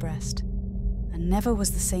touched her breast. And never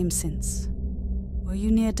was the same since. Were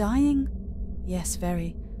you near dying? Yes,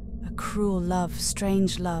 very. A cruel love,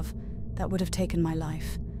 strange love, that would have taken my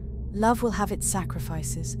life. Love will have its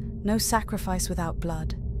sacrifices, no sacrifice without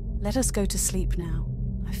blood. Let us go to sleep now.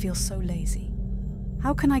 I feel so lazy.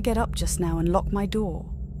 How can I get up just now and lock my door?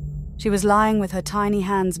 She was lying with her tiny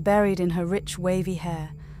hands buried in her rich wavy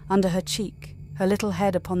hair, under her cheek, her little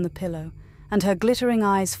head upon the pillow, and her glittering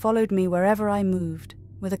eyes followed me wherever I moved,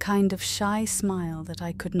 with a kind of shy smile that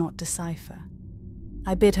I could not decipher.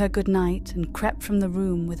 I bid her good night and crept from the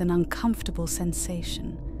room with an uncomfortable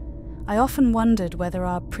sensation. I often wondered whether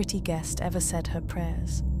our pretty guest ever said her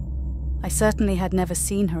prayers. I certainly had never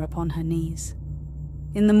seen her upon her knees.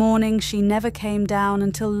 In the morning she never came down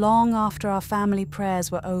until long after our family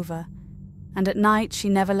prayers were over, and at night she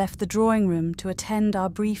never left the drawing room to attend our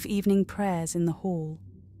brief evening prayers in the hall.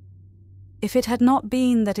 If it had not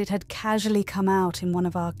been that it had casually come out in one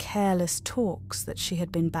of our careless talks that she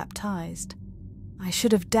had been baptized, I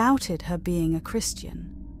should have doubted her being a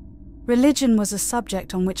Christian. Religion was a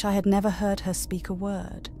subject on which I had never heard her speak a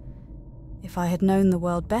word. If I had known the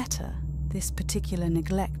world better, this particular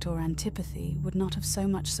neglect or antipathy would not have so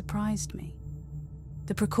much surprised me.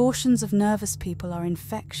 The precautions of nervous people are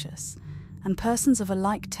infectious, and persons of a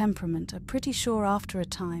like temperament are pretty sure after a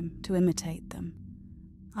time to imitate them.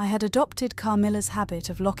 I had adopted Carmilla's habit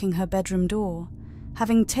of locking her bedroom door,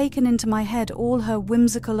 having taken into my head all her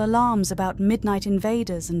whimsical alarms about midnight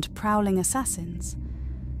invaders and prowling assassins.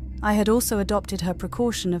 I had also adopted her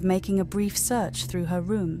precaution of making a brief search through her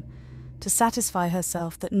room, to satisfy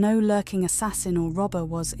herself that no lurking assassin or robber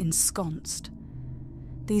was ensconced.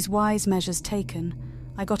 These wise measures taken,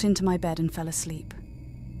 I got into my bed and fell asleep.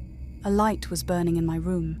 A light was burning in my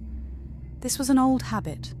room. This was an old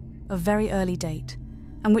habit, of very early date,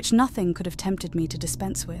 and which nothing could have tempted me to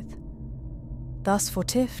dispense with. Thus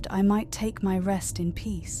fortified, I might take my rest in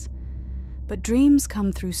peace. But dreams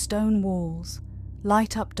come through stone walls,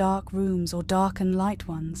 light up dark rooms or darken light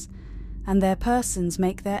ones, and their persons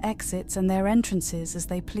make their exits and their entrances as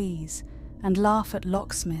they please, and laugh at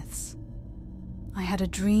locksmiths. I had a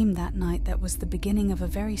dream that night that was the beginning of a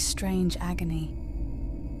very strange agony.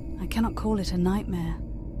 I cannot call it a nightmare,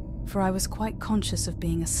 for I was quite conscious of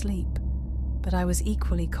being asleep, but I was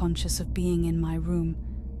equally conscious of being in my room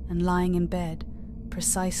and lying in bed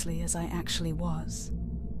precisely as I actually was.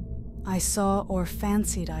 I saw, or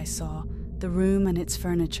fancied I saw, the room and its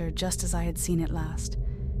furniture just as I had seen it last,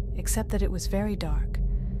 except that it was very dark,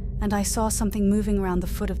 and I saw something moving around the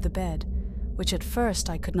foot of the bed, which at first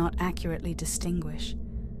I could not accurately distinguish,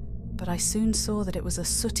 but I soon saw that it was a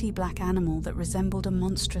sooty black animal that resembled a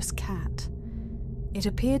monstrous cat. It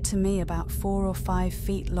appeared to me about 4 or 5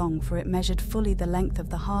 feet long, for it measured fully the length of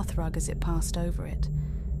the hearthrug as it passed over it,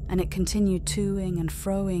 and it continued toing and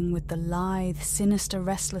froing with the lithe, sinister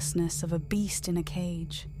restlessness of a beast in a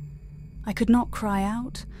cage. I could not cry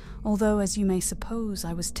out, although, as you may suppose,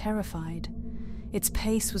 I was terrified. Its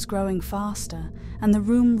pace was growing faster, and the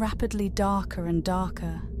room rapidly darker and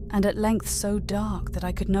darker, and at length so dark that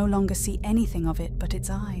I could no longer see anything of it but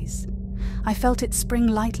its eyes. I felt it spring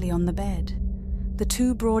lightly on the bed. The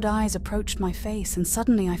 2 broad eyes approached my face, and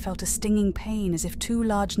suddenly I felt a stinging pain as if 2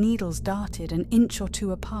 large needles darted an inch or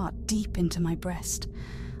 2 apart deep into my breast.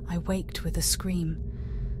 I waked with a scream.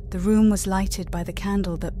 The room was lighted by the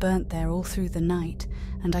candle that burnt there all through the night,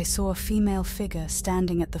 and I saw a female figure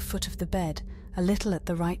standing at the foot of the bed, a little at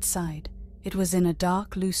the right side. It was in a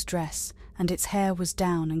dark, loose dress, and its hair was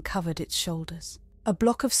down and covered its shoulders. A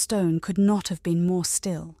block of stone could not have been more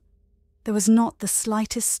still. There was not the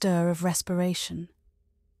slightest stir of respiration.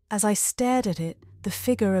 As I stared at it, the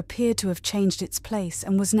figure appeared to have changed its place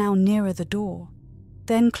and was now nearer the door.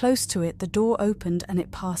 Then, close to it, the door opened and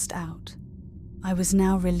it passed out. I was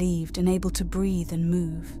now relieved and able to breathe and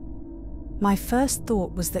move. My first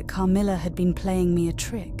thought was that Carmilla had been playing me a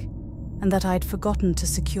trick, and that I had forgotten to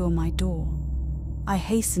secure my door. I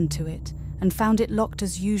hastened to it and found it locked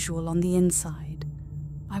as usual on the inside.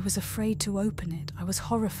 I was afraid to open it. I was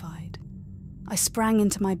horrified. I sprang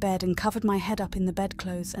into my bed and covered my head up in the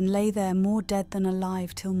bedclothes and lay there more dead than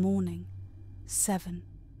alive till morning. 7.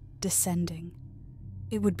 Descending.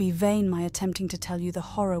 It would be vain my attempting to tell you the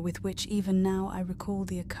horror with which even now I recall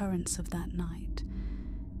the occurrence of that night.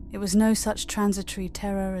 It was no such transitory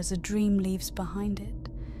terror as a dream leaves behind it.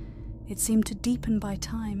 It seemed to deepen by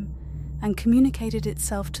time, and communicated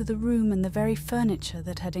itself to the room and the very furniture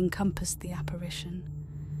that had encompassed the apparition.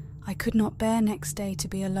 I could not bear next day to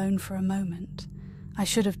be alone for a moment. I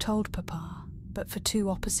should have told Papa, but for 2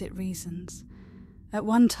 opposite reasons. At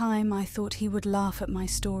one time I thought he would laugh at my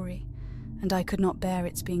story, and I could not bear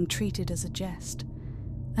its being treated as a jest.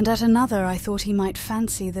 And at another I thought he might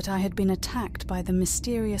fancy that I had been attacked by the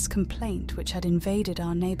mysterious complaint which had invaded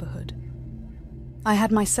our neighbourhood. I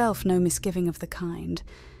had myself no misgiving of the kind,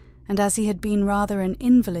 and as he had been rather an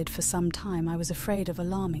invalid for some time, I was afraid of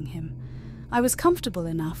alarming him. I was comfortable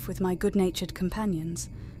enough with my good-natured companions,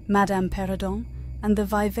 Madame Perrodon and the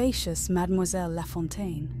vivacious Mademoiselle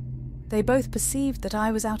Lafontaine. They both perceived that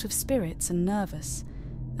I was out of spirits and nervous,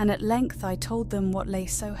 and at length I told them what lay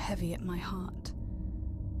so heavy at my heart.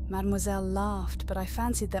 Mademoiselle laughed, but I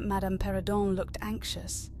fancied that Madame Perrodon looked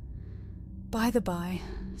anxious. "By the by,"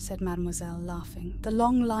 said Mademoiselle, laughing, "the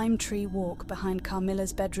long lime tree walk behind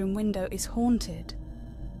Carmilla's bedroom window is haunted."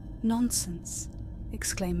 "Nonsense,"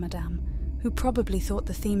 exclaimed Madame, who probably thought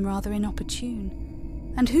the theme rather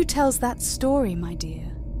inopportune. "And who tells that story, my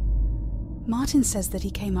dear?" "Martin says that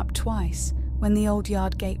he came up twice, when the old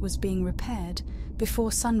yard gate was being repaired,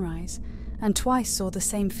 before sunrise, and twice saw the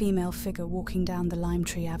same female figure walking down the lime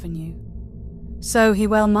tree avenue." "So he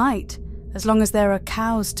well might, as long as there are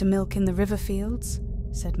cows to milk in the river fields,"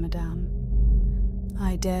 said Madame.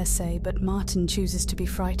 "I dare say, but Martin chooses to be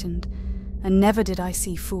frightened, and never did I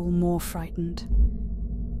see fool more frightened."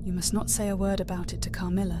 "You must not say a word about it to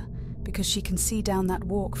Carmilla, because she can see down that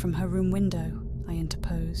walk from her room window," I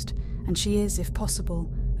interposed, "and she is, if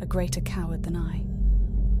possible, a greater coward than I."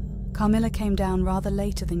 Carmilla came down rather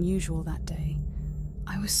later than usual that day.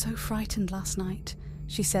 "I was so frightened last night,"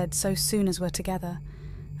 she said so soon as we're together,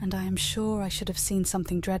 "and I am sure I should have seen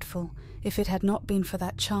something dreadful if it had not been for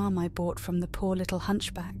that charm I bought from the poor little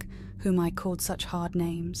hunchback, whom I called such hard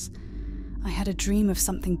names. I had a dream of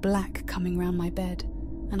something black coming round my bed,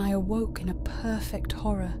 and I awoke in a perfect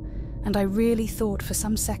horror, and I really thought for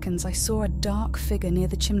some seconds I saw a dark figure near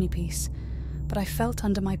the chimney-piece, but I felt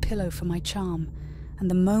under my pillow for my charm, and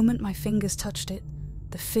the moment my fingers touched it,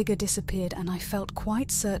 the figure disappeared, and I felt quite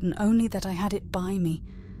certain only that I had it by me,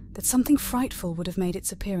 that something frightful would have made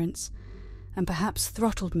its appearance, and perhaps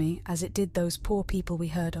throttled me as it did those poor people we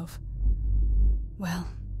heard of." "Well,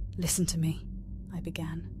 listen to me," I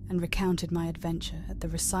began, and recounted my adventure, at the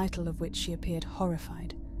recital of which she appeared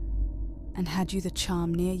horrified. "And had you the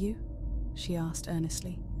charm near you?" she asked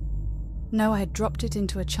earnestly. "No, I had dropped it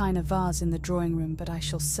into a china vase in the drawing-room, but I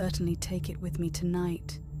shall certainly take it with me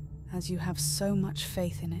tonight, as you have so much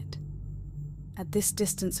faith in it. At this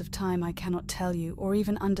distance of time I cannot tell you, or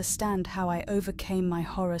even understand how I overcame my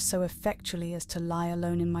horror so effectually as to lie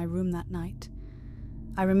alone in my room that night.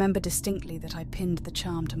 I remember distinctly that I pinned the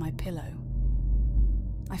charm to my pillow.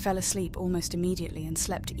 I fell asleep almost immediately and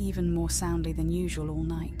slept even more soundly than usual all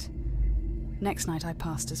night. Next night I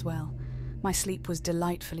passed as well. My sleep was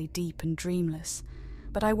delightfully deep and dreamless,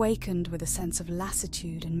 but I wakened with a sense of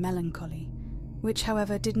lassitude and melancholy, which,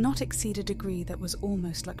 however, did not exceed a degree that was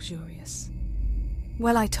almost luxurious.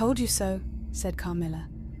 "Well, I told you so," said Carmilla,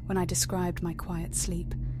 when I described my quiet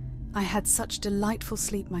sleep. "I had such delightful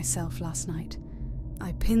sleep myself last night.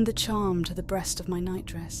 I pinned the charm to the breast of my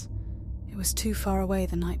nightdress. It was too far away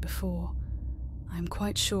the night before. I am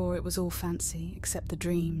quite sure it was all fancy, except the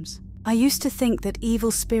dreams. I used to think that evil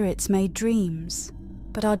spirits made dreams,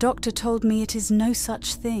 but our doctor told me it is no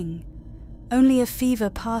such thing. Only a fever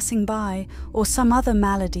passing by, or some other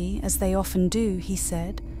malady, as they often do, he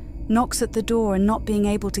said, knocks at the door and not being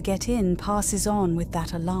able to get in passes on with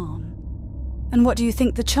that alarm." "And what do you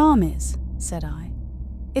think the charm is?" said I.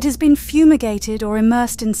 "It has been fumigated or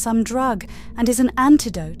immersed in some drug, and is an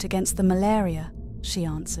antidote against the malaria," she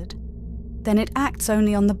answered. "Then it acts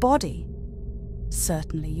only on the body."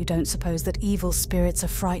 "Certainly you don't suppose that evil spirits are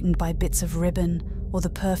frightened by bits of ribbon or the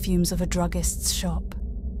perfumes of a druggist's shop?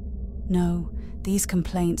 No, these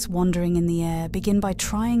complaints wandering in the air begin by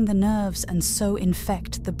trying the nerves and so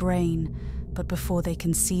infect the brain, but before they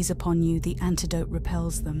can seize upon you the antidote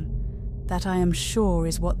repels them. That I am sure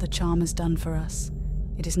is what the charm has done for us.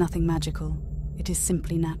 It is nothing magical, it is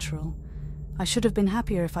simply natural. I should have been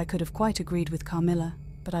happier if I could have quite agreed with Carmilla,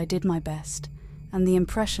 but I did my best, and the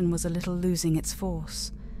impression was a little losing its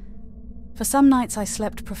force. For some nights I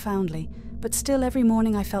slept profoundly, but still every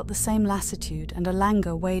morning I felt the same lassitude, and a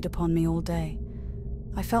languor weighed upon me all day.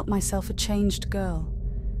 I felt myself a changed girl.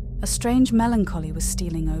 A strange melancholy was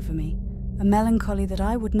stealing over me, a melancholy that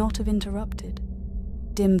I would not have interrupted.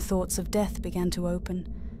 Dim thoughts of death began to open,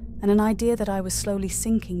 and an idea that I was slowly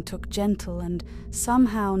sinking took gentle and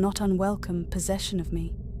somehow not unwelcome possession of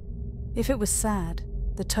me. If it was sad,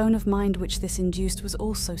 the tone of mind which this induced was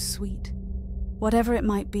also sweet. Whatever it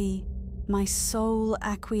might be, my soul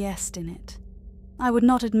acquiesced in it. I would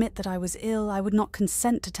not admit that I was ill, I would not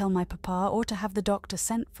consent to tell my papa or to have the doctor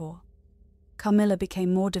sent for. Carmilla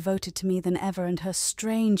became more devoted to me than ever, and her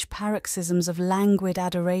strange paroxysms of languid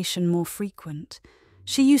adoration more frequent.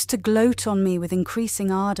 She used to gloat on me with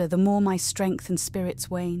increasing ardour the more my strength and spirits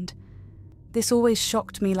waned. This always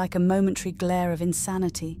shocked me like a momentary glare of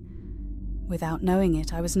insanity. Without knowing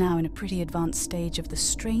it, I was now in a pretty advanced stage of the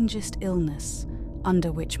strangest illness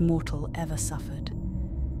under which mortal ever suffered.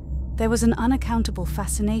 There was an unaccountable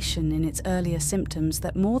fascination in its earlier symptoms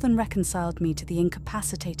that more than reconciled me to the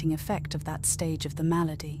incapacitating effect of that stage of the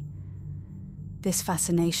malady. This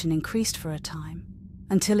fascination increased for a time,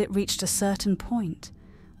 until it reached a certain point,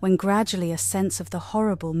 when gradually a sense of the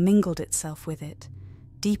horrible mingled itself with it,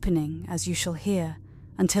 deepening, as you shall hear,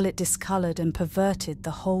 until it discoloured and perverted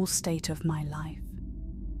the whole state of my life.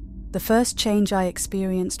 The first change I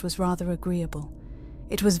experienced was rather agreeable.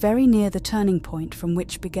 It was very near the turning point from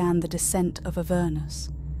which began the descent of Avernus.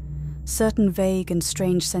 Certain vague and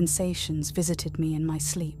strange sensations visited me in my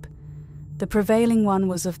sleep. The prevailing one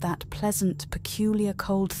was of that pleasant, peculiar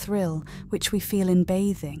cold thrill which we feel in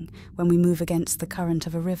bathing when we move against the current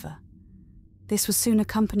of a river. This was soon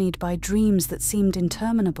accompanied by dreams that seemed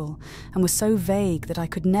interminable and were so vague that I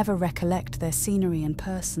could never recollect their scenery and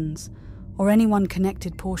persons, or any one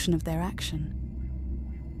connected portion of their action.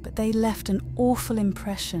 But they left an awful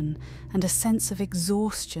impression and a sense of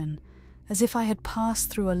exhaustion, as if I had passed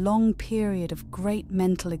through a long period of great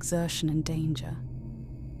mental exertion and danger.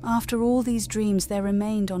 After all these dreams there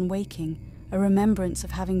remained on waking a remembrance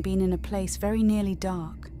of having been in a place very nearly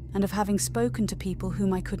dark, and of having spoken to people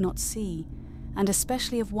whom I could not see, and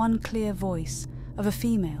especially of one clear voice, of a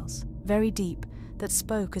female's, very deep, that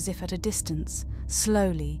spoke as if at a distance,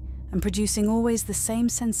 slowly, and producing always the same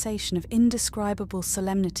sensation of indescribable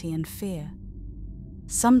solemnity and fear.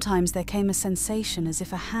 Sometimes there came a sensation as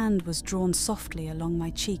if a hand was drawn softly along my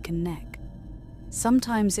cheek and neck.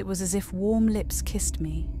 Sometimes it was as if warm lips kissed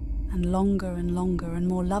me, and longer and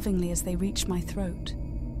more lovingly as they reached my throat,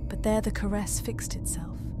 but there the caress fixed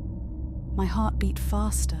itself. My heart beat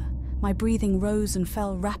faster, my breathing rose and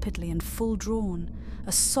fell rapidly and full drawn,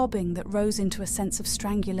 a sobbing that rose into a sense of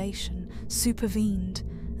strangulation, supervened,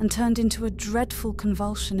 and turned into a dreadful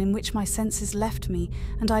convulsion in which my senses left me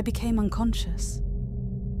and I became unconscious.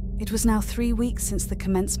 It was now 3 weeks since the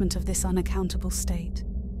commencement of this unaccountable state.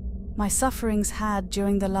 My sufferings had,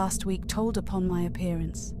 during the last week, told upon my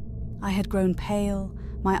appearance. I had grown pale,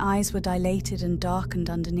 my eyes were dilated and darkened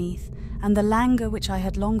underneath, and the languor which I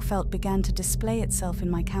had long felt began to display itself in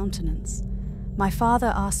my countenance. My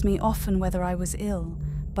father asked me often whether I was ill,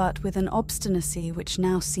 but with an obstinacy which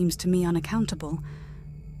now seems to me unaccountable,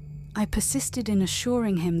 I persisted in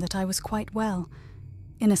assuring him that I was quite well.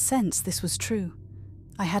 In a sense, this was true.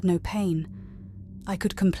 I had no pain. I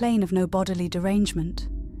could complain of no bodily derangement.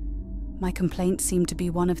 My complaint seemed to be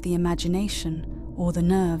one of the imagination, or the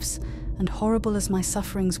nerves, and horrible as my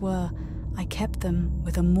sufferings were, I kept them,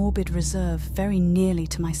 with a morbid reserve, very nearly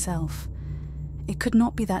to myself. It could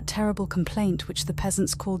not be that terrible complaint which the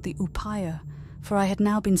peasants called the upaya, for I had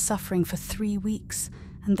now been suffering for 3 weeks,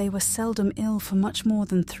 and they were seldom ill for much more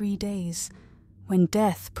than 3 days, when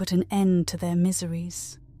death put an end to their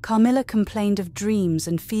miseries. Carmilla complained of dreams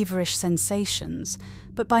and feverish sensations,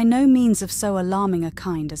 but by no means of so alarming a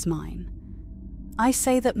kind as mine. I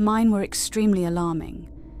say that mine were extremely alarming.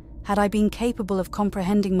 Had I been capable of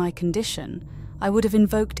comprehending my condition, I would have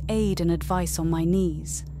invoked aid and advice on my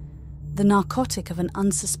knees. The narcotic of an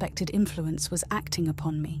unsuspected influence was acting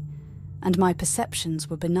upon me, and my perceptions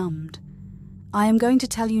were benumbed. I am going to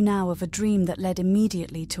tell you now of a dream that led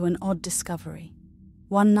immediately to an odd discovery.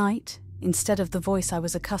 One night, instead of the voice I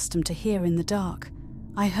was accustomed to hear in the dark,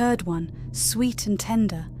 I heard one, sweet and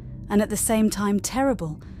tender, and at the same time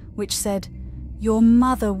terrible, which said, "Your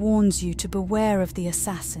mother warns you to beware of the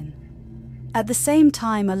assassin." At the same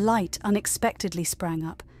time a light unexpectedly sprang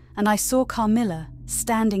up, and I saw Carmilla,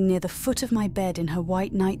 standing near the foot of my bed in her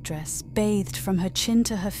white nightdress, bathed from her chin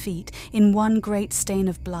to her feet in one great stain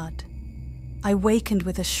of blood. I wakened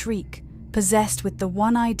with a shriek, possessed with the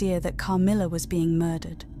one idea that Carmilla was being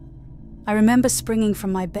murdered. I remember springing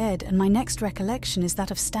from my bed, and my next recollection is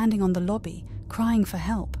that of standing on the lobby, crying for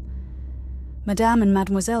help. Madame and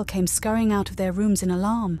Mademoiselle came scurrying out of their rooms in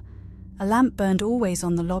alarm. A lamp burned always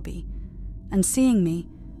on the lobby, and seeing me,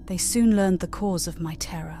 they soon learned the cause of my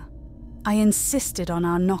terror. I insisted on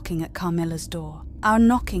our knocking at Carmilla's door. Our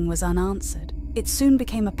knocking was unanswered. It soon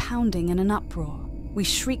became a pounding and an uproar. We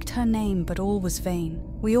shrieked her name, but all was vain.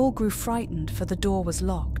 We all grew frightened, for the door was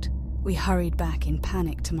locked. We hurried back in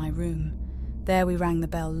panic to my room. There we rang the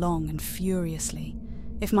bell long and furiously.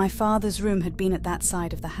 If my father's room had been at that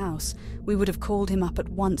side of the house, we would have called him up at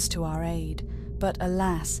once to our aid. But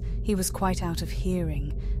alas, he was quite out of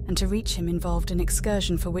hearing, and to reach him involved an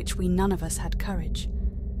excursion for which we none of us had courage.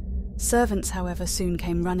 Servants, however, soon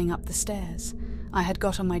came running up the stairs. I had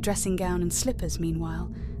got on my dressing gown and slippers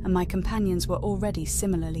meanwhile, and my companions were already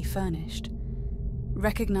similarly furnished.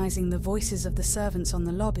 Recognizing the voices of the servants on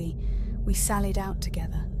the lobby, we sallied out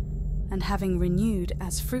together, and having renewed,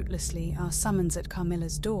 as fruitlessly, our summons at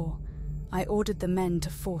Carmilla's door, I ordered the men to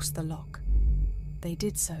force the lock. They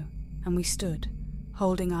did so, and we stood,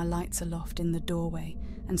 holding our lights aloft in the doorway,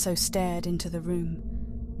 and so stared into the room.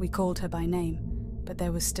 We called her by name, but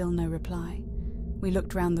there was still no reply. We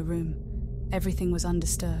looked round the room. Everything was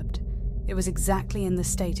undisturbed. It was exactly in the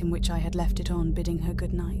state in which I had left it on bidding her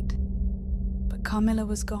good night. But Carmilla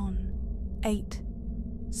was gone. 8.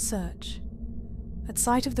 Search. At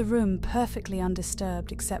sight of the room perfectly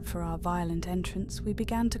undisturbed except for our violent entrance, we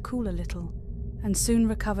began to cool a little, and soon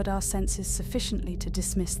recovered our senses sufficiently to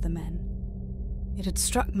dismiss the men. It had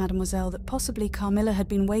struck Mademoiselle that possibly Carmilla had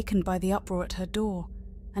been wakened by the uproar at her door,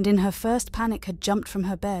 and in her first panic had jumped from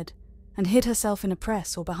her bed, and hid herself in a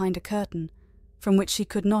press or behind a curtain, from which she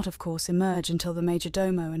could not, of course, emerge until the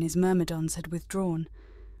majordomo and his myrmidons had withdrawn.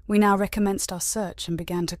 We now recommenced our search and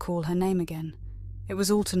began to call her name again. It was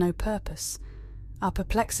all to no purpose. Our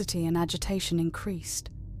perplexity and agitation increased.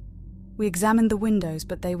 We examined the windows,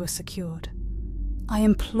 but they were secured. I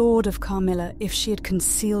implored of Carmilla, if she had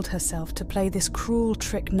concealed herself, to play this cruel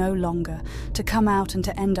trick no longer, to come out and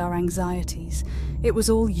to end our anxieties. It was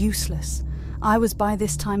all useless. I was by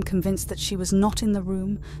this time convinced that she was not in the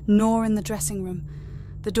room, nor in the dressing room,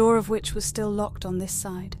 the door of which was still locked on this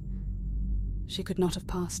side. She could not have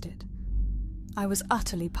passed it. I was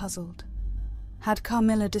utterly puzzled. Had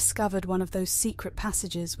Carmilla discovered one of those secret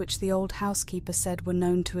passages which the old housekeeper said were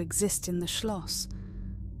known to exist in the Schloss,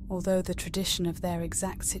 although the tradition of their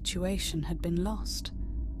exact situation had been lost?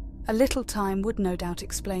 A little time would no doubt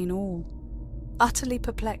explain all. Utterly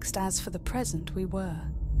perplexed as for the present we were.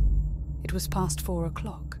 It was past 4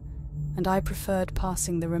 o'clock, and I preferred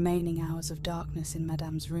passing the remaining hours of darkness in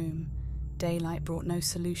Madame's room. Daylight brought no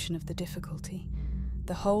solution of the difficulty.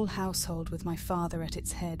 The whole household, with my father at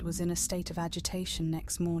its head, was in a state of agitation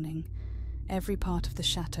next morning. Every part of the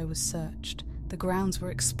chateau was searched. The grounds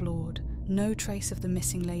were explored. No trace of the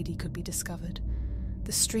missing lady could be discovered.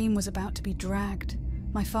 The stream was about to be dragged.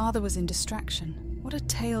 My father was in distraction. What a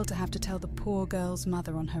tale to have to tell the poor girl's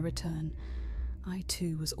mother on her return. I,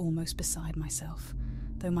 too, was almost beside myself,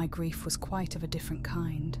 though my grief was quite of a different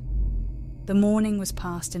kind. The morning was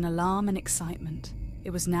passed in alarm and excitement. It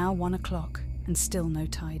was now 1 o'clock, and still no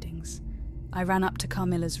tidings. I ran up to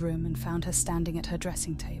Carmilla's room and found her standing at her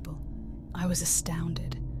dressing table. I was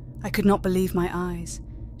astounded. I could not believe my eyes.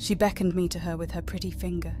 She beckoned me to her with her pretty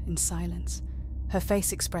finger, in silence. Her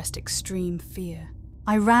face expressed extreme fear.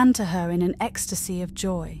 I ran to her in an ecstasy of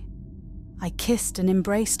joy. I kissed and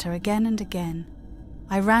embraced her again and again.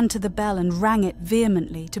 I ran to the bell and rang it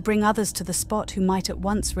vehemently to bring others to the spot who might at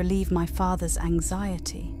once relieve my father's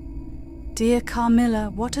anxiety. "Dear Carmilla,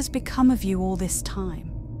 what has become of you all this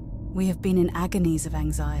time? We have been in agonies of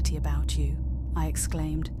anxiety about you," I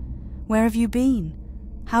exclaimed. "Where have you been?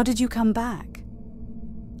 How did you come back?"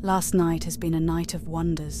 "Last night has been a night of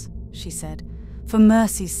wonders," she said. "For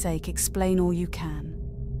mercy's sake, explain all you can."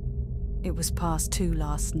 "It was past 2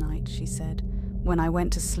 last night," she said, "when I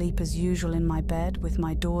went to sleep as usual in my bed, with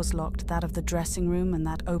my doors locked, that of the dressing room and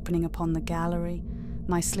that opening upon the gallery.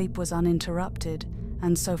 My sleep was uninterrupted,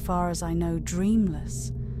 and so far as I know,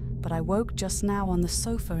 dreamless. But I woke just now on the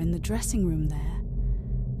sofa in the dressing room there,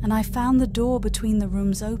 and I found the door between the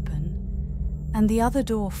rooms open, and the other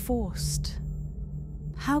door forced.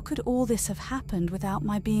 How could all this have happened without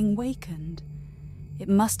my being wakened? It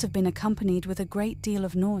must have been accompanied with a great deal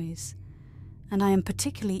of noise, and I am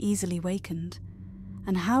particularly easily wakened.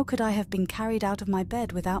 And how could I have been carried out of my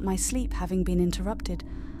bed without my sleep having been interrupted,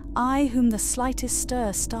 I whom the slightest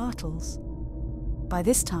stir startles?" By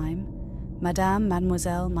this time, Madame,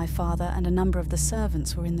 Mademoiselle, my father, and a number of the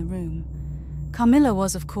servants were in the room. Carmilla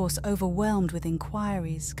was, of course, overwhelmed with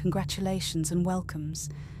inquiries, congratulations, and welcomes.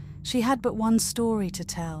 She had but one story to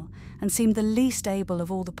tell, and seemed the least able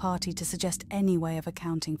of all the party to suggest any way of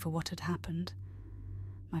accounting for what had happened.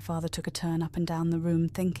 My father took a turn up and down the room,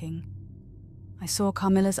 thinking. I saw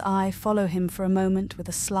Carmilla's eye follow him for a moment with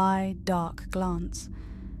a sly, dark glance.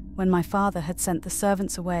 When my father had sent the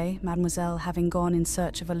servants away, Mademoiselle having gone in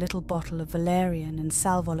search of a little bottle of valerian and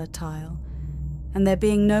sal volatile, and there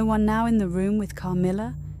being no one now in the room with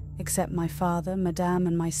Carmilla, except my father, Madame,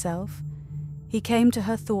 and myself, he came to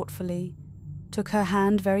her thoughtfully, took her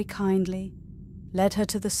hand very kindly, led her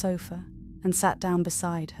to the sofa, and sat down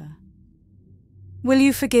beside her. "Will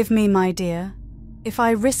you forgive me, my dear, if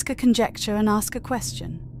I risk a conjecture and ask a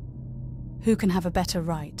question?" "Who can have a better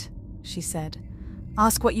right?" she said.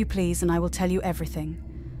 "Ask what you please, and I will tell you everything.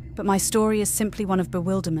 But my story is simply one of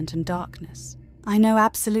bewilderment and darkness. I know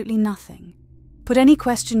absolutely nothing. Put any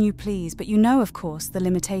question you please, but you know, of course, the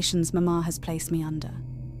limitations Mamma has placed me under."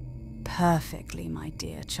 "Perfectly, my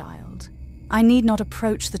dear child. I need not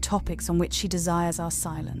approach the topics on which she desires our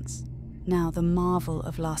silence. Now, the marvel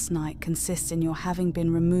of last night consists in your having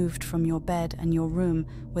been removed from your bed and your room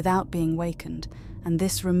without being wakened, and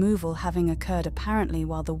this removal having occurred apparently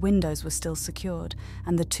while the windows were still secured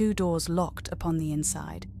and the 2 doors locked upon the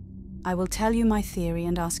inside. I will tell you my theory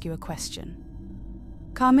and ask you a question."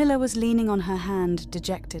 Carmilla was leaning on her hand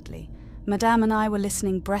dejectedly. Madame and I were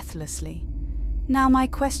listening breathlessly. "Now, my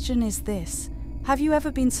question is this. Have you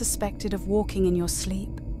ever been suspected of walking in your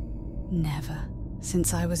sleep?" "Never.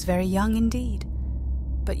 Since I was very young indeed."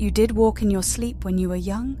 "But you did walk in your sleep when you were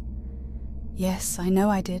young?" "Yes, I know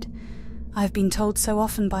I did. I have been told so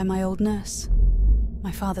often by my old nurse."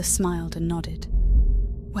 My father smiled and nodded.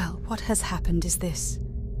 "Well, what has happened is this.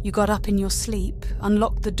 You got up in your sleep,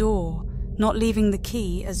 unlocked the door, not leaving the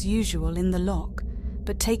key, as usual, in the lock,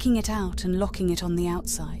 but taking it out and locking it on the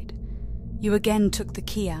outside. You again took the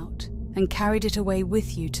key out and carried it away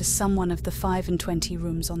with you to some one of the 25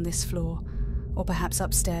 rooms on this floor, or perhaps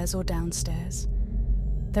upstairs or downstairs.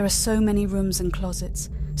 There are so many rooms and closets,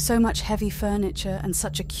 so much heavy furniture and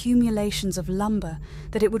such accumulations of lumber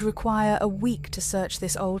that it would require a week to search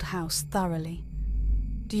this old house thoroughly.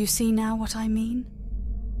 Do you see now what I mean?"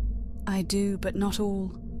 "I do, but not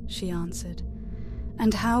all," she answered.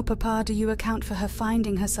 "And how, Papa, do you account for her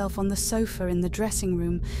finding herself on the sofa in the dressing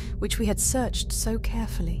room, which we had searched so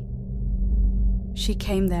carefully?" "She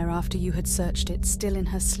came there after you had searched it, still in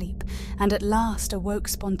her sleep, and at last awoke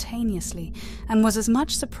spontaneously, and was as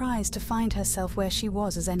much surprised to find herself where she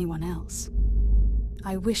was as anyone else.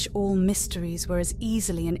 I wish all mysteries were as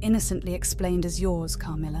easily and innocently explained as yours,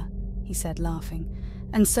 Carmilla," he said, laughing,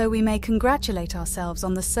 "and so we may congratulate ourselves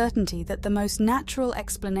on the certainty that the most natural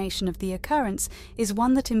explanation of the occurrence is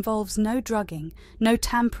one that involves no drugging, no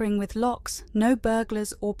tampering with locks, no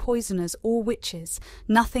burglars or poisoners or witches,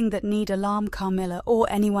 nothing that need alarm Carmilla or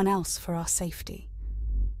anyone else for our safety."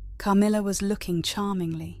 Carmilla was looking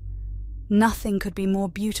charmingly. Nothing could be more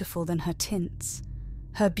beautiful than her tints.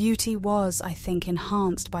 Her beauty was, I think,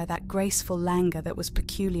 enhanced by that graceful languor that was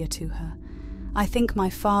peculiar to her. I think my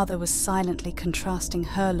father was silently contrasting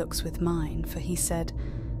her looks with mine, for he said,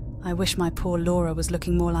 "I wish my poor Laura was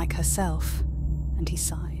looking more like herself," and he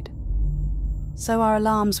sighed. So our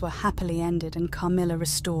alarms were happily ended and Carmilla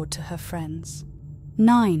restored to her friends.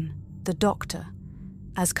 9. The doctor.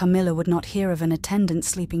 As Carmilla would not hear of an attendant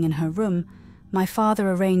sleeping in her room, my father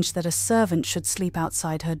arranged that a servant should sleep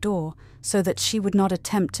outside her door, so that she would not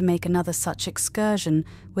attempt to make another such excursion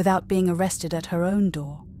without being arrested at her own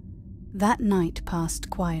door. That night passed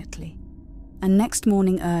quietly, and next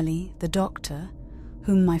morning early the doctor,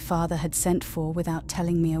 whom my father had sent for without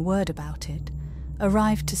telling me a word about it,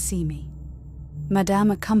 arrived to see me.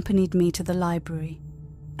 Madame accompanied me to the library,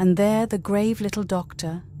 and there the grave little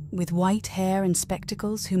doctor, with white hair and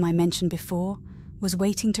spectacles, whom I mentioned before, was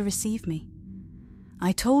waiting to receive me.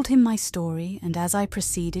 I told him my story, and as I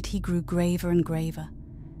proceeded he grew graver and graver.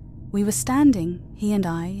 We were standing, he and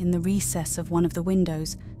I, in the recess of one of the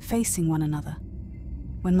windows, facing one another.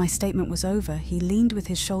 When my statement was over, he leaned with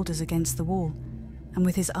his shoulders against the wall, and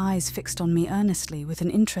with his eyes fixed on me earnestly, with an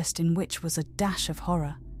interest in which was a dash of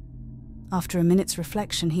horror. After a minute's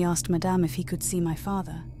reflection, he asked Madame if he could see my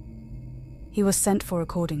father. He was sent for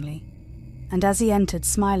accordingly, and as he entered,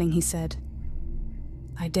 smiling, he said,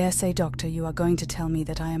 "I dare say, Doctor, you are going to tell me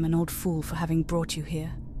that I am an old fool for having brought you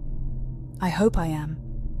here. I hope I am."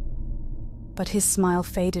 But his smile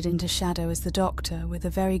faded into shadow as the doctor, with a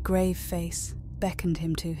very grave face, beckoned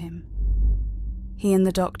him to him. He and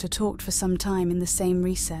the doctor talked for some time in the same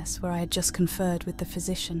recess where I had just conferred with the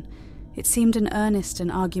physician. It seemed an earnest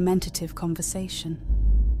and argumentative conversation.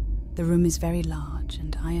 The room is very large,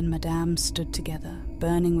 and I and Madame stood together,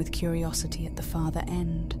 burning with curiosity at the farther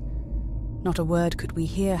end. Not a word could we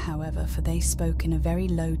hear, however, for they spoke in a very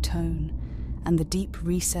low tone, and the deep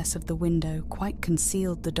recess of the window quite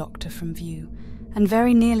concealed the doctor from view, and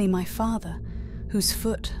very nearly my father, whose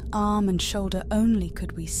foot, arm, and shoulder only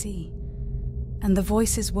could we see. And the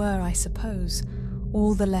voices were, I suppose,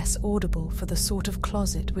 all the less audible for the sort of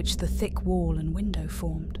closet which the thick wall and window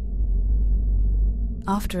formed.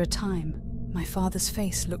 After a time, my father's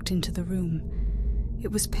face looked into the room.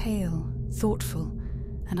 It was pale, thoughtful,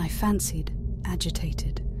 and I fancied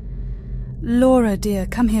agitated. "Laura, dear,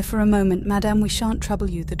 come here for a moment. Madame, we shan't trouble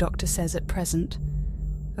you, the doctor says at present."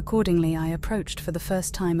 Accordingly, I approached for the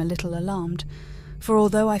first time a little alarmed, for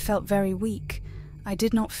although I felt very weak, I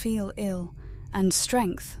did not feel ill, and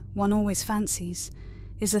strength, one always fancies,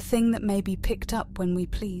 is a thing that may be picked up when we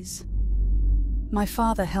please. My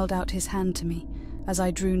father held out his hand to me as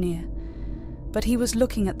I drew near, but he was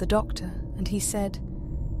looking at the doctor, and he said,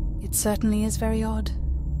 "It certainly is very odd.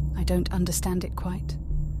 I don't understand it quite.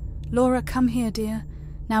 Laura, come here, dear.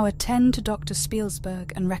 Now attend to Dr.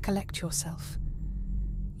 Spielsberg and recollect yourself.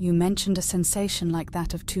 You mentioned a sensation like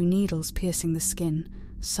that of 2 needles piercing the skin,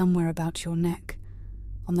 somewhere about your neck,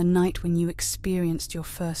 on the night when you experienced your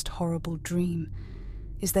first horrible dream.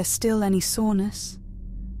 Is there still any soreness?"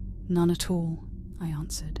 "None at all," I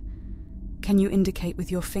answered. "Can you indicate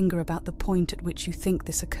with your finger about the point at which you think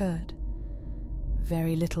this occurred?"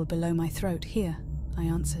 "Very little below my throat, here," I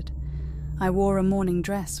answered. "I wore a morning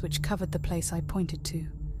dress which covered the place I pointed to."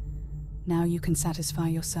 "Now you can satisfy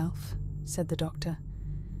yourself," said the doctor.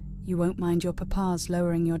 "You won't mind your papa's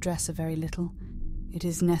lowering your dress a very little. It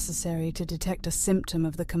is necessary to detect a symptom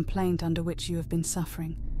of the complaint under which you have been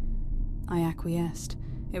suffering." I acquiesced.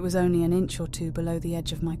 It was only an inch or 2 below the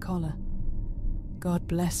edge of my collar. "God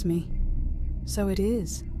bless me! So it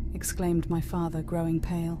is," exclaimed my father, growing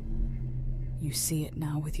pale. "You see it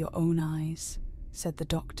now with your own eyes," said the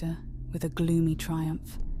doctor, with a gloomy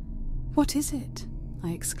triumph. "What is it?"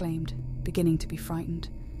 I exclaimed, beginning to be frightened.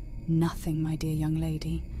 "Nothing, my dear young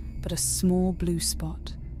lady, but a small blue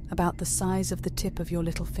spot, about the size of the tip of your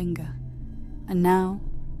little finger. And now,"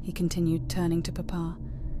 he continued, turning to Papa,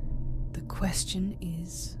 "the question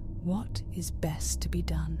is, what is best to be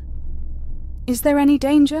done?" "Is there any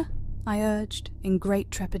danger?" I urged, in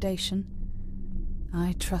great trepidation.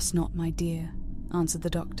 "I trust not, my dear," answered the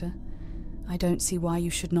doctor. "I don't see why you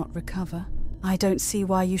should not recover. I don't see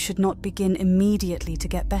why you should not begin immediately to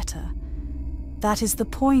get better. That is the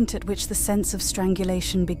point at which the sense of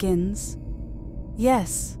strangulation begins."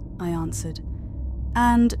 "Yes," I answered,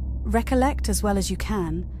 "and recollect as well as you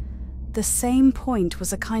can, the same point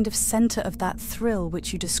was a kind of centre of that thrill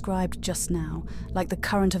which you described just now, like the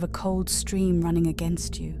current of a cold stream running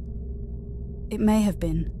against you." "It may have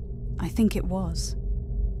been. I think it was."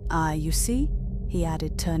 "Ah, you see," he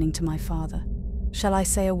added, turning to my father. "Shall I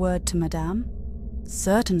say a word to Madame?"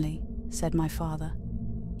 "Certainly," said my father.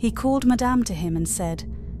 He called Madame to him and said,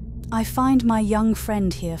 "I find my young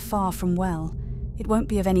friend here far from well. It won't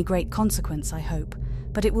be of any great consequence, I hope,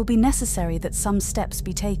 but it will be necessary that some steps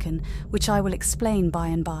be taken, which I will explain by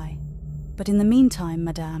and by. But in the meantime,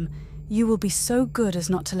 Madame, you will be so good as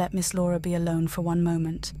not to let Miss Laura be alone for one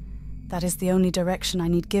moment. That is the only direction I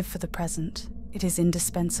need give for the present. It is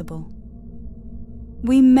indispensable."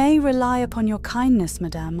 "We may rely upon your kindness,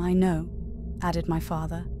 Madame, I know," added my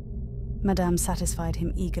father. Madame satisfied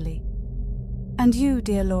him eagerly. "And you,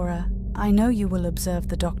 dear Laura, I know you will observe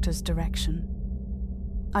the doctor's direction.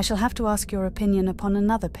 I shall have to ask your opinion upon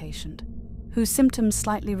another patient, whose symptoms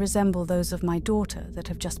slightly resemble those of my daughter that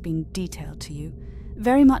have just been detailed to you,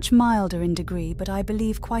 very much milder in degree, but I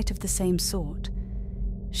believe quite of the same sort.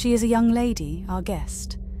 She is a young lady, our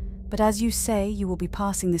guest, but as you say you will be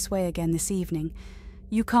passing this way again this evening,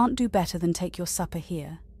 you can't do better than take your supper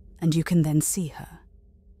here, and you can then see her.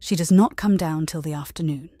 She does not come down till the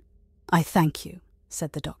afternoon." "I thank you,"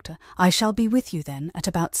 said the doctor. "I shall be with you then at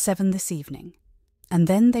about 7 this evening." And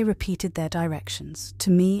then they repeated their directions, to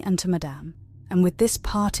me and to Madame, and with this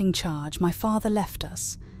parting charge my father left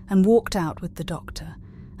us and walked out with the doctor,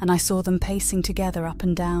 and I saw them pacing together up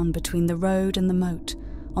and down between the road and the moat,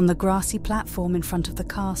 on the grassy platform in front of the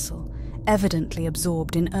castle, evidently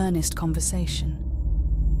absorbed in earnest conversation.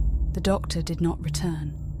 The doctor did not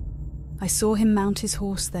return. I saw him mount his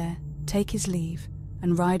horse there, take his leave,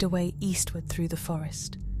 and ride away eastward through the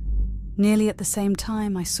forest. Nearly at the same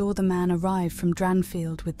time I saw the man arrive from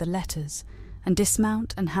Dranfield with the letters, and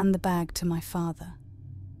dismount and hand the bag to my father.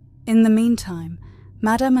 In the meantime,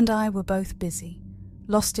 Madame and I were both busy,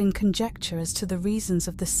 lost in conjecture as to the reasons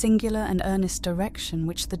of the singular and earnest direction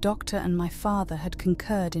which the doctor and my father had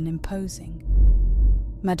concurred in imposing.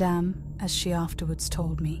 Madame, as she afterwards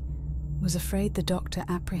told me, was afraid the doctor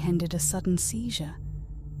apprehended a sudden seizure,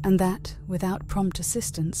 and that, without prompt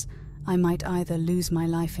assistance, I might either lose my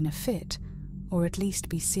life in a fit, or at least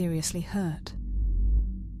be seriously hurt.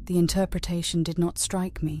 The interpretation did not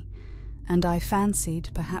strike me, and I fancied,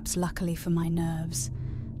 perhaps luckily for my nerves,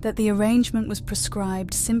 that the arrangement was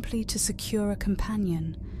prescribed simply to secure a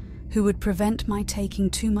companion who would prevent my taking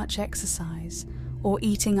too much exercise, or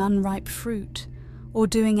eating unripe fruit, or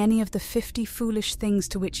doing any of the 50 foolish things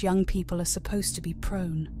to which young people are supposed to be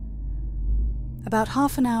prone. About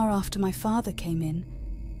half an hour after my father came in,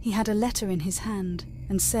 he had a letter in his hand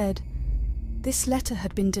and said, "This letter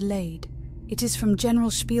had been delayed. It is from General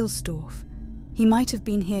Spielsdorf. He might have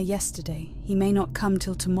been here yesterday. He may not come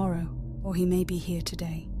till tomorrow, or he may be here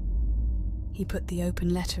today." He put the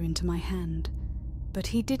open letter into my hand, but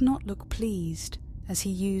he did not look pleased, as he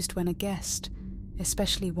used when a guest,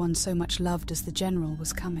 especially one so much loved as the General,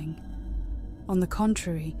 was coming. On the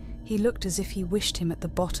contrary, he looked as if he wished him at the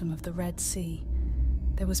bottom of the Red Sea.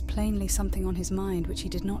 There was plainly something on his mind which he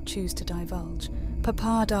did not choose to divulge.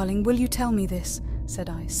 "Papa, darling, will you tell me this?" said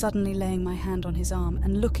I, suddenly laying my hand on his arm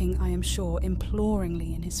and looking, I am sure,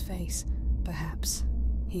 imploringly in his face. "Perhaps,"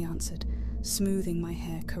 he answered, smoothing my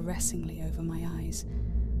hair caressingly over my eyes.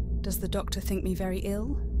 "Does the doctor think me very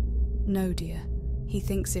ill?" "No, dear. He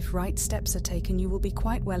thinks if right steps are taken you will be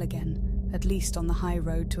quite well again, at least on the high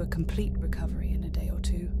road to a complete recovery in a day or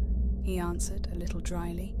two," he answered a little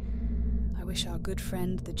dryly. "I wish our good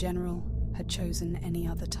friend, the General, had chosen any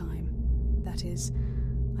other time. That is,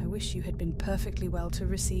 I wish you had been perfectly well to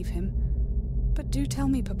receive him." "But do tell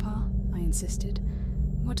me, Papa," I insisted.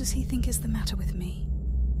 "What does he think is the matter with me?"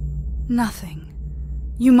 "Nothing.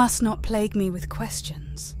 You must not plague me with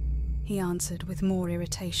questions," he answered with more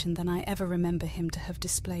irritation than I ever remember him to have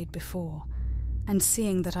displayed before, and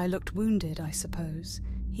seeing that I looked wounded, I suppose,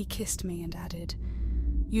 he kissed me and added,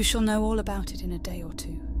 "You shall know all about it in a day or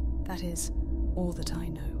two. That is, all that I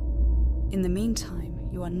know. In the meantime,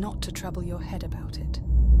 you are not to trouble your head about it."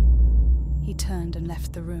 He turned and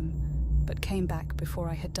left the room, but came back before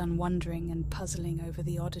I had done wondering and puzzling over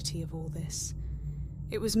the oddity of all this.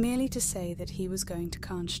 It was merely to say that he was going to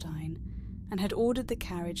Karnstein, and had ordered the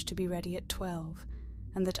carriage to be ready at 12,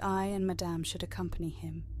 and that I and Madame should accompany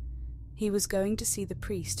him. He was going to see the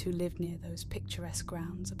priest who lived near those picturesque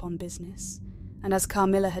grounds upon business, and as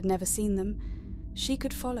Carmilla had never seen them, she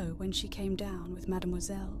could follow when she came down with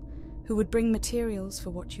Mademoiselle, who would bring materials for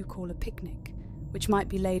what you call a picnic, which might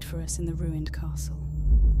be laid for us in the ruined castle.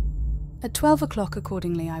 At 12 o'clock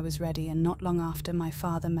accordingly I was ready, and not long after my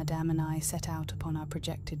father, Madame, and I set out upon our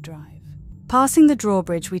projected drive. Passing the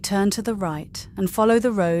drawbridge, we turned to the right and follow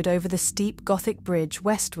the road over the steep Gothic bridge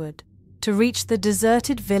westward to reach the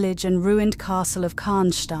deserted village and ruined castle of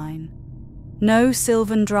Karnstein. No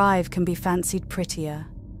sylvan drive can be fancied prettier.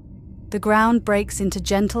 The ground breaks into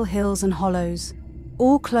gentle hills and hollows,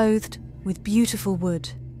 all clothed with beautiful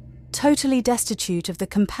wood, totally destitute of the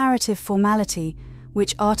comparative formality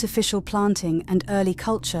which artificial planting and early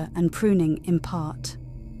culture and pruning impart.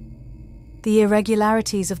 The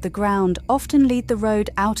irregularities of the ground often lead the road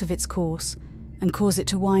out of its course and cause it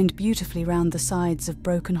to wind beautifully round the sides of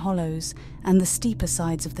broken hollows and the steeper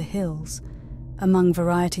sides of the hills, among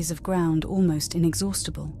varieties of ground almost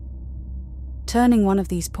inexhaustible. Turning one of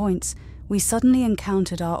these points, we suddenly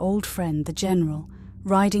encountered our old friend, the General,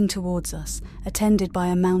 riding towards us, attended by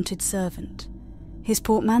a mounted servant. His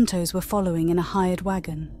portmanteaus were following in a hired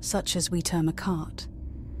wagon, such as we term a cart.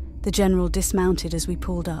 The General dismounted as we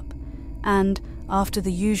pulled up, and, after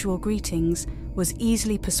the usual greetings, was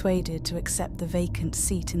easily persuaded to accept the vacant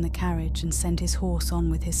seat in the carriage and send his horse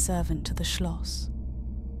on with his servant to the Schloss.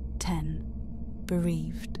 10.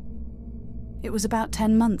 Bereaved. It was about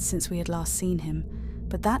 10 months since we had last seen him,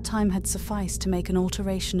 but that time had sufficed to make an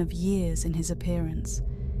alteration of years in his appearance.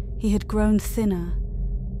 He had grown thinner.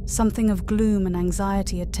 Something of gloom and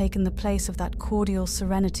anxiety had taken the place of that cordial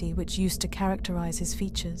serenity which used to characterize his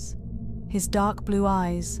features. His dark blue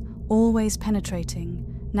eyes, always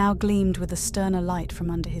penetrating, now gleamed with a sterner light from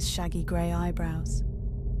under his shaggy grey eyebrows.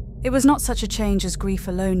 It was not such a change as grief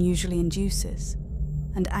alone usually induces,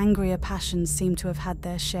 and angrier passions seemed to have had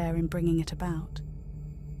their share in bringing it about.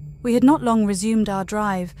 We had not long resumed our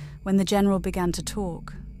drive when the General began to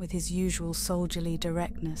talk, with his usual soldierly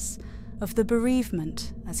directness, of the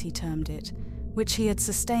bereavement, as he termed it, which he had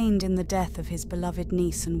sustained in the death of his beloved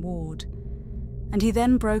niece and ward, and he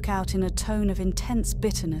then broke out in a tone of intense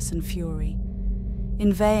bitterness and fury,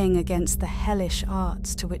 inveighing against the hellish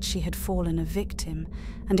arts to which she had fallen a victim,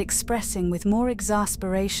 and expressing with more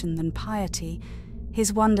exasperation than piety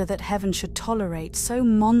his wonder that heaven should tolerate so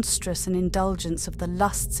monstrous an indulgence of the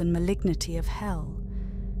lusts and malignity of hell.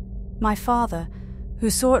 My father, who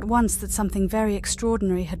saw at once that something very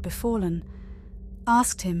extraordinary had befallen,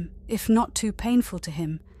 asked him, if not too painful to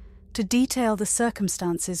him, to detail the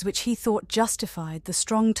circumstances which he thought justified the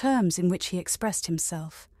strong terms in which he expressed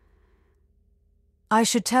himself. "I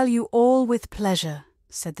should tell you all with pleasure,"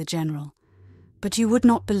 said the general, "but you would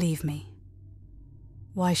not believe me."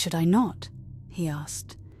 "Why should I not?" he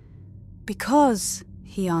asked. "Because,"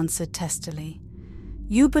 he answered testily,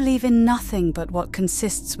 "you believe in nothing but what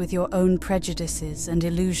consists with your own prejudices and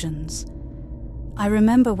illusions. I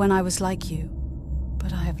remember when I was like you,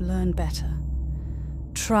 but I have learned better."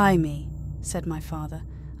 "Try me," said my father.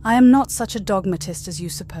 "I am not such a dogmatist as you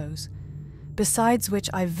suppose. Besides which,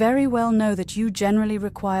 I very well know that you generally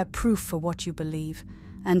require proof for what you believe,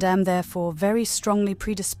 and am therefore very strongly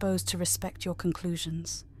predisposed to respect your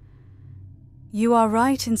conclusions. You are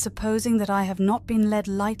right in supposing that I have not been led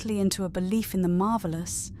lightly into a belief in the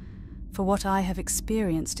marvellous, for what I have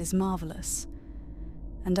experienced is marvellous,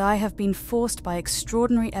 and I have been forced by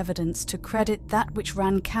extraordinary evidence to credit that which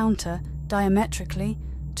ran counter, diametrically,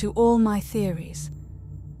 to all my theories.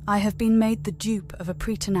 I have been made the dupe of a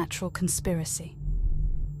preternatural conspiracy.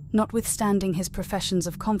 Notwithstanding his professions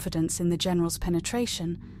of confidence in the general's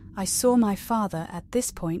penetration, I saw my father, at this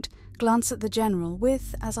point, glance at the general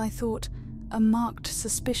with, as I thought, a marked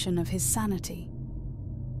suspicion of his sanity.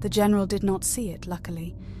 The general did not see it,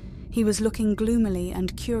 luckily. He was looking gloomily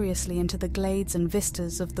and curiously into the glades and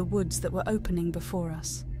vistas of the woods that were opening before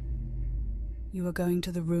us. "You are going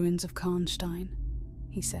to the ruins of Karnstein?"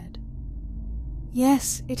 he said.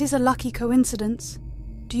 "Yes, it is a lucky coincidence.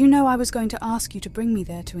 Do you know I was going to ask you to bring me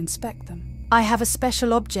there to inspect them? I have a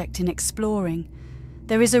special object in exploring.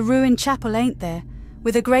 There is a ruined chapel, ain't there,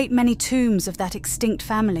 with a great many tombs of that extinct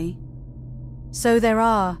family?" "So there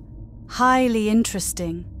are. Highly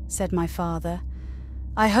interesting," said my father.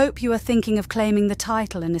 "I hope you are thinking of claiming the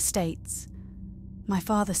title and estates." My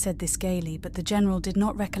father said this gaily, but the general did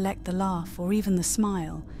not recollect the laugh or even the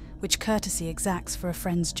smile, which courtesy exacts for a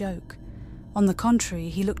friend's joke. On the contrary,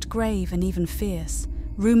 he looked grave and even fierce,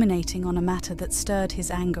 ruminating on a matter that stirred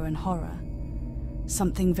his anger and horror.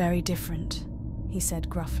 "Something very different," he said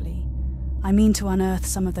gruffly. "I mean to unearth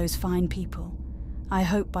some of those fine people. I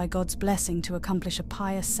hope by God's blessing to accomplish a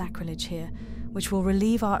pious sacrilege here, which will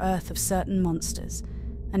relieve our earth of certain monsters,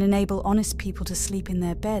 and enable honest people to sleep in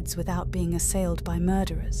their beds without being assailed by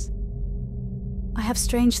murderers. I have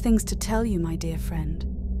strange things to tell you, my dear friend,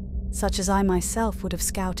 such as I myself would have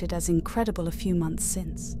scouted as incredible a few months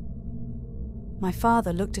since." My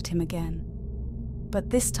father looked at him again,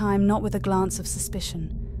 but this time not with a glance of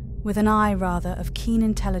suspicion, with an eye rather of keen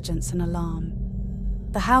intelligence and alarm.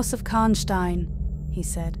 "The house of Karnstein," he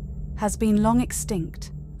said, "has been long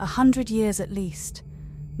extinct, 100 years at least.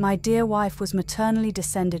 My dear wife was maternally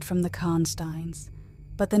descended from the Karnsteins,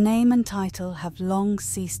 but the name and title have long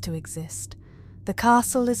ceased to exist. The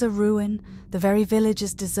castle is a ruin, the very village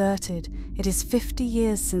is deserted. It is 50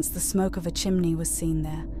 years since the smoke of a chimney was seen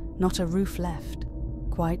there, not a roof left."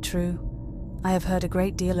 "Quite true. I have heard a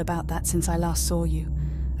great deal about that since I last saw you,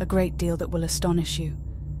 a great deal that will astonish you.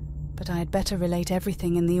 But I had better relate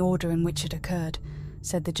everything in the order in which it occurred,"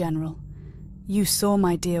 said the general. "You saw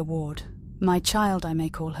my dear ward, my child I may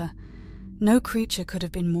call her. No creature could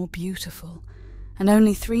have been more beautiful, and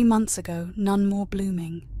only 3 months ago none more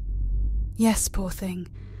blooming. Yes, poor thing,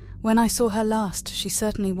 when I saw her last she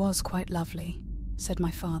certainly was quite lovely," said my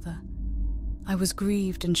father. "I was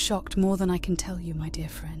grieved and shocked more than I can tell you, my dear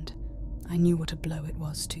friend. I knew what a blow it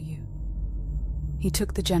was to you." He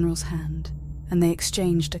took the general's hand, and they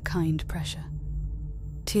exchanged a kind pressure.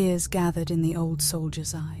 Tears gathered in the old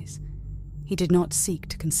soldier's eyes. He did not seek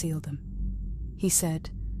to conceal them. He said,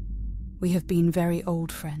 "We have been very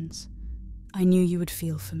old friends. I knew you would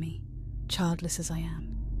feel for me, childless as I am."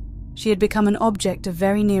 She had become an object of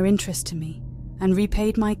very near interest to me, and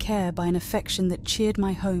repaid my care by an affection that cheered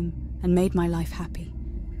my home and made my life happy.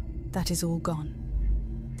 That is all gone.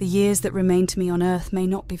 The years that remain to me on earth may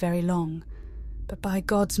not be very long, but by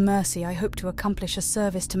God's mercy I hope to accomplish a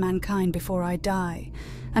service to mankind before I die,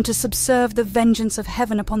 and to subserve the vengeance of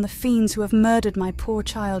heaven upon the fiends who have murdered my poor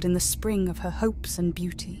child in the spring of her hopes and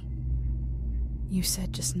beauty." "You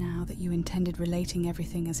said just now that you intended relating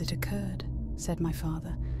everything as it occurred," said my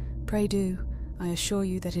father. "Pray do. I assure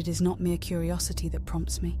you that it is not mere curiosity that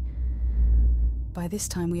prompts me." By this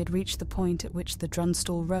time we had reached the point at which the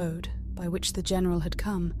Drunstall road, by which the general had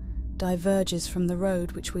come, diverges from the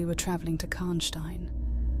road which we were travelling to Karnstein.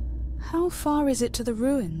 "How far is it to the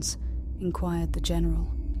ruins?" inquired the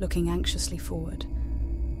general, looking anxiously forward.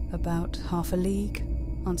 "About half a league,"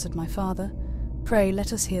 answered my father. "Pray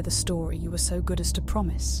let us hear the story you were so good as to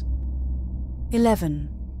promise." 11.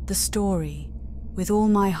 The the story, with all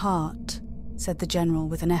my heart," said the general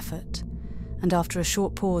with an effort, and after a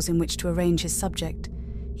short pause in which to arrange his subject,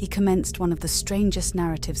 he commenced one of the strangest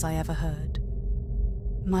narratives I ever heard.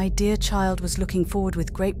 "My dear child was looking forward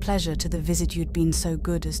with great pleasure to the visit you'd been so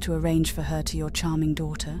good as to arrange for her to your charming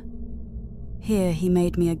daughter." Here he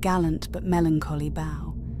made me a gallant but melancholy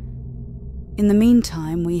bow. "In the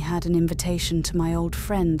meantime, we had an invitation to my old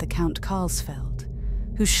friend the Count Karlsfeld,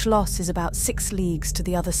 whose Schloss is about 6 leagues to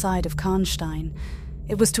the other side of Karnstein.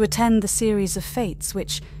 It was to attend the series of fêtes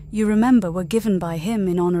which, you remember, were given by him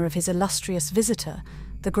in honour of his illustrious visitor,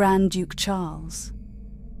 the Grand Duke Charles."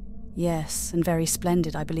 "Yes, and very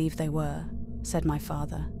splendid, I believe they were," said my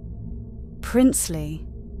father. "Princely.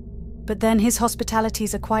 But then his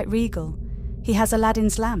hospitalities are quite regal. He has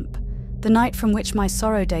Aladdin's lamp. The night from which my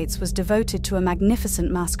sorrow dates was devoted to a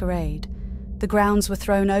magnificent masquerade. The grounds were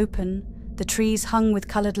thrown open, the trees hung with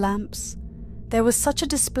coloured lamps. There was such a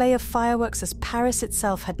display of fireworks as Paris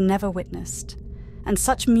itself had never witnessed. And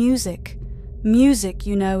such music. Music,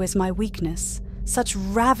 you know, is my weakness. Such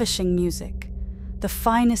ravishing music. The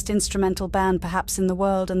finest instrumental band perhaps in the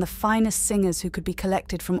world, and the finest singers who could be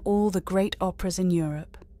collected from all the great operas in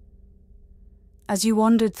Europe. As you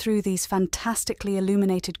wandered through these fantastically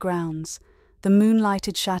illuminated grounds, the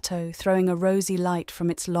moonlighted chateau throwing a rosy light from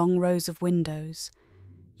its long rows of windows,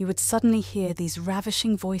 you would suddenly hear these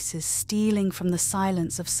ravishing voices stealing from the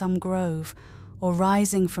silence of some grove or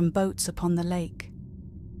rising from boats upon the lake.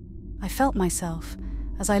 I felt myself,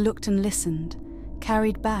 as I looked and listened,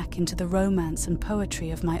 carried back into the romance and poetry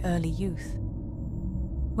of my early youth.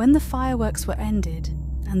 When the fireworks were ended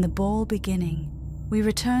and the ball beginning, we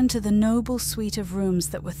returned to the noble suite of rooms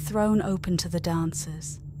that were thrown open to the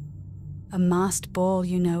dancers. A masked ball,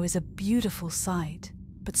 you know, is a beautiful sight,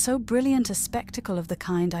 but so brilliant a spectacle of the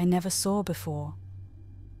kind I never saw before.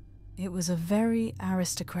 It was a very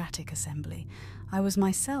aristocratic assembly. I was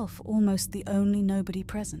myself almost the only nobody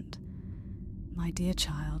present. My dear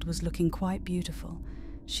child was looking quite beautiful.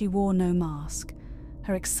 She wore no mask.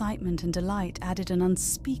 Her excitement and delight added an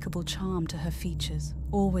unspeakable charm to her features,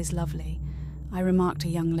 always lovely. I remarked a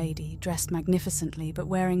young lady, dressed magnificently but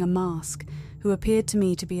wearing a mask, who appeared to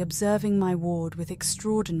me to be observing my ward with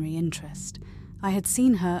extraordinary interest. I had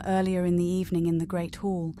seen her earlier in the evening in the great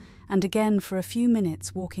hall, and again for a few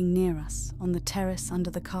minutes walking near us, on the terrace under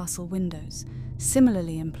the castle windows,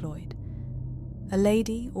 similarly employed. A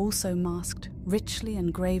lady, also masked, richly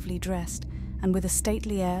and gravely dressed, and with a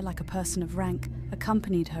stately air like a person of rank,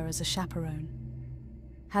 accompanied her as a chaperone.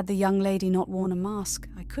 Had the young lady not worn a mask,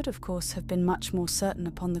 I could of course have been much more certain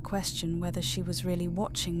upon the question whether she was really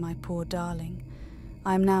watching my poor darling.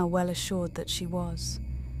 I am now well assured that she was.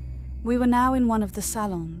 We were now in one of the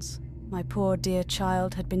salons. My poor dear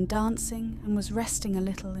child had been dancing and was resting a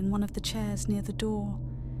little in one of the chairs near the door.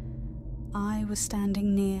 I was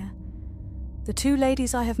standing near. The 2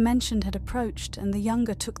 ladies I have mentioned had approached, and the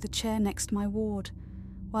younger took the chair next my ward,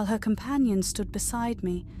 while her companion stood beside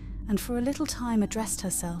me, and for a little time addressed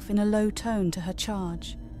herself in a low tone to her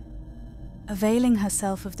charge. Availing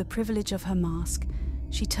herself of the privilege of her mask,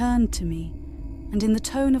 she turned to me, and in the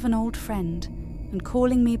tone of an old friend, and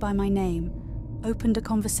calling me by my name, opened a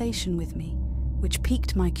conversation with me, which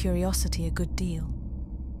piqued my curiosity a good deal.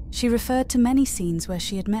 She referred to many scenes where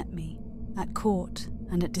she had met me, at court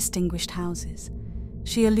and at distinguished houses.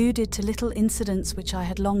 She alluded to little incidents which I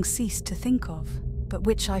had long ceased to think of, but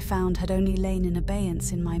which I found had only lain in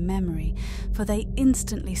abeyance in my memory, for they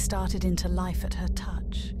instantly started into life at her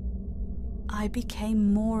touch. I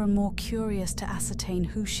became more and more curious to ascertain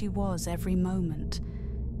who she was every moment.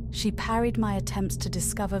 She parried my attempts to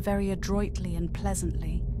discover very adroitly and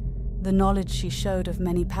pleasantly. The knowledge she showed of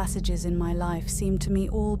many passages in my life seemed to me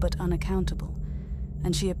all but unaccountable,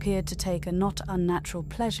 and she appeared to take a not unnatural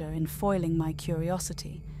pleasure in foiling my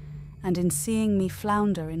curiosity, and in seeing me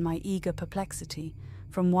flounder in my eager perplexity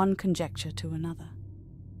from one conjecture to another.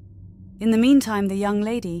 In the meantime, the young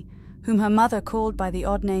lady, whom her mother called by the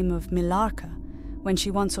odd name of Millarca, when she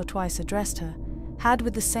once or twice addressed her, had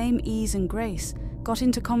with the same ease and grace got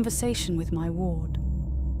into conversation with my ward.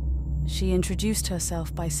 She introduced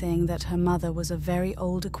herself by saying that her mother was a very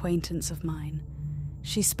old acquaintance of mine.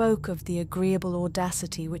 She spoke of the agreeable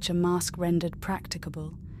audacity which a mask rendered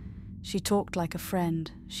practicable. She talked like a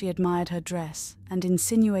friend, she admired her dress, and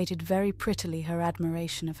insinuated very prettily her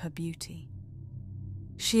admiration of her beauty.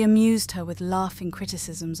 She amused her with laughing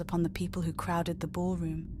criticisms upon the people who crowded the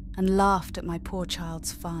ballroom, and laughed at my poor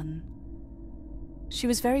child's fun. She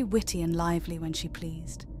was very witty and lively when she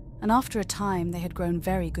pleased, and after a time they had grown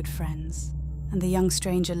very good friends, and the young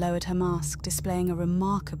stranger lowered her mask, displaying a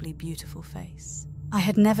remarkably beautiful face. I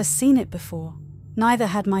had never seen it before. Neither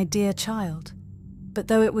had my dear child, but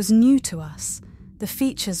though it was new to us, the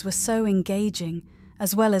features were so engaging,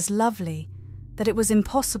 as well as lovely, that it was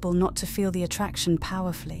impossible not to feel the attraction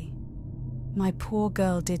powerfully. My poor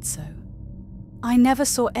girl did so. I never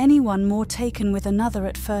saw anyone more taken with another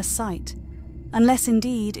at first sight, unless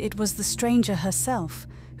indeed it was the stranger herself,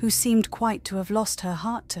 who seemed quite to have lost her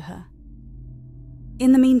heart to her.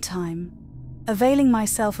 In the meantime, availing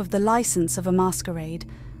myself of the license of a masquerade,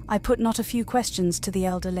 I put not a few questions to the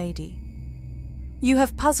elder lady. "You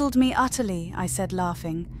have puzzled me utterly," I said,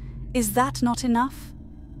 laughing. "Is that not enough?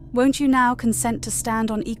 Won't you now consent to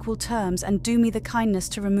stand on equal terms and do me the kindness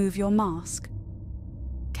to remove your mask?"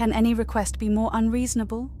 "Can any request be more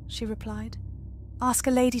unreasonable?" she replied. "Ask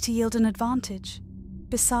a lady to yield an advantage.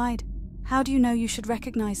 Beside, how do you know you should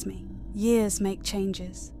recognize me? Years make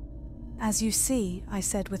changes." "As you see," I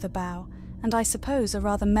said with a bow, and I suppose a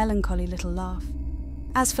rather melancholy little laugh.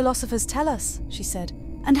 "As philosophers tell us," she said.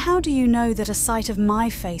 "And how do you know that a sight of my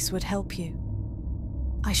face would help you?"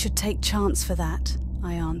 "I should take chance for that,"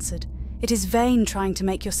 I answered. "It is vain trying to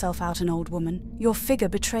make yourself out an old woman. Your figure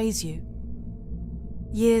betrays you."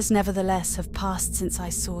 "Years, nevertheless, have passed since I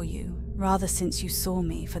saw you, rather since you saw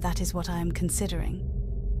me, for that is what I am considering.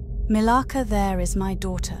 Milaka there is my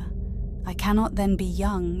daughter. I cannot then be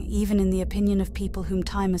young, even in the opinion of people whom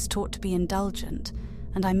time has taught to be indulgent,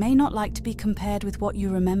 and I may not like to be compared with what you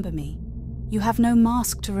remember me. You have no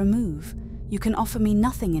mask to remove. You can offer me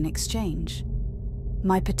nothing in exchange.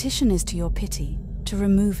 My petition is to your pity, to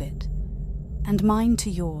remove it, and mine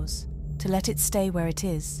to yours, to let it stay where it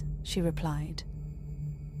is," she replied.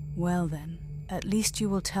 "Well then, at least you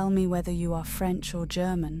will tell me whether you are French or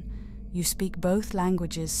German. You speak both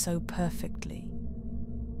languages so perfectly."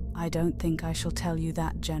 "I don't think I shall tell you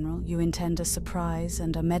that, General. You intend a surprise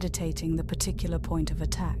and are meditating the particular point of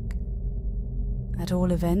attack." "At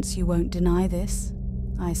all events, you won't deny this,"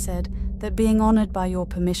 I said, "that being honoured by your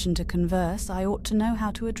permission to converse, I ought to know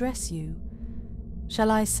how to address you.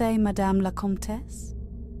 Shall I say Madame la Comtesse?"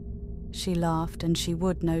 She laughed, and she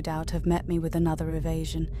would, no doubt, have met me with another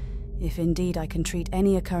evasion, if indeed I can treat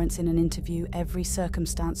any occurrence in an interview, every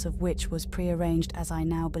circumstance of which was prearranged, as I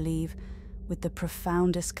now believe, with the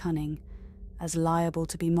profoundest cunning, as liable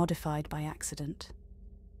to be modified by accident.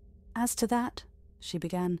 "As to that," she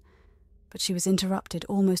began, but she was interrupted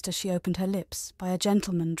almost as she opened her lips by a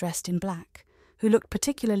gentleman dressed in black, who looked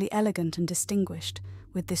particularly elegant and distinguished,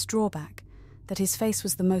 with this drawback, that his face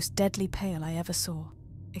was the most deadly pale I ever saw,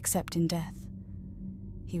 except in death.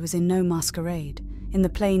 He was in no masquerade, in the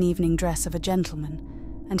plain evening dress of a gentleman,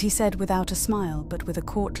 and he said without a smile, but with a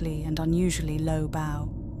courtly and unusually low bow,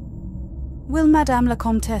 "Will Madame la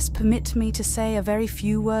Comtesse permit me to say a very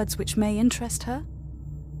few words which may interest her?"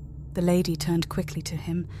 The lady turned quickly to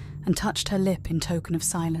him and touched her lip in token of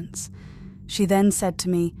silence. She then said to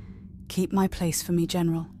me, "Keep my place for me,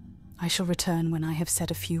 General. I shall return when I have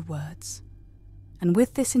said a few words." And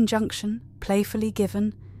with this injunction, playfully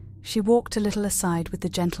given, she walked a little aside with the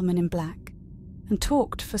gentleman in black, and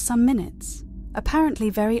talked for some minutes, apparently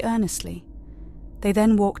very earnestly. They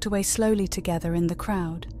then walked away slowly together in the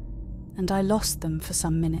crowd, and I lost them for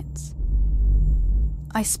some minutes.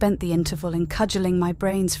 I spent the interval in cudgelling my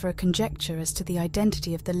brains for a conjecture as to the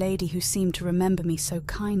identity of the lady who seemed to remember me so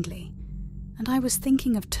kindly, and I was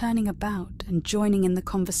thinking of turning about and joining in the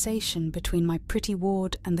conversation between my pretty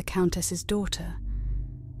ward and the Countess's daughter,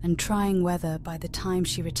 and trying whether, by the time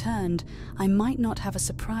she returned, I might not have a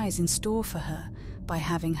surprise in store for her by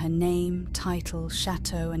having her name, title,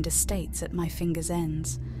 chateau, and estates at my fingers'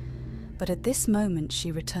 ends. But at this moment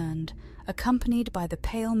she returned, accompanied by the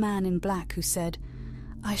pale man in black, who said,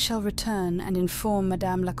 "I shall return and inform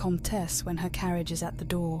Madame la Comtesse when her carriage is at the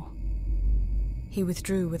door." He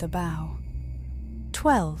withdrew with a bow.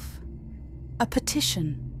 12. A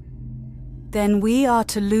petition. "Then we are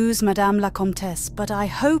to lose Madame la Comtesse, but I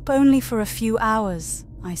hope only for a few hours,"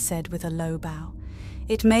 I said with a low bow.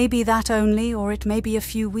 "It may be that only, or it may be a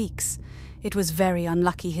few weeks. It was very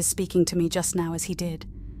unlucky his speaking to me just now as he did.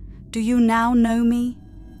 Do you now know me?"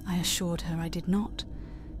 I assured her I did not.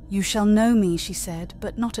 "You shall know me," she said,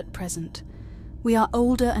 "but not at present. We are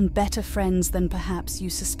older and better friends than perhaps you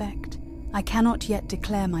suspect. I cannot yet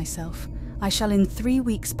declare myself. I shall in 3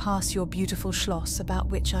 weeks pass your beautiful Schloss, about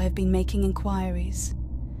which I have been making inquiries.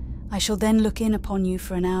 I shall then look in upon you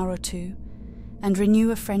for an hour or two, and renew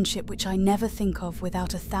a friendship which I never think of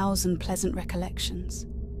without 1,000 pleasant recollections.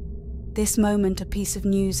 This moment a piece of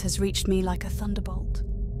news has reached me like a thunderbolt.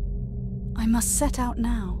 I must set out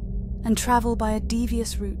now, and travel by a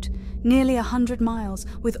devious route, nearly 100 miles,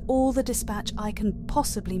 with all the dispatch I can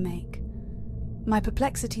possibly make. My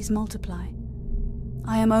perplexities multiply.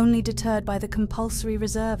 I am only deterred by the compulsory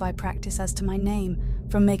reserve I practice as to my name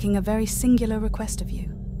from making a very singular request of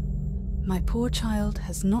you. My poor child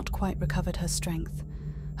has not quite recovered her strength.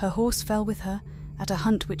 Her horse fell with her at a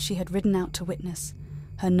hunt which she had ridden out to witness.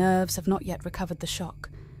 Her nerves have not yet recovered the shock,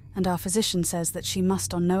 and our physician says that she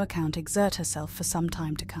must on no account exert herself for some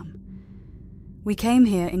time to come. We came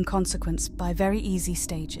here in consequence by very easy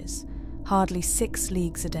stages, hardly 6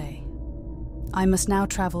 leagues a day. I must now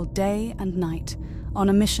travel day and night on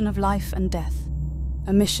a mission of life and death,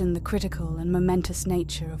 a mission the critical and momentous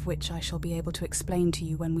nature of which I shall be able to explain to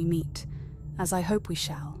you when we meet, as I hope we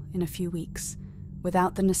shall in a few weeks,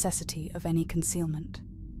 without the necessity of any concealment.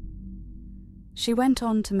 She went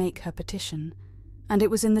on to make her petition, and it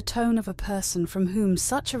was in the tone of a person from whom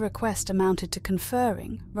such a request amounted to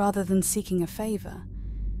conferring rather than seeking a favour.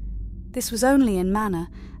 This was only in manner,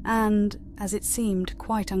 and, as it seemed,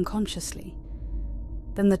 quite unconsciously.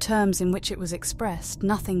 Than the terms in which it was expressed,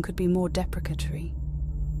 nothing could be more deprecatory.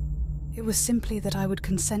 It was simply that I would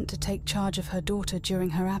consent to take charge of her daughter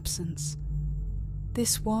during her absence.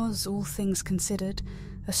 This was, all things considered,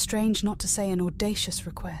 a strange, not to say an audacious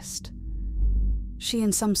request. She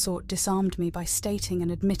in some sort disarmed me by stating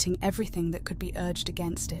and admitting everything that could be urged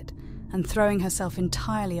against it, and throwing herself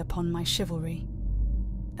entirely upon my chivalry.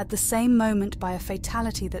 At the same moment, by a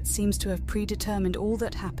fatality that seems to have predetermined all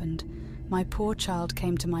that happened, my poor child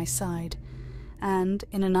came to my side, and,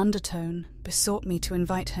 in an undertone, besought me to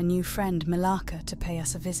invite her new friend Milaka to pay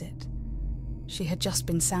us a visit. She had just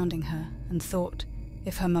been sounding her, and thought,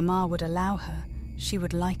 if her mamma would allow her, she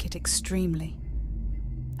would like it extremely.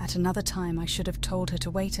 At another time I should have told her to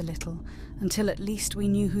wait a little, until at least we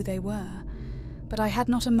knew who they were, but I had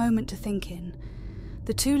not a moment to think in.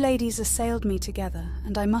 The 2 ladies assailed me together,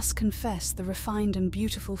 and I must confess the refined and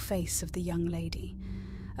beautiful face of the young lady,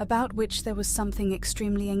 about which there was something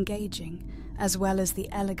extremely engaging, as well as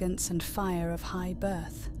the elegance and fire of high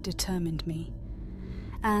birth, determined me.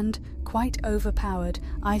 And, quite overpowered,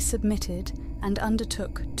 I submitted and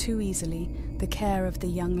undertook too easily the care of the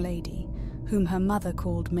young lady, whom her mother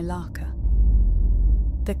called Milaka.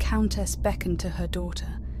 The Countess beckoned to her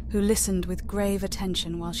daughter, who listened with grave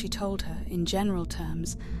attention while she told her, in general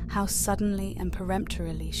terms, how suddenly and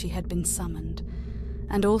peremptorily she had been summoned,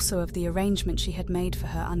 and also of the arrangement she had made for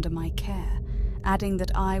her under my care, adding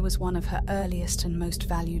that I was one of her earliest and most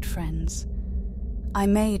valued friends. I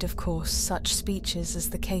made, of course, such speeches as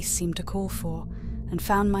the case seemed to call for, and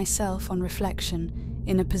found myself, on reflection,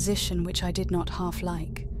 in a position which I did not half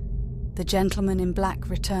like. The gentleman in black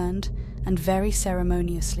returned, and very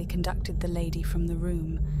ceremoniously conducted the lady from the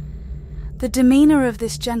room. The demeanour of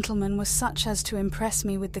this gentleman was such as to impress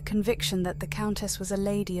me with the conviction that the Countess was a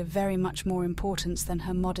lady of very much more importance than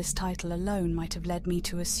her modest title alone might have led me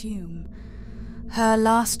to assume. Her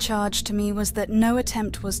last charge to me was that no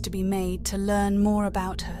attempt was to be made to learn more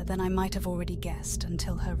about her than I might have already guessed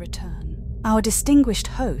until her return. Our distinguished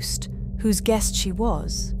host, whose guest she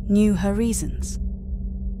was, knew her reasons.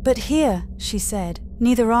 "But here," she said,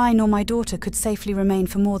 "neither I nor my daughter could safely remain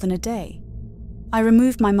for more than a day. I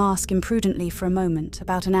removed my mask imprudently for a moment,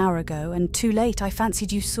 about an hour ago, and too late I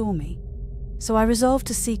fancied you saw me. So I resolved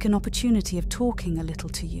to seek an opportunity of talking a little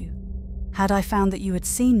to you. Had I found that you had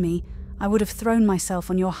seen me, I would have thrown myself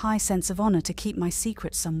on your high sense of honour to keep my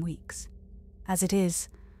secret some weeks. As it is,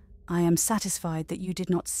 I am satisfied that you did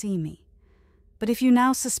not see me. But if you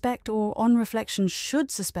now suspect, or on reflection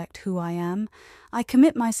should suspect who I am, I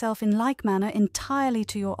commit myself in like manner entirely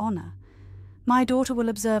to your honour. My daughter will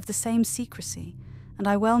observe the same secrecy, and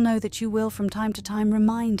I well know that you will from time to time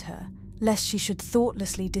remind her, lest she should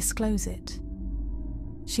thoughtlessly disclose it."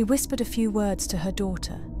 She whispered a few words to her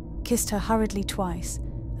daughter, kissed her hurriedly twice,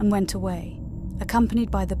 and went away, accompanied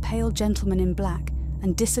by the pale gentleman in black,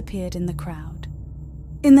 and disappeared in the crowd.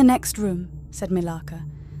 "In the next room," said Milaka,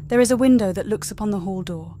 "there is a window that looks upon the hall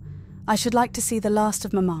door. I should like to see the last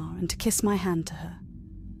of Mamma and to kiss my hand to her."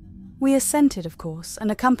 We assented, of course, and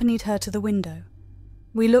accompanied her to the window.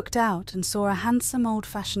 We looked out and saw a handsome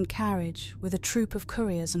old-fashioned carriage with a troop of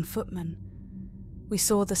couriers and footmen. We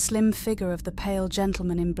saw the slim figure of the pale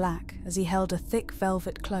gentleman in black as he held a thick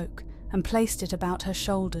velvet cloak and placed it about her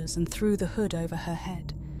shoulders and threw the hood over her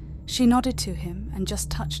head. She nodded to him and just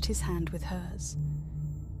touched his hand with hers.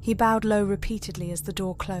 He bowed low repeatedly as the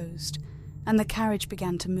door closed, and the carriage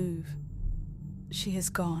began to move. "She has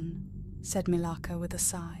gone," said Milaka with a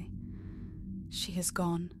sigh. "She has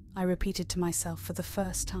gone," I repeated to myself for the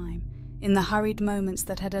first time, in the hurried moments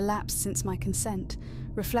that had elapsed since my consent,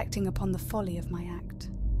 reflecting upon the folly of my act.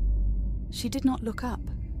 "She did not look up,"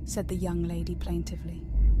 said the young lady plaintively.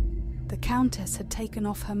 "The Countess had taken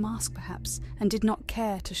off her mask perhaps, and did not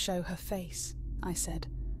care to show her face. I said,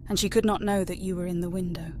 "and she could not know that you were in the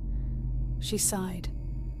window." She sighed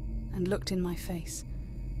and looked in my face.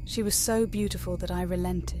 She was so beautiful that I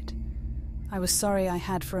relented. I was sorry I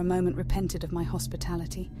had for a moment repented of my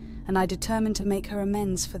hospitality, and I determined to make her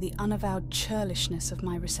amends for the unavowed churlishness of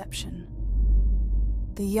my reception.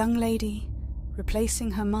 The young lady,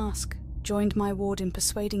 replacing her mask, joined my ward in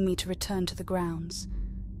persuading me to return to the grounds,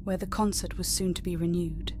 where the concert was soon to be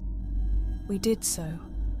renewed. We did so,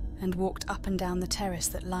 and walked up and down the terrace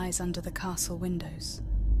that lies under the castle windows.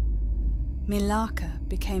 Milaka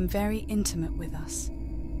became very intimate with us,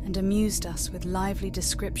 and amused us with lively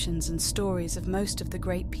descriptions and stories of most of the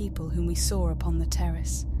great people whom we saw upon the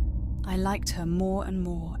terrace. I liked her more and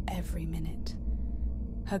more every minute.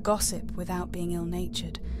 Her gossip, without being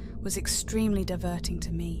ill-natured, was extremely diverting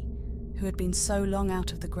to me, who had been so long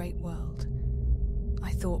out of the great world.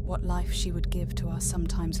 I thought what life she would give to our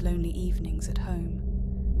sometimes lonely evenings at home.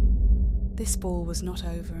 This ball was not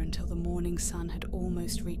over until the morning sun had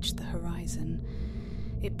almost reached the horizon.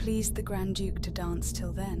 It pleased the Grand Duke to dance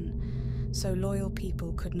till then, so loyal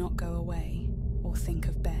people could not go away or think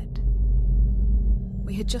of bed.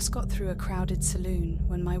 We had just got through a crowded saloon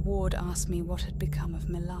when my ward asked me what had become of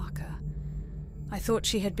Milaka. I thought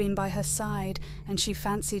she had been by her side, and she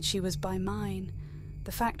fancied she was by mine.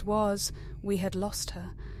 The fact was, we had lost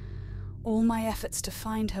her. All my efforts to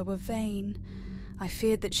find her were vain. I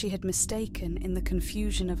feared that she had mistaken, in the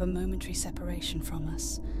confusion of a momentary separation from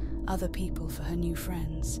us, other people for her new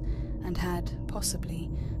friends, and had,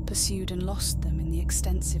 possibly, pursued and lost them in the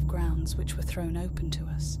extensive grounds which were thrown open to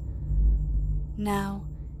us. Now,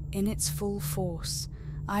 in its full force,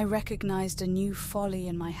 I recognized a new folly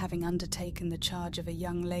in my having undertaken the charge of a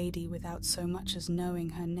young lady without so much as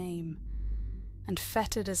knowing her name, and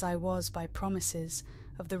fettered as I was by promises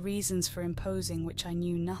of the reasons for imposing which I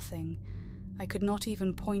knew nothing, I could not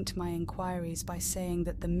even point my inquiries by saying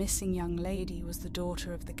that the missing young lady was the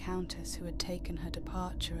daughter of the Countess who had taken her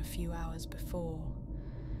departure a few hours before.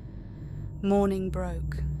 Morning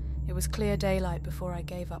broke. It was clear daylight before I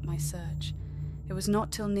gave up my search. It was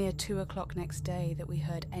not till near 2 o'clock next day that we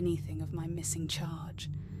heard anything of my missing charge.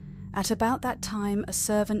 At about that time a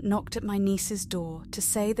servant knocked at my niece's door to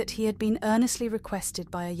say that he had been earnestly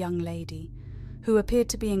requested by a young lady, who appeared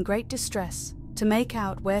to be in great distress, to make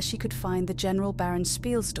out where she could find the General Baron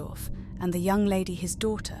Spielsdorf and the young lady his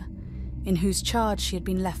daughter, in whose charge she had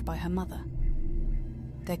been left by her mother.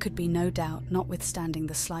 There could be no doubt, notwithstanding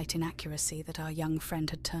the slight inaccuracy, that our young friend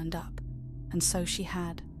had turned up, and so she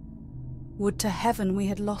had. Would to heaven we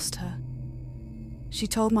had lost her! She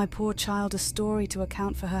told my poor child a story to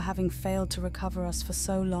account for her having failed to recover us for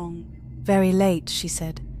so long. Very late, she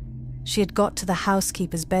said. She had got to the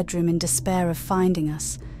housekeeper's bedroom in despair of finding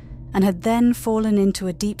us, and had then fallen into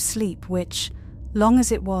a deep sleep which, long as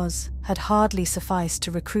it was, had hardly sufficed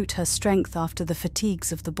to recruit her strength after the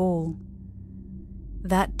fatigues of the ball.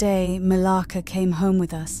 That day Milaka came home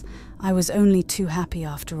with us. I was only too happy,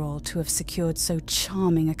 after all, to have secured so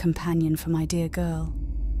charming a companion for my dear girl.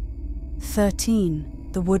 13,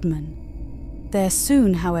 the woodman. There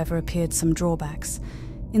soon, however, appeared some drawbacks.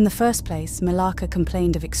 In the first place, Milaka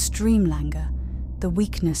complained of extreme languor, the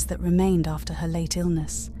weakness that remained after her late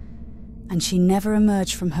illness, and she never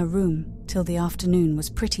emerged from her room till the afternoon was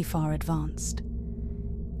pretty far advanced.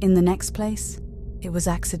 In the next place, it was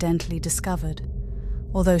accidentally discovered,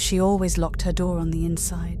 although she always locked her door on the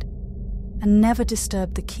inside, and never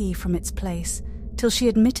disturbed the key from its place till she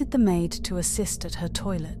admitted the maid to assist at her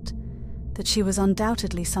toilet, that she was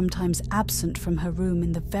undoubtedly sometimes absent from her room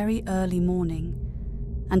in the very early morning,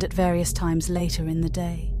 and at various times later in the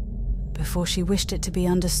day, before she wished it to be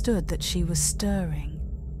understood that she was stirring.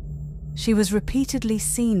 She was repeatedly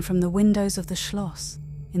seen from the windows of the Schloss,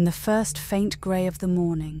 in the first faint grey of the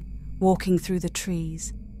morning, walking through the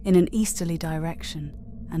trees, in an easterly direction,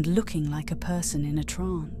 and looking like a person in a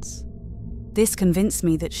trance. This convinced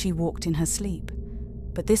me that she walked in her sleep,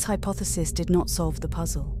 but this hypothesis did not solve the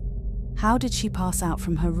puzzle. How did she pass out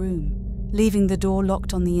from her room, leaving the door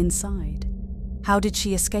locked on the inside? How did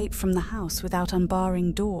she escape from the house without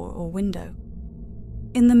unbarring door or window?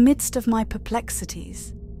 In the midst of my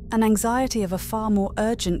perplexities, an anxiety of a far more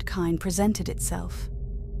urgent kind presented itself.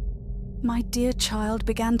 My dear child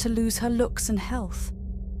began to lose her looks and health,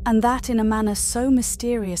 and that in a manner so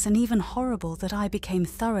mysterious and even horrible that I became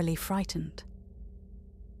thoroughly frightened.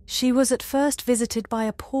 She was at first visited by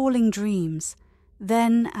appalling dreams,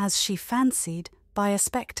 then, as she fancied, by a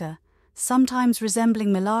spectre, sometimes resembling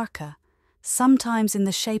Milaka, sometimes in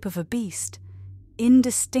the shape of a beast,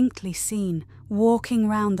 indistinctly seen, walking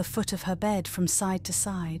round the foot of her bed from side to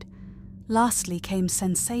side. Lastly came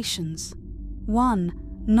sensations.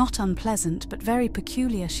 One, not unpleasant but very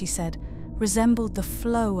peculiar, she said, resembled the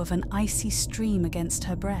flow of an icy stream against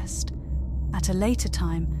her breast. At a later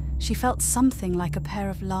time, she felt something like a pair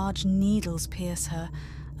of large needles pierce her,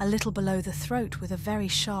 a little below the throat with a very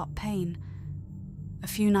sharp pain. A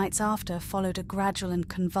few nights after followed a gradual and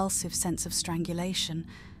convulsive sense of strangulation.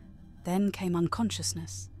 Then came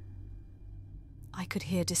unconsciousness. I could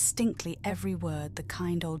hear distinctly every word the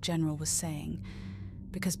kind old general was saying,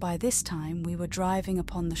 because by this time we were driving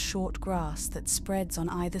upon the short grass that spreads on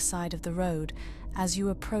either side of the road as you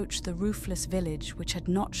approach the roofless village which had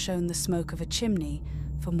not shown the smoke of a chimney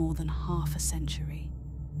for more than half a century.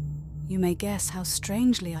 You may guess how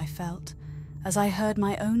strangely I felt as I heard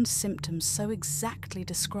my own symptoms so exactly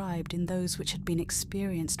described in those which had been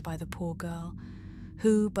experienced by the poor girl,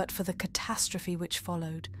 who, but for the catastrophe which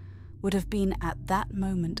followed, would have been at that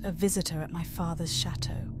moment a visitor at my father's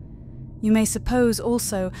chateau. You may suppose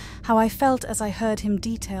also how I felt as I heard him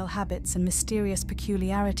detail habits and mysterious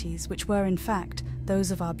peculiarities which were in fact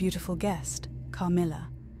those of our beautiful guest, Carmilla.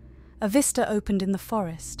 A vista opened in the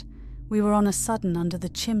forest. We were on a sudden under the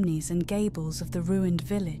chimneys and gables of the ruined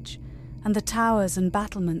village, and the towers and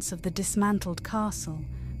battlements of the dismantled castle,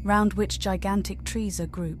 round which gigantic trees are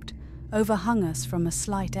grouped, overhung us from a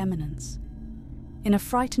slight eminence. In a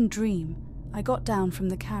frightened dream, I got down from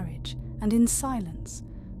the carriage, and in silence,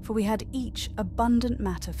 for we had each abundant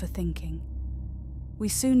matter for thinking. We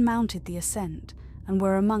soon mounted the ascent, and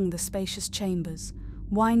were among the spacious chambers,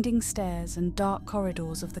 winding stairs and dark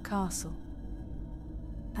corridors of the castle.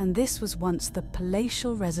 "And this was once the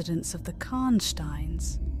palatial residence of the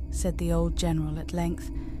Karnsteins," said the old general at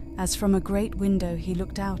length, as from a great window he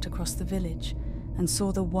looked out across the village and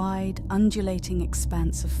saw the wide, undulating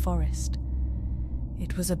expanse of forest.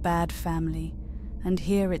 "It was a bad family, and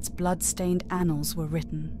here its blood-stained annals were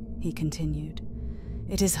written," he continued.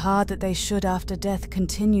 "It is hard that they should after death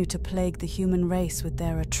continue to plague the human race with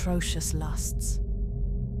their atrocious lusts.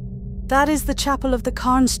 That is the chapel of the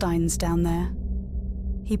Karnsteins down there."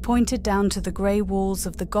 He pointed down to the grey walls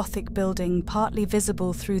of the Gothic building partly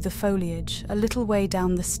visible through the foliage a little way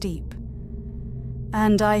down the steep.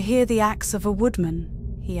 "And I hear the axe of a woodman,"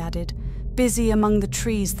 he added, "busy among the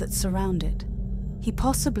trees that surround it. He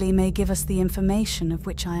possibly may give us the information of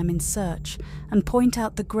which I am in search, and point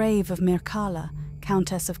out the grave of Mircalla,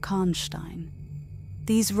 Countess of Karnstein.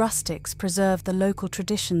 These rustics preserve the local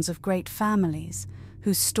traditions of great families,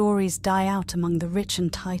 whose stories die out among the rich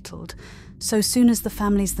and titled, so soon as the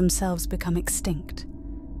families themselves become extinct.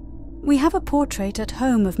 We have a portrait at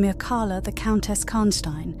home of Mircalla, the Countess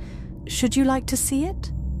Karnstein. Should you like to see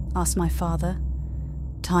it?" asked my father.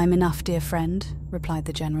 "Time enough, dear friend," replied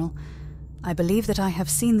the general. "I believe that I have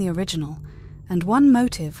seen the original, and one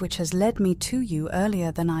motive which has led me to you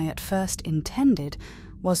earlier than I at first intended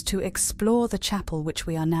was to explore the chapel which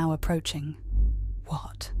we are now approaching."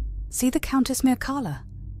 "What? See the Countess Mircalla?"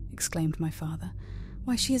 exclaimed my father.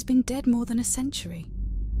 "Why, she has been dead more than a century."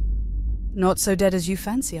 "Not so dead as you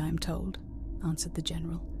fancy, I am told," answered the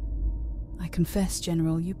general. "I confess,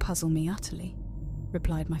 General, you puzzle me utterly,"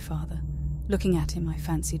 replied my father. Looking at him, I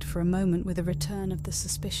fancied for a moment with a return of the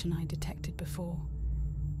suspicion I detected before.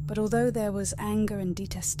 But although there was anger and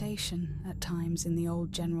detestation at times in the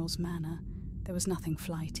old general's manner, there was nothing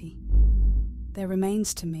flighty. "There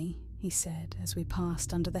remains to me," he said, as we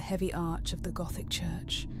passed under the heavy arch of the Gothic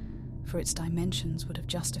church, for its dimensions would have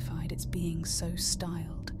justified its being so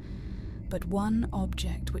styled, "but one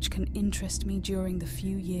object which can interest me during the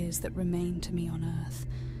few years that remain to me on earth,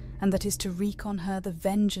 and that is to wreak on her the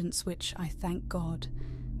vengeance which, I thank God,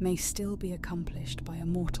 may still be accomplished by a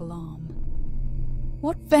mortal arm."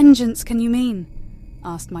 "What vengeance can you mean?"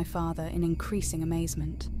 asked my father in increasing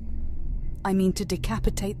amazement. "I mean to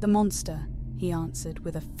decapitate the monster," he answered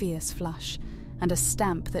with a fierce flush, and a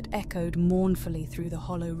stamp that echoed mournfully through the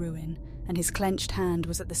hollow ruin, and his clenched hand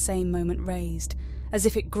was at the same moment raised, as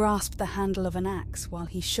if it grasped the handle of an axe while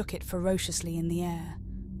he shook it ferociously in the air.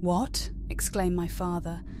 "What?" exclaimed my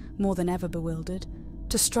father, more than ever bewildered.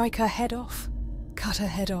 "To strike her head off? Cut her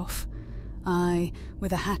head off? Aye,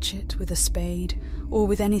 with a hatchet, with a spade, or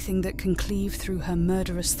with anything that can cleave through her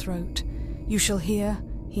murderous throat. You shall hear,"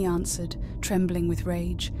 he answered, trembling with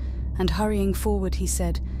rage, and hurrying forward he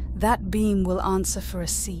said, "That beam will answer for a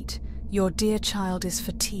seat. Your dear child is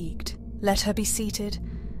fatigued. Let her be seated,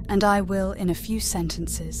 and I will, in a few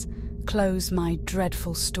sentences, close my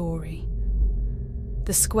dreadful story."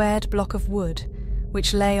 The squared block of wood,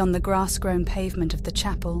 which lay on the grass-grown pavement of the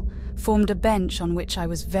chapel, formed a bench on which I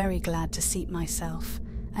was very glad to seat myself,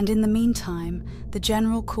 and in the meantime the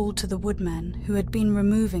general called to the woodmen who had been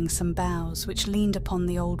removing some boughs which leaned upon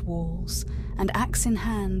the old walls, and axe in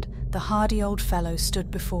hand, the hardy old fellow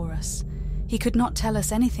stood before us. He could not tell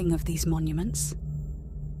us anything of these monuments.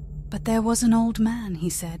 But there was an old man, he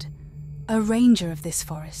said, a ranger of this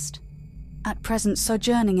forest, at present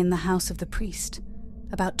sojourning in the house of the priest,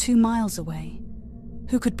 about 2 miles away,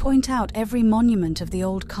 who could point out every monument of the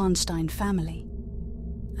old Karnstein family.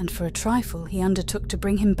 And for a trifle he undertook to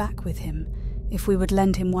bring him back with him if we would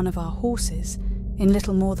lend him one of our horses in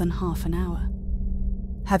little more than half an hour.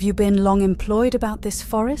 "Have you been long employed about this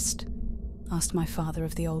forest?" asked my father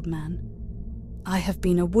of the old man. "I have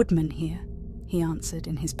been a woodman here," he answered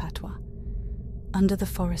in his patois, "under the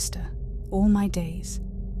forester, all my days.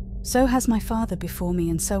 So has my father before me,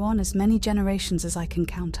 and so on as many generations as I can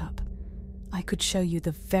count up. I could show you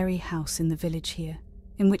the very house in the village here,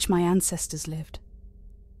 in which my ancestors lived."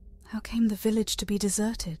 "How came the village to be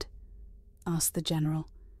deserted?" asked the general.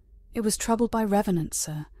 "It was troubled by revenants,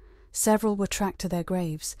 sir. Several were tracked to their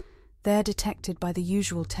graves, there detected by the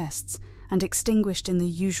usual tests, and extinguished in the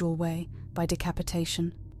usual way, by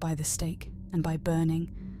decapitation, by the stake, and by burning,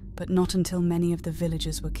 but not until many of the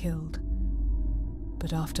villagers were killed.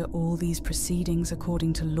 But after all these proceedings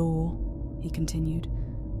according to law," he continued,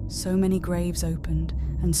 "so many graves opened,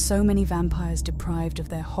 and so many vampires deprived of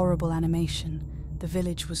their horrible animation, the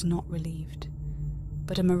village was not relieved.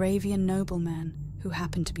 But a Moravian nobleman, who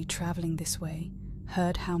happened to be travelling this way,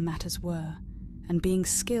 heard how matters were, and being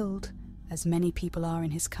skilled, as many people are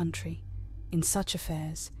in his country, in such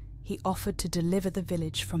affairs, he offered to deliver the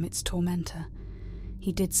village from its tormentor.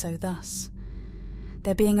 He did so thus.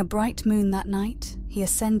 There being a bright moon that night, he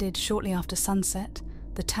ascended shortly after sunset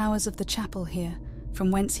the towers of the chapel here,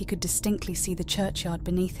 from whence he could distinctly see the churchyard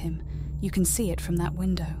beneath him. You can see it from that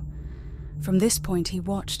window. From this point he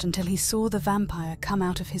watched until he saw the vampire come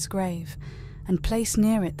out of his grave, and place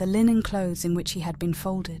near it the linen clothes in which he had been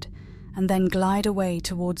folded, and then glide away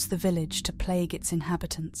towards the village to plague its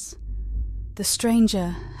inhabitants. The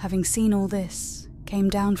stranger, having seen all this, came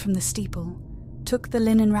down from the steeple, took the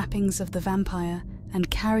linen wrappings of the vampire, and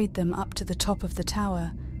carried them up to the top of the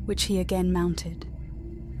tower, which he again mounted.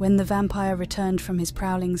 When the vampire returned from his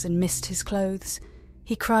prowlings and missed his clothes,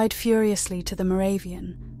 he cried furiously to the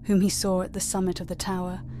Moravian, whom he saw at the summit of the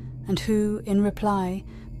tower, and who, in reply,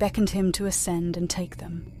 beckoned him to ascend and take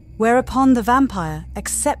them. Whereupon the vampire,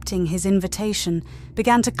 accepting his invitation,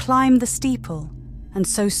 began to climb the steeple, and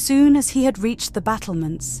so soon as he had reached the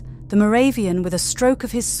battlements, the Moravian, with a stroke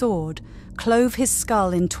of his sword, clove his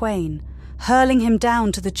skull in twain, hurling him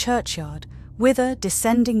down to the churchyard, whither,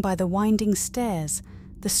 descending by the winding stairs,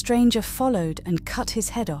 the stranger followed and cut his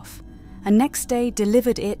head off, and next day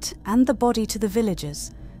delivered it and the body to the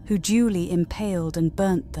villagers, who duly impaled and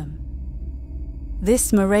burnt them.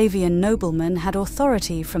 This Moravian nobleman had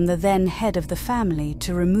authority from the then head of the family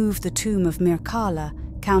to remove the tomb of Mircalla,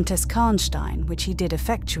 Countess Karnstein, which he did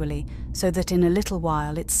effectually, so that in a little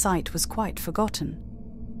while its site was quite forgotten.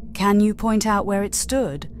 "Can you point out where it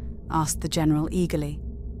stood?" asked the general eagerly.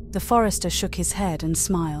 The forester shook his head and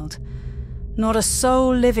smiled. "Not a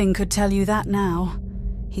soul living could tell you that now,"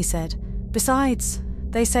 he said. "Besides,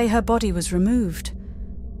 they say her body was removed,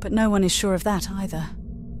 but no one is sure of that either."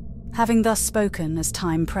 Having thus spoken, as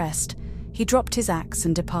time pressed, he dropped his axe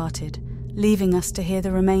and departed, leaving us to hear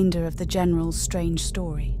the remainder of the general's strange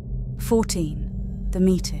story. 14. The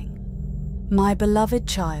meeting. "My beloved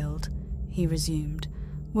child," he resumed,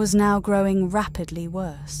 "was now growing rapidly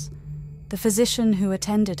worse. The physician who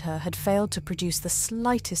attended her had failed to produce the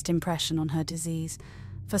slightest impression on her disease,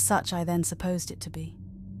 for such I then supposed it to be.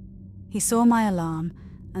 He saw my alarm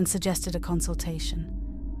and suggested a consultation.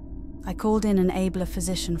 I called in an abler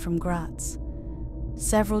physician from Graz.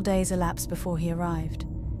 Several days elapsed before he arrived.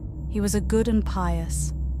 He was a good and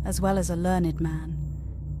pious, as well as a learned man.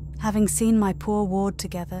 Having seen my poor ward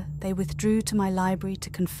together, they withdrew to my library to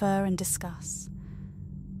confer and discuss.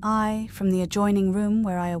 I, from the adjoining room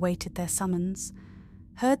where I awaited their summons,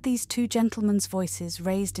 heard these two gentlemen's voices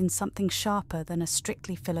raised in something sharper than a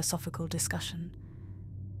strictly philosophical discussion.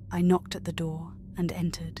 I knocked at the door and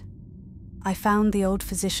entered. I found the old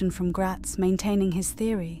physician from Graz maintaining his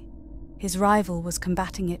theory. His rival was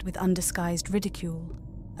combating it with undisguised ridicule,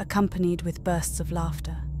 accompanied with bursts of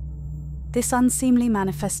laughter. This unseemly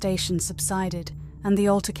manifestation subsided, and the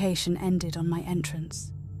altercation ended on my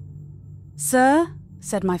entrance. "Sir,"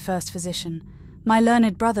 said my first physician, "my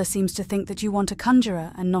learned brother seems to think that you want a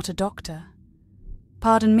conjurer and not a doctor."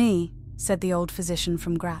 "Pardon me," said the old physician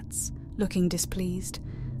from Graz, looking displeased.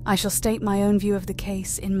 "I shall state my own view of the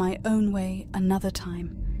case in my own way another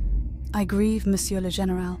time. I grieve, Monsieur le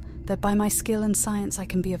Général, that by my skill and science I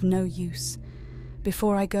can be of no use.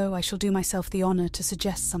 Before I go, I shall do myself the honour to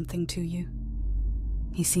suggest something to you."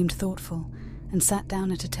 He seemed thoughtful, and sat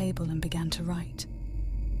down at a table and began to write.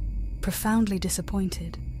 Profoundly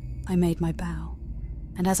disappointed, I made my bow,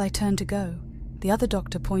 and as I turned to go, the other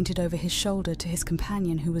doctor pointed over his shoulder to his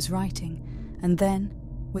companion who was writing, and then,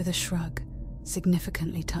 with a shrug,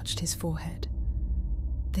 significantly touched his forehead.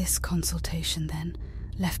 This consultation, then,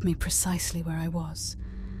 left me precisely where I was.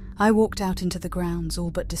 I walked out into the grounds,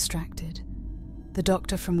 all but distracted. The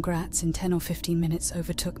doctor from Graz in 10 or 15 minutes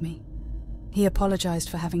overtook me. He apologized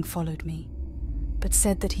for having followed me, but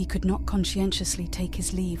said that he could not conscientiously take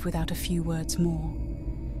his leave without a few words more.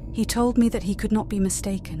 He told me that he could not be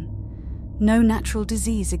mistaken. No natural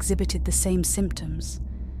disease exhibited the same symptoms,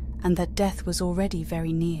 and that death was already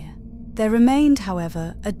very near. There remained,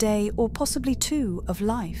 however, a day or possibly 2 of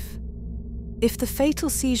life. If the fatal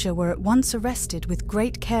seizure were at once arrested with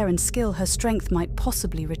great care and skill, her strength might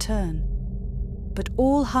possibly return. But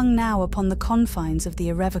all hung now upon the confines of the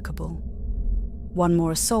irrevocable. One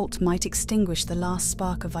more assault might extinguish the last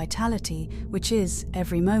spark of vitality, which is,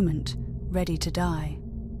 every moment, ready to die.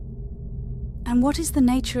 "And what is the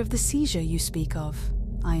nature of the seizure you speak of?"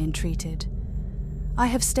 I entreated. "I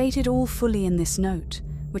have stated all fully in this note,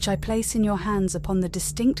 which I place in your hands upon the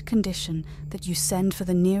distinct condition that you send for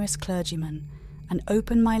the nearest clergyman, and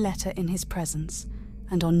open my letter in his presence,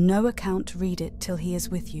 and on no account read it till he is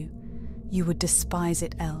with you. You would despise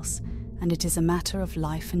it else, and it is a matter of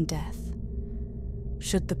life and death.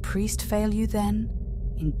 Should the priest fail you then,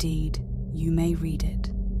 indeed, you may read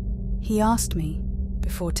it." He asked me,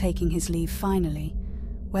 before taking his leave finally,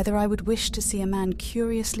 whether I would wish to see a man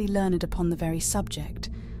curiously learned upon the very subject,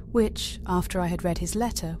 which, after I had read his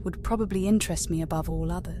letter, would probably interest me above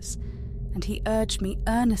all others, and he urged me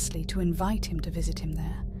earnestly to invite him to visit him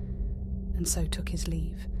there, and so took his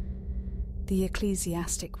leave. The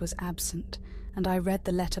ecclesiastic was absent, and I read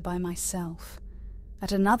the letter by myself.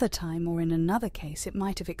 At another time, or in another case, it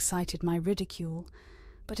might have excited my ridicule,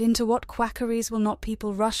 but into what quackeries will not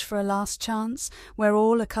people rush for a last chance, where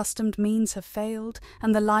all accustomed means have failed,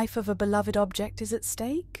 and the life of a beloved object is at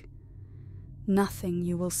stake? Nothing,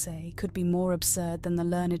 you will say, could be more absurd than the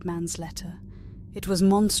learned man's letter. It was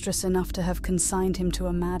monstrous enough to have consigned him to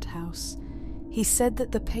a madhouse. He said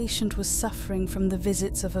that the patient was suffering from the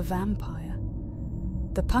visits of a vampire.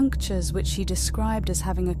 The punctures which he described as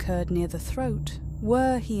having occurred near the throat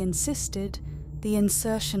were, he insisted, the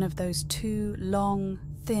insertion of those 2 long,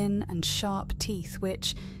 thin and sharp teeth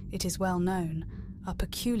which, it is well known, are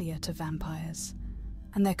peculiar to vampires.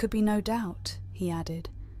 And there could be no doubt, he added,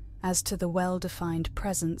 as to the well-defined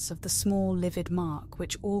presence of the small livid mark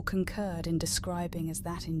which all concurred in describing as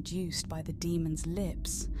that induced by the demon's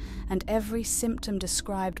lips, and every symptom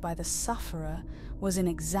described by the sufferer was in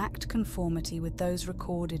exact conformity with those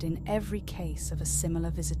recorded in every case of a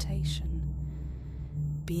similar visitation.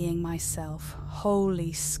 Being myself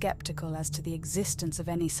wholly sceptical as to the existence of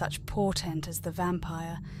any such portent as the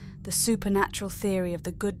vampire, the supernatural theory of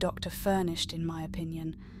the good doctor furnished, in my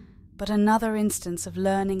opinion, but another instance of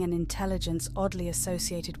learning and intelligence oddly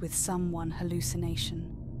associated with some one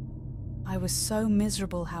hallucination. I was so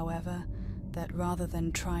miserable, however, that rather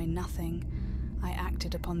than try nothing, I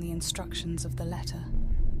acted upon the instructions of the letter.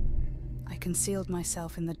 I concealed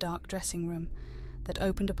myself in the dark dressing-room that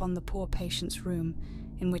opened upon the poor patient's room,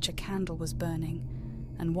 in which a candle was burning,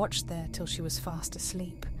 and watched there till she was fast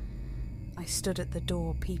asleep. I stood at the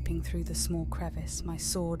door peeping through the small crevice, my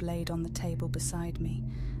sword laid on the table beside me,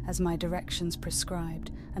 as my directions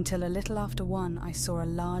prescribed, until a little after 1 I saw a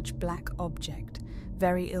large black object,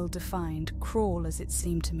 very ill-defined, crawl, as it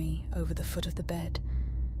seemed to me, over the foot of the bed,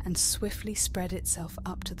 and swiftly spread itself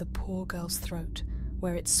up to the poor girl's throat,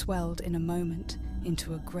 where it swelled in a moment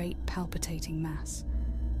into a great palpitating mass.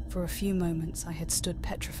 For a few moments I had stood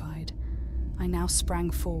petrified. I now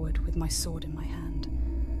sprang forward with my sword in my hand.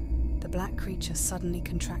 The black creature suddenly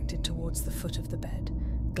contracted towards the foot of the bed,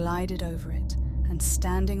 glided over it, and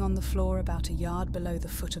standing on the floor about a yard below the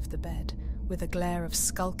foot of the bed, with a glare of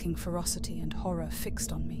skulking ferocity and horror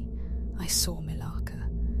fixed on me, I saw Millarca.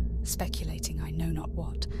 Speculating I know not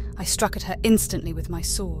what, I struck at her instantly with my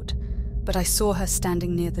sword, but I saw her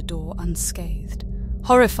standing near the door unscathed.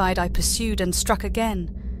 Horrified, I pursued and struck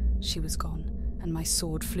again. She was gone, and my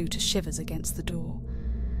sword flew to shivers against the door.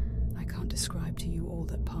 I can't describe to you all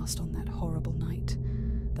that passed on that horrible night.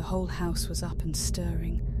 The whole house was up and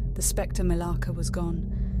stirring. The spectre Millarca was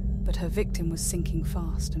gone, but her victim was sinking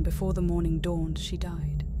fast, and before the morning dawned she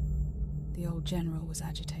died. The old general was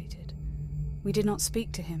agitated. We did not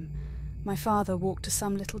speak to him. My father walked to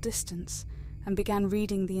some little distance, and began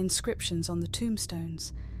reading the inscriptions on the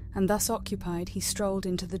tombstones, and thus occupied he strolled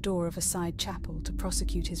into the door of a side chapel to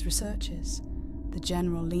prosecute his researches. The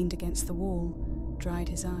general leaned against the wall, dried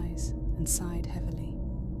his eyes, and sighed heavily.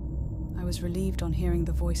 I was relieved on hearing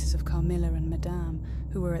the voices of Carmilla and Madame,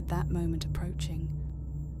 who were at that moment approaching.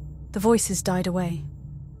 The voices died away.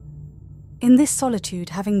 In this solitude,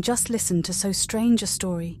 having just listened to so strange a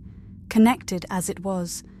story, connected as it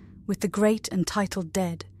was with the great and titled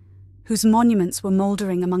dead, whose monuments were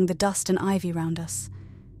mouldering among the dust and ivy round us,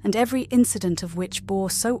 and every incident of which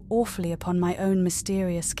bore so awfully upon my own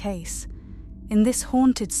mysterious case, in this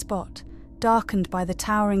haunted spot, darkened by the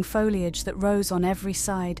towering foliage that rose on every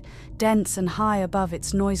side, dense and high above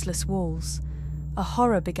its noiseless walls, a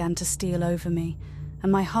horror began to steal over me,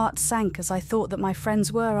 and my heart sank as I thought that my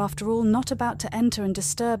friends were, after all, not about to enter and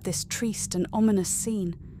disturb this triste and ominous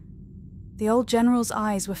scene. The old general's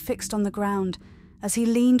eyes were fixed on the ground as he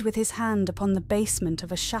leaned with his hand upon the basement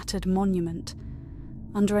of a shattered monument,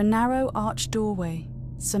 under a narrow arched doorway,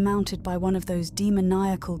 surmounted by one of those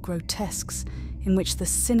demoniacal grotesques in which the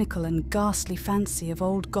cynical and ghastly fancy of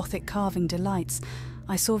old Gothic carving delights.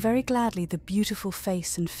 I saw very gladly the beautiful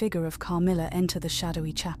face and figure of Carmilla enter the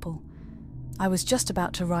shadowy chapel. I was just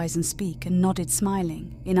about to rise and speak, and nodded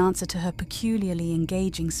smiling, in answer to her peculiarly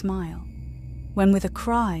engaging smile, when with a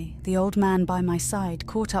cry the old man by my side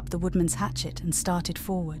caught up the woodman's hatchet and started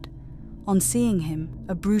forward. On seeing him,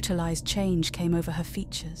 a brutalized change came over her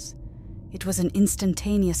features. It was an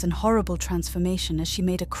instantaneous and horrible transformation as she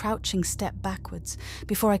made a crouching step backwards.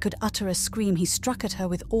 Before I could utter a scream, he struck at her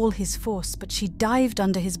with all his force, but she dived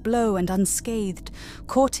under his blow and, unscathed,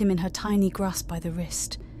 caught him in her tiny grasp by the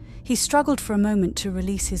wrist. He struggled for a moment to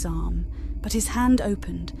release his arm, but his hand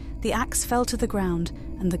opened, the axe fell to the ground,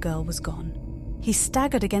 and the girl was gone. He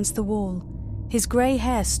staggered against the wall. His grey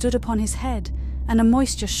hair stood upon his head, and a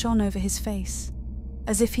moisture shone over his face,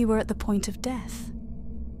 as if he were at the point of death.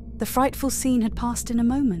 The frightful scene had passed in a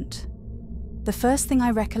moment. The first thing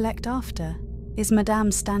I recollect after is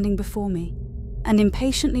Madame standing before me, and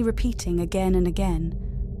impatiently repeating again and again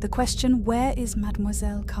the question, "Where is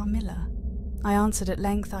Mademoiselle Carmilla?" I answered at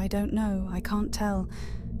length, "I don't know, I can't tell.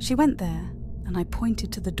 She went there," and I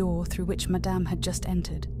pointed to the door through which Madame had just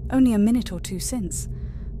entered, only a minute or two since.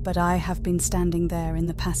 But I have been standing there in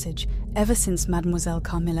the passage ever since Mademoiselle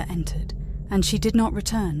Carmilla entered, and she did not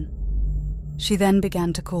return. She then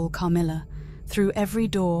began to call Carmilla, through every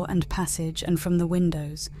door and passage and from the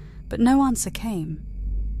windows, but no answer came.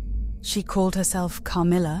 "She called herself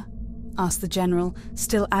Carmilla?" asked the general,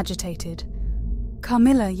 still agitated.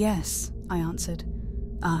 "Carmilla, yes," I answered.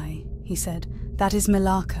 "Aye," he said, "that is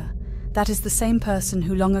Millarca. That is the same person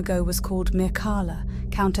who long ago was called Mircalla,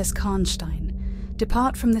 Countess Karnstein.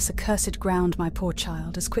 Depart from this accursed ground, my poor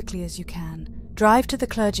child, as quickly as you can. Drive to the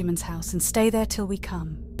clergyman's house and stay there till we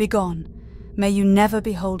come. Begone. May you never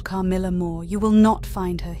behold Carmilla more. You will not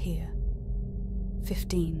find her here."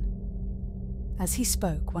 15. As he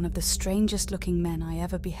spoke, one of the strangest-looking men I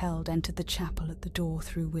ever beheld entered the chapel at the door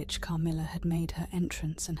through which Carmilla had made her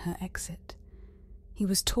entrance and her exit. He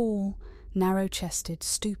was tall, narrow-chested,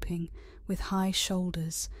 stooping, with high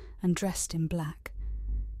shoulders, and dressed in black.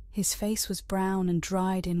 His face was brown and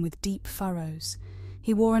dried in with deep furrows.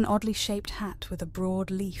 He wore an oddly shaped hat with a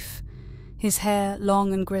broad leaf. His hair,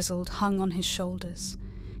 long and grizzled, hung on his shoulders.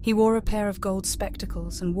 He wore a pair of gold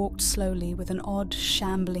spectacles and walked slowly with an odd,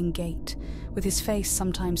 shambling gait, with his face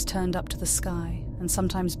sometimes turned up to the sky and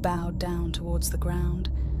sometimes bowed down towards the ground,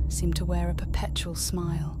 seemed to wear a perpetual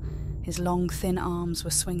smile. His long, thin arms were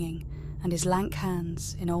swinging, and his lank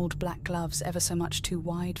hands, in old black gloves ever so much too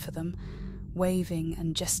wide for them, waving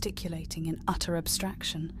and gesticulating in utter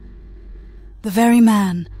abstraction. "The very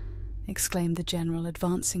man!" exclaimed the general,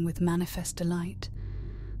 advancing with manifest delight.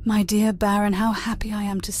 "My dear Baron, how happy I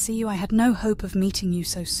am to see you! I had no hope of meeting you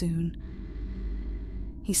so soon."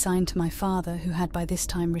 He signed to my father, who had by this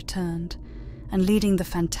time returned, and leading the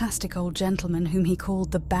fantastic old gentleman whom he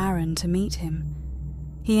called the Baron to meet him.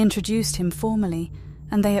 He introduced him formally,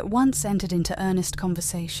 and they at once entered into earnest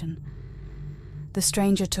conversation. The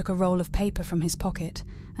stranger took a roll of paper from his pocket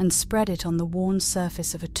and spread it on the worn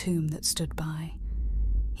surface of a tomb that stood by.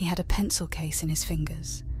 He had a pencil case in his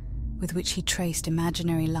fingers, with which he traced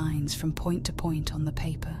imaginary lines from point to point on the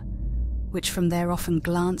paper, which from their often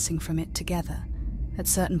glancing from it together, at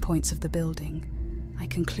certain points of the building, I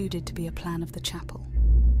concluded to be a plan of the chapel.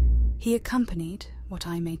 He accompanied what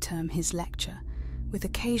I may term his lecture, with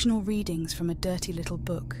occasional readings from a dirty little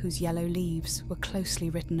book whose yellow leaves were closely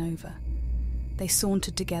written over. They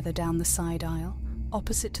sauntered together down the side aisle,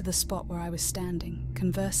 opposite to the spot where I was standing,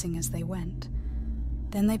 conversing as they went.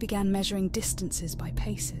 Then they began measuring distances by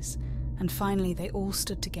paces, and finally they all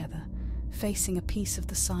stood together, facing a piece of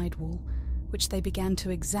the side wall, which they began to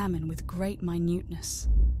examine with great minuteness,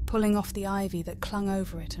 pulling off the ivy that clung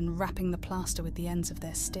over it and rapping the plaster with the ends of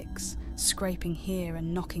their sticks, scraping here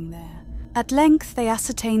and knocking there. At length they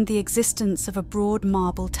ascertained the existence of a broad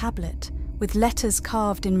marble tablet, with letters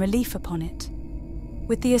carved in relief upon it.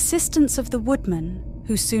 With the assistance of the woodman,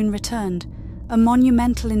 who soon returned, a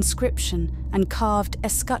monumental inscription and carved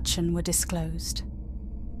escutcheon were disclosed.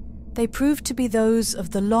 They proved to be those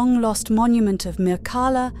of the long-lost monument of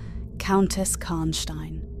Mircalla, Countess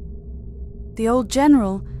Karnstein. The old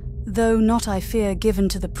general, though not, I fear, given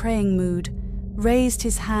to the praying mood, raised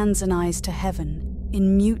his hands and eyes to heaven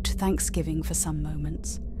in mute thanksgiving for some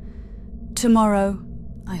moments. "Tomorrow,"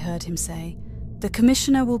 I heard him say, "the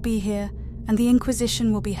commissioner will be here, and the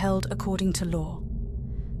inquisition will be held according to law."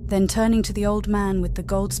 Then turning to the old man with the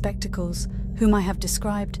gold spectacles, whom I have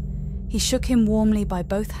described, he shook him warmly by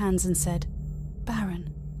both hands and said,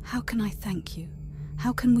 "Baron, how can I thank you?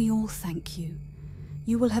 How can we all thank you?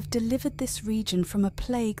 You will have delivered this region from a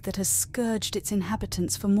plague that has scourged its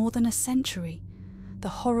inhabitants for more than a century. The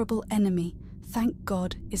horrible enemy, thank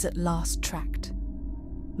God, is at last tracked."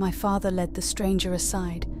 My father led the stranger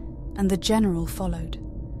aside, and the general followed.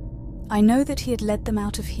 I know that he had led them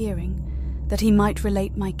out of hearing, that he might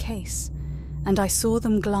relate my case, and I saw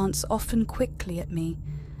them glance often quickly at me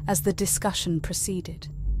as the discussion proceeded.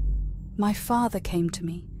 My father came to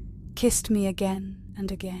me, kissed me again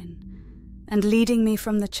and again, and leading me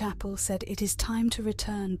from the chapel said, "It is time to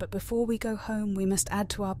return, but before we go home we must add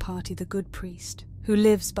to our party the good priest, who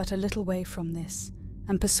lives but a little way from this,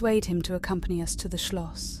 and persuade him to accompany us to the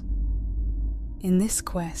Schloss." In this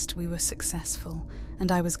quest we were successful,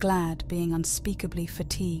 and I was glad, being unspeakably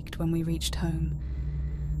fatigued when we reached home.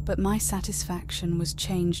 But my satisfaction was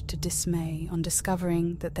changed to dismay on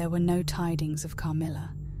discovering that there were no tidings of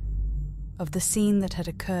Carmilla. Of the scene that had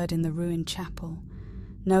occurred in the ruined chapel,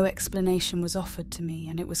 no explanation was offered to me,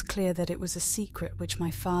 and it was clear that it was a secret which my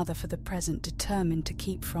father for the present determined to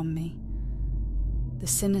keep from me. The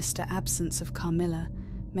sinister absence of Carmilla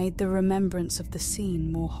made the remembrance of the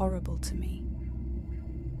scene more horrible to me.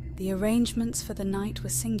 The arrangements for the night were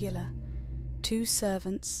singular. 2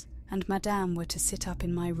 servants and Madame were to sit up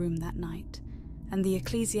in my room that night, and the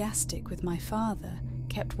ecclesiastic with my father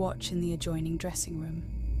kept watch in the adjoining dressing room.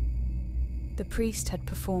 The priest had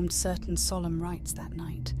performed certain solemn rites that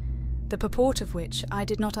night, the purport of which I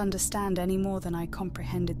did not understand any more than I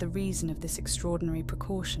comprehended the reason of this extraordinary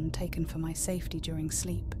precaution taken for my safety during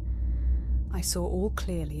sleep. I saw all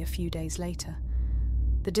clearly a few days later.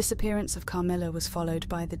 The disappearance of Carmilla was followed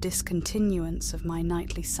by the discontinuance of my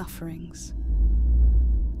nightly sufferings.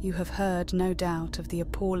 You have heard, no doubt, of the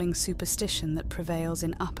appalling superstition that prevails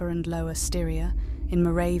in Upper and Lower Styria, in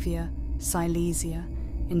Moravia, Silesia,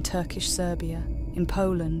 in Turkish Serbia, in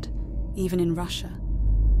Poland, even in Russia.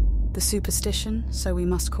 The superstition, so we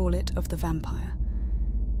must call it, of the vampire.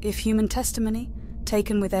 If human testimony,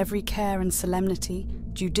 taken with every care and solemnity,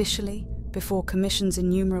 judicially, before commissions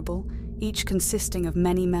innumerable, each consisting of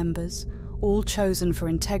many members, all chosen for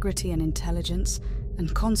integrity and intelligence,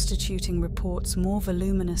 and constituting reports more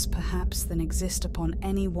voluminous perhaps than exist upon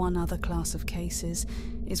any one other class of cases,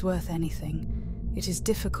 is worth anything, it is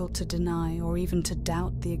difficult to deny or even to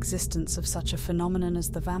doubt the existence of such a phenomenon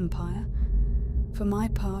as the vampire. For my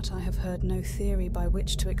part, I have heard no theory by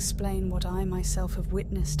which to explain what I myself have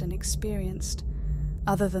witnessed and experienced,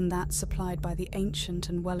 other than that supplied by the ancient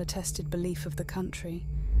and well-attested belief of the country.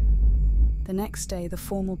 The next day the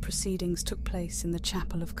formal proceedings took place in the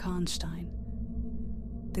chapel of Karnstein.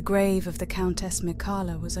 The grave of the Countess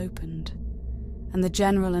Mircalla was opened, and the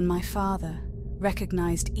general and my father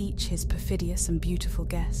recognized each his perfidious and beautiful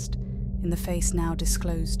guest in the face now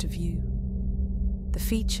disclosed to view. The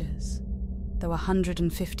features, though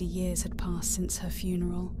 150 years had passed since her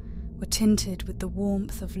funeral, were tinted with the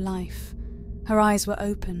warmth of life. Her eyes were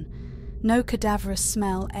open, no cadaverous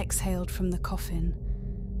smell exhaled from the coffin.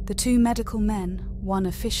 The 2 medical men, one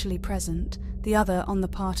officially present, the other on the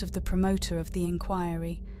part of the promoter of the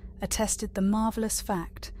inquiry, attested the marvellous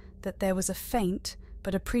fact that there was a faint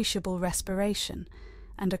but appreciable respiration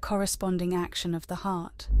and a corresponding action of the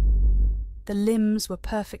heart. The limbs were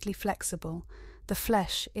perfectly flexible, the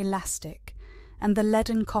flesh elastic, and the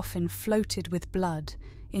leaden coffin floated with blood,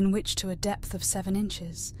 in which to a depth of 7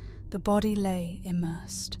 inches the body lay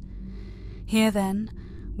immersed. Here, then,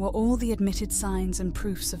 were all the admitted signs and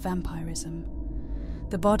proofs of vampirism.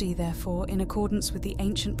 The body, therefore, in accordance with the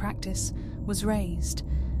ancient practice, was raised,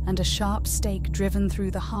 and a sharp stake driven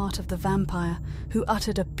through the heart of the vampire, who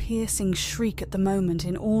uttered a piercing shriek at the moment,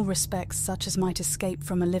 in all respects such as might escape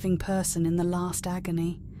from a living person in the last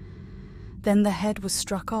agony. Then the head was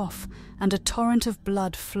struck off, and a torrent of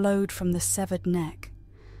blood flowed from the severed neck.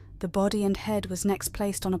 The body and head was next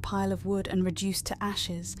placed on a pile of wood and reduced to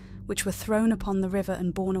ashes, which were thrown upon the river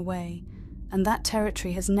and borne away, and that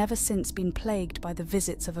territory has never since been plagued by the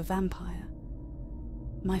visits of a vampire.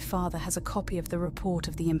 My father has a copy of the report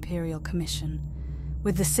of the Imperial Commission,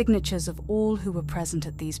 with the signatures of all who were present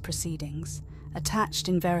at these proceedings, attached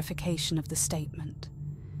in verification of the statement.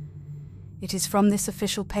 It is from this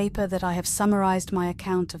official paper that I have summarized my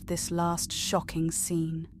account of this last shocking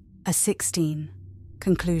scene. A 16.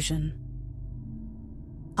 Conclusion.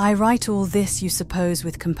 I write all this, you suppose,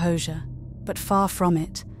 with composure, but far from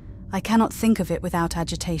it. I cannot think of it without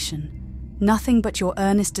agitation. Nothing but your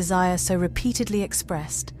earnest desire so repeatedly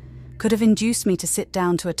expressed could have induced me to sit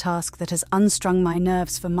down to a task that has unstrung my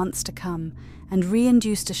nerves for months to come, and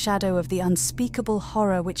re-induced a shadow of the unspeakable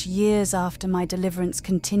horror which years after my deliverance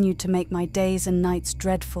continued to make my days and nights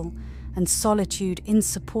dreadful, and solitude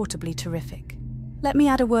insupportably terrific. Let me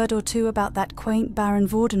add a word or two about that quaint Baron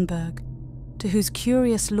Vordenberg, to whose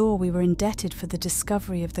curious lore we were indebted for the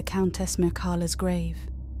discovery of the Countess Mircalla's grave.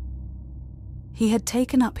 He had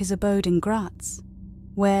taken up his abode in Graz,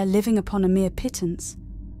 where, living upon a mere pittance,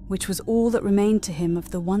 which was all that remained to him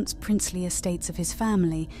of the once princely estates of his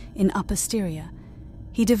family in Upper Styria,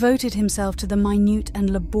 he devoted himself to the minute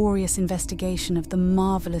and laborious investigation of the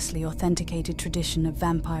marvellously authenticated tradition of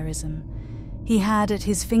vampirism. He had at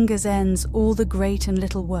his fingers' ends all the great and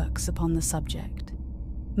little works upon the subject.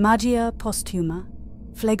 Magia Posthuma,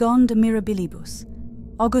 Phlegon de Mirabilibus,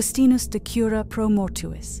 Augustinus de Cura pro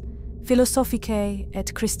Mortuis, Philosophicae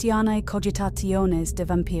et Christianae Cogitationes de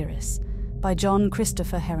Vampiris, by John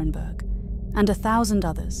Christopher Herenberg, and 1,000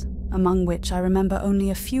 others, among which I remember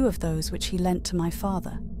only a few of those which he lent to my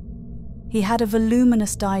father. He had a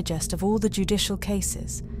voluminous digest of all the judicial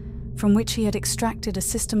cases, from which he had extracted a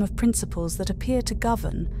system of principles that appear to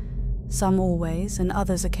govern, some always and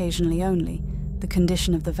others occasionally only, the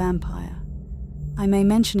condition of the vampire. I may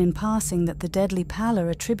mention in passing that the deadly pallor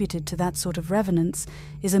attributed to that sort of revenants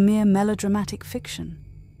is a mere melodramatic fiction.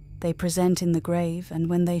 They present in the grave, and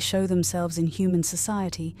when they show themselves in human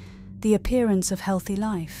society, the appearance of healthy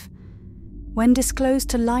life. When disclosed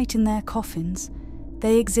to light in their coffins,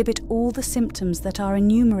 they exhibit all the symptoms that are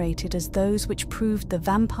enumerated as those which proved the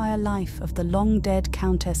vampire life of the long-dead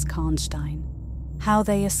Countess Karnstein. How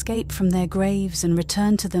they escape from their graves and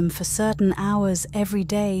return to them for certain hours every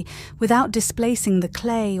day without displacing the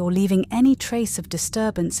clay or leaving any trace of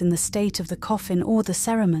disturbance in the state of the coffin or the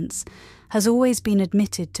cerements, has always been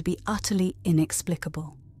admitted to be utterly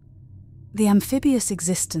inexplicable. The amphibious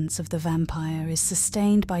existence of the vampire is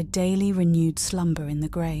sustained by daily renewed slumber in the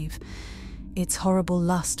grave. Its horrible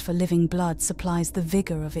lust for living blood supplies the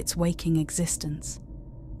vigor of its waking existence.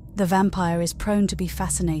 The vampire is prone to be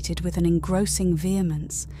fascinated with an engrossing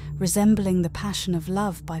vehemence, resembling the passion of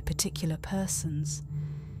love by particular persons.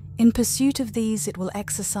 In pursuit of these, it will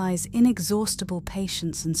exercise inexhaustible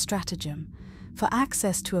patience and stratagem, for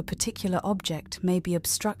access to a particular object may be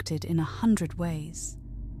obstructed in 100 ways.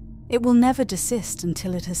 It will never desist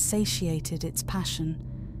until it has satiated its passion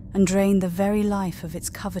and drained the very life of its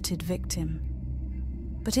coveted victim.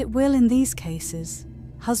 But it will, in these cases,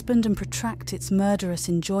 husband and protract its murderous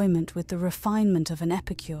enjoyment with the refinement of an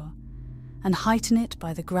epicure, and heighten it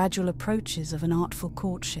by the gradual approaches of an artful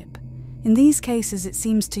courtship. In these cases it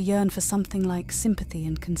seems to yearn for something like sympathy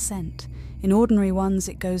and consent. In ordinary ones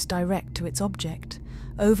it goes direct to its object,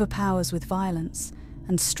 overpowers with violence,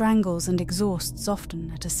 and strangles and exhausts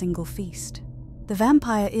often at a single feast. The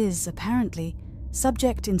vampire is, apparently,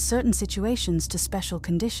 subject in certain situations to special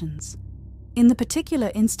conditions. In the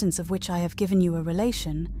particular instance of which I have given you a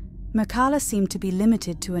relation, Mircalla seemed to be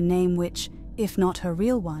limited to a name which, if not her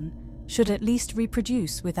real one, should at least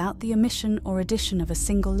reproduce without the omission or addition of a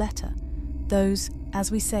single letter, those,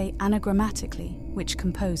 as we say anagrammatically, which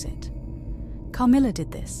compose it. Carmilla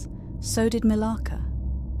did this, so did Millarca.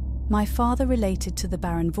 My father related to the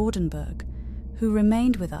Baron Vordenberg, who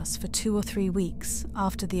remained with us for 2 or 3 weeks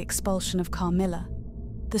after the expulsion of Carmilla,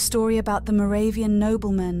 the story about the Moravian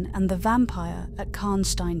nobleman and the vampire at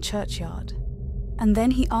Karnstein churchyard. And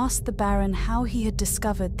then he asked the Baron how he had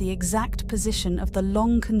discovered the exact position of the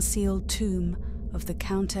long-concealed tomb of the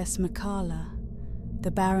Countess Mircalla.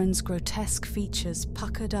 The Baron's grotesque features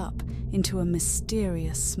puckered up into a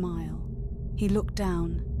mysterious smile. He looked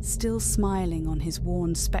down, still smiling on his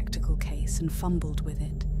worn spectacle case, and fumbled with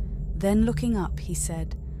it. Then looking up, he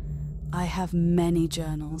said, "I have many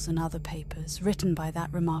journals and other papers written by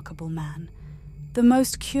that remarkable man. The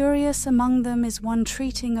most curious among them is one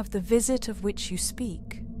treating of the visit of which you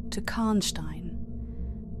speak, to Karnstein.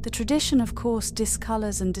 The tradition, of course,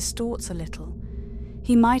 discolours and distorts a little.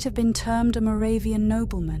 He might have been termed a Moravian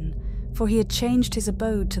nobleman, for he had changed his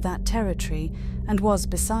abode to that territory and was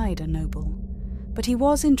beside a noble. But he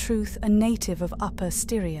was in truth a native of Upper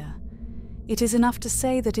Styria. It is enough to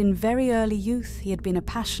say that in very early youth he had been a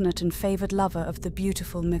passionate and favoured lover of the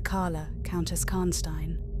beautiful Mircalla, Countess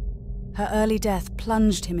Karnstein. Her early death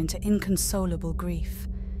plunged him into inconsolable grief.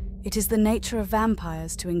 It is the nature of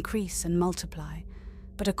vampires to increase and multiply,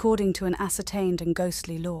 but according to an ascertained and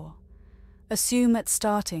ghostly law. Assume at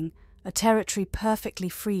starting a territory perfectly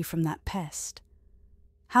free from that pest.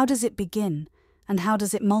 How does it begin, and how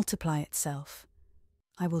does it multiply itself?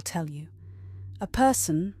 I will tell you. A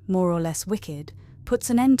person, more or less wicked, puts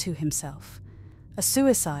an end to himself. A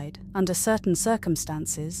suicide, under certain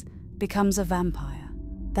circumstances, becomes a vampire.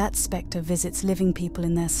 That spectre visits living people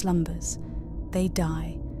in their slumbers. They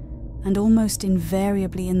die, and almost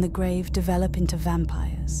invariably in the grave develop into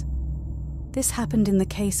vampires. This happened in the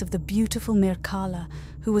case of the beautiful Mircalla,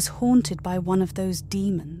 who was haunted by one of those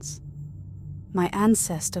demons. My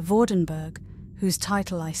ancestor Vordenberg, whose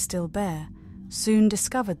title I still bear, soon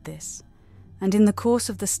discovered this, and in the course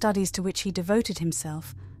of the studies to which he devoted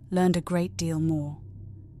himself, learned a great deal more.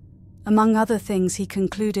 Among other things, he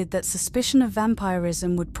concluded that suspicion of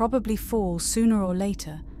vampirism would probably fall sooner or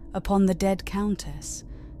later upon the dead countess,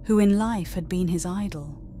 who in life had been his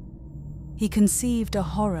idol. He conceived a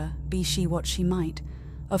horror, be she what she might,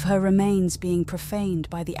 of her remains being profaned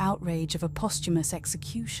by the outrage of a posthumous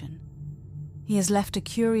execution. He has left a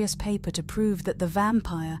curious paper to prove that the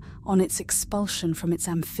vampire, on its expulsion from its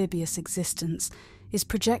amphibious existence, is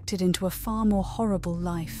projected into a far more horrible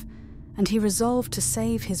life, and he resolved to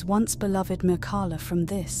save his once-beloved Mircalla from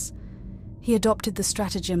this. He adopted the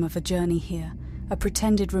stratagem of a journey here, a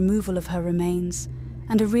pretended removal of her remains,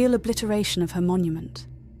 and a real obliteration of her monument.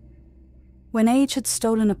 When age had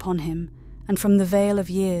stolen upon him, and from the veil of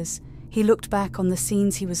years he looked back on the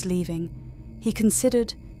scenes he was leaving, he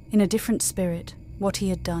considered, in a different spirit, what he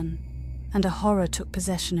had done, and a horror took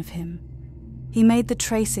possession of him. He made the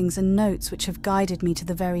tracings and notes which have guided me to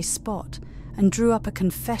the very spot, and drew up a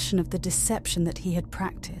confession of the deception that he had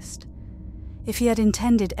practiced. If he had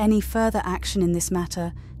intended any further action in this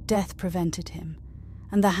matter, death prevented him,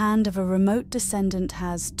 and the hand of a remote descendant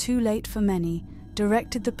has, too late for many,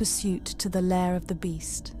 directed the pursuit to the lair of the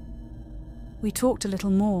beast. We talked a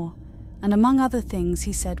little more, and among other things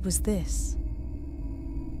he said was this: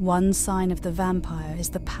 one sign of the vampire is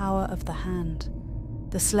the power of the hand.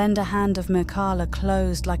 The slender hand of Mircalla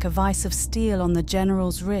closed like a vice of steel on the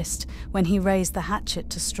general's wrist when he raised the hatchet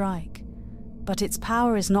to strike. But its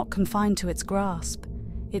power is not confined to its grasp.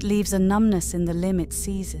 It leaves a numbness in the limb it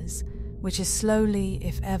seizes, which is slowly,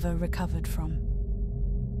 if ever, recovered from.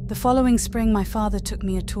 The following spring my father took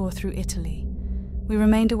me a tour through Italy. We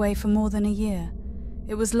remained away for more than a year.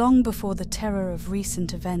 It was long before the terror of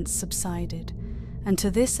recent events subsided, and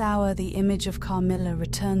to this hour the image of Carmilla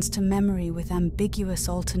returns to memory with ambiguous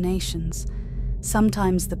alternations,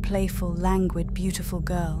 sometimes the playful, languid, beautiful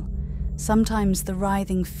girl, sometimes the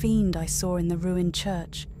writhing fiend I saw in the ruined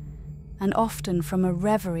church, and often from a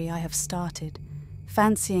reverie I have started,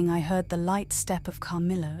 fancying I heard the light step of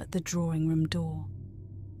Carmilla at the drawing-room door.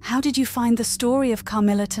 How did you find the story of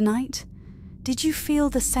Carmilla tonight? Did you feel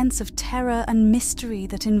the sense of terror and mystery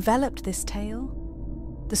that enveloped this tale?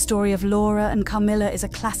 The story of Laura and Carmilla is a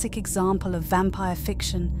classic example of vampire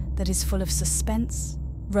fiction that is full of suspense,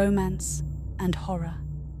 romance, and horror.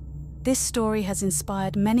 This story has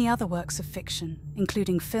inspired many other works of fiction,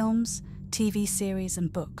 including films, TV series,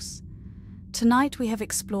 and books. Tonight we have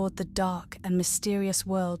explored the dark and mysterious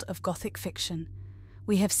world of Gothic fiction.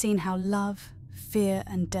 We have seen how love, fear,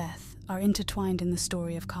 and death are intertwined in the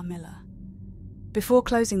story of Carmilla. Before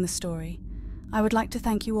closing the story, I would like to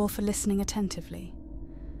thank you all for listening attentively.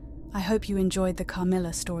 I hope you enjoyed the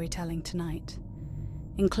Carmilla storytelling tonight.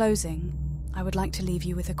 In closing, I would like to leave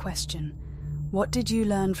you with a question. What did you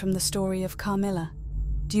learn from the story of Carmilla?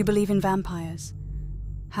 Do you believe in vampires?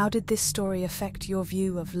 How did this story affect your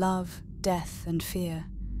view of love, death, and fear?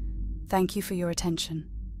 Thank you for your attention.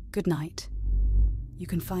 Good night. You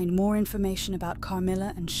can find more information about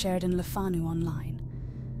Carmilla and Sheridan Le Fanu online.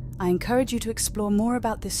 I encourage you to explore more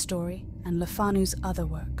about this story and Le Fanu's other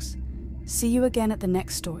works. See you again at the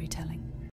next storytelling.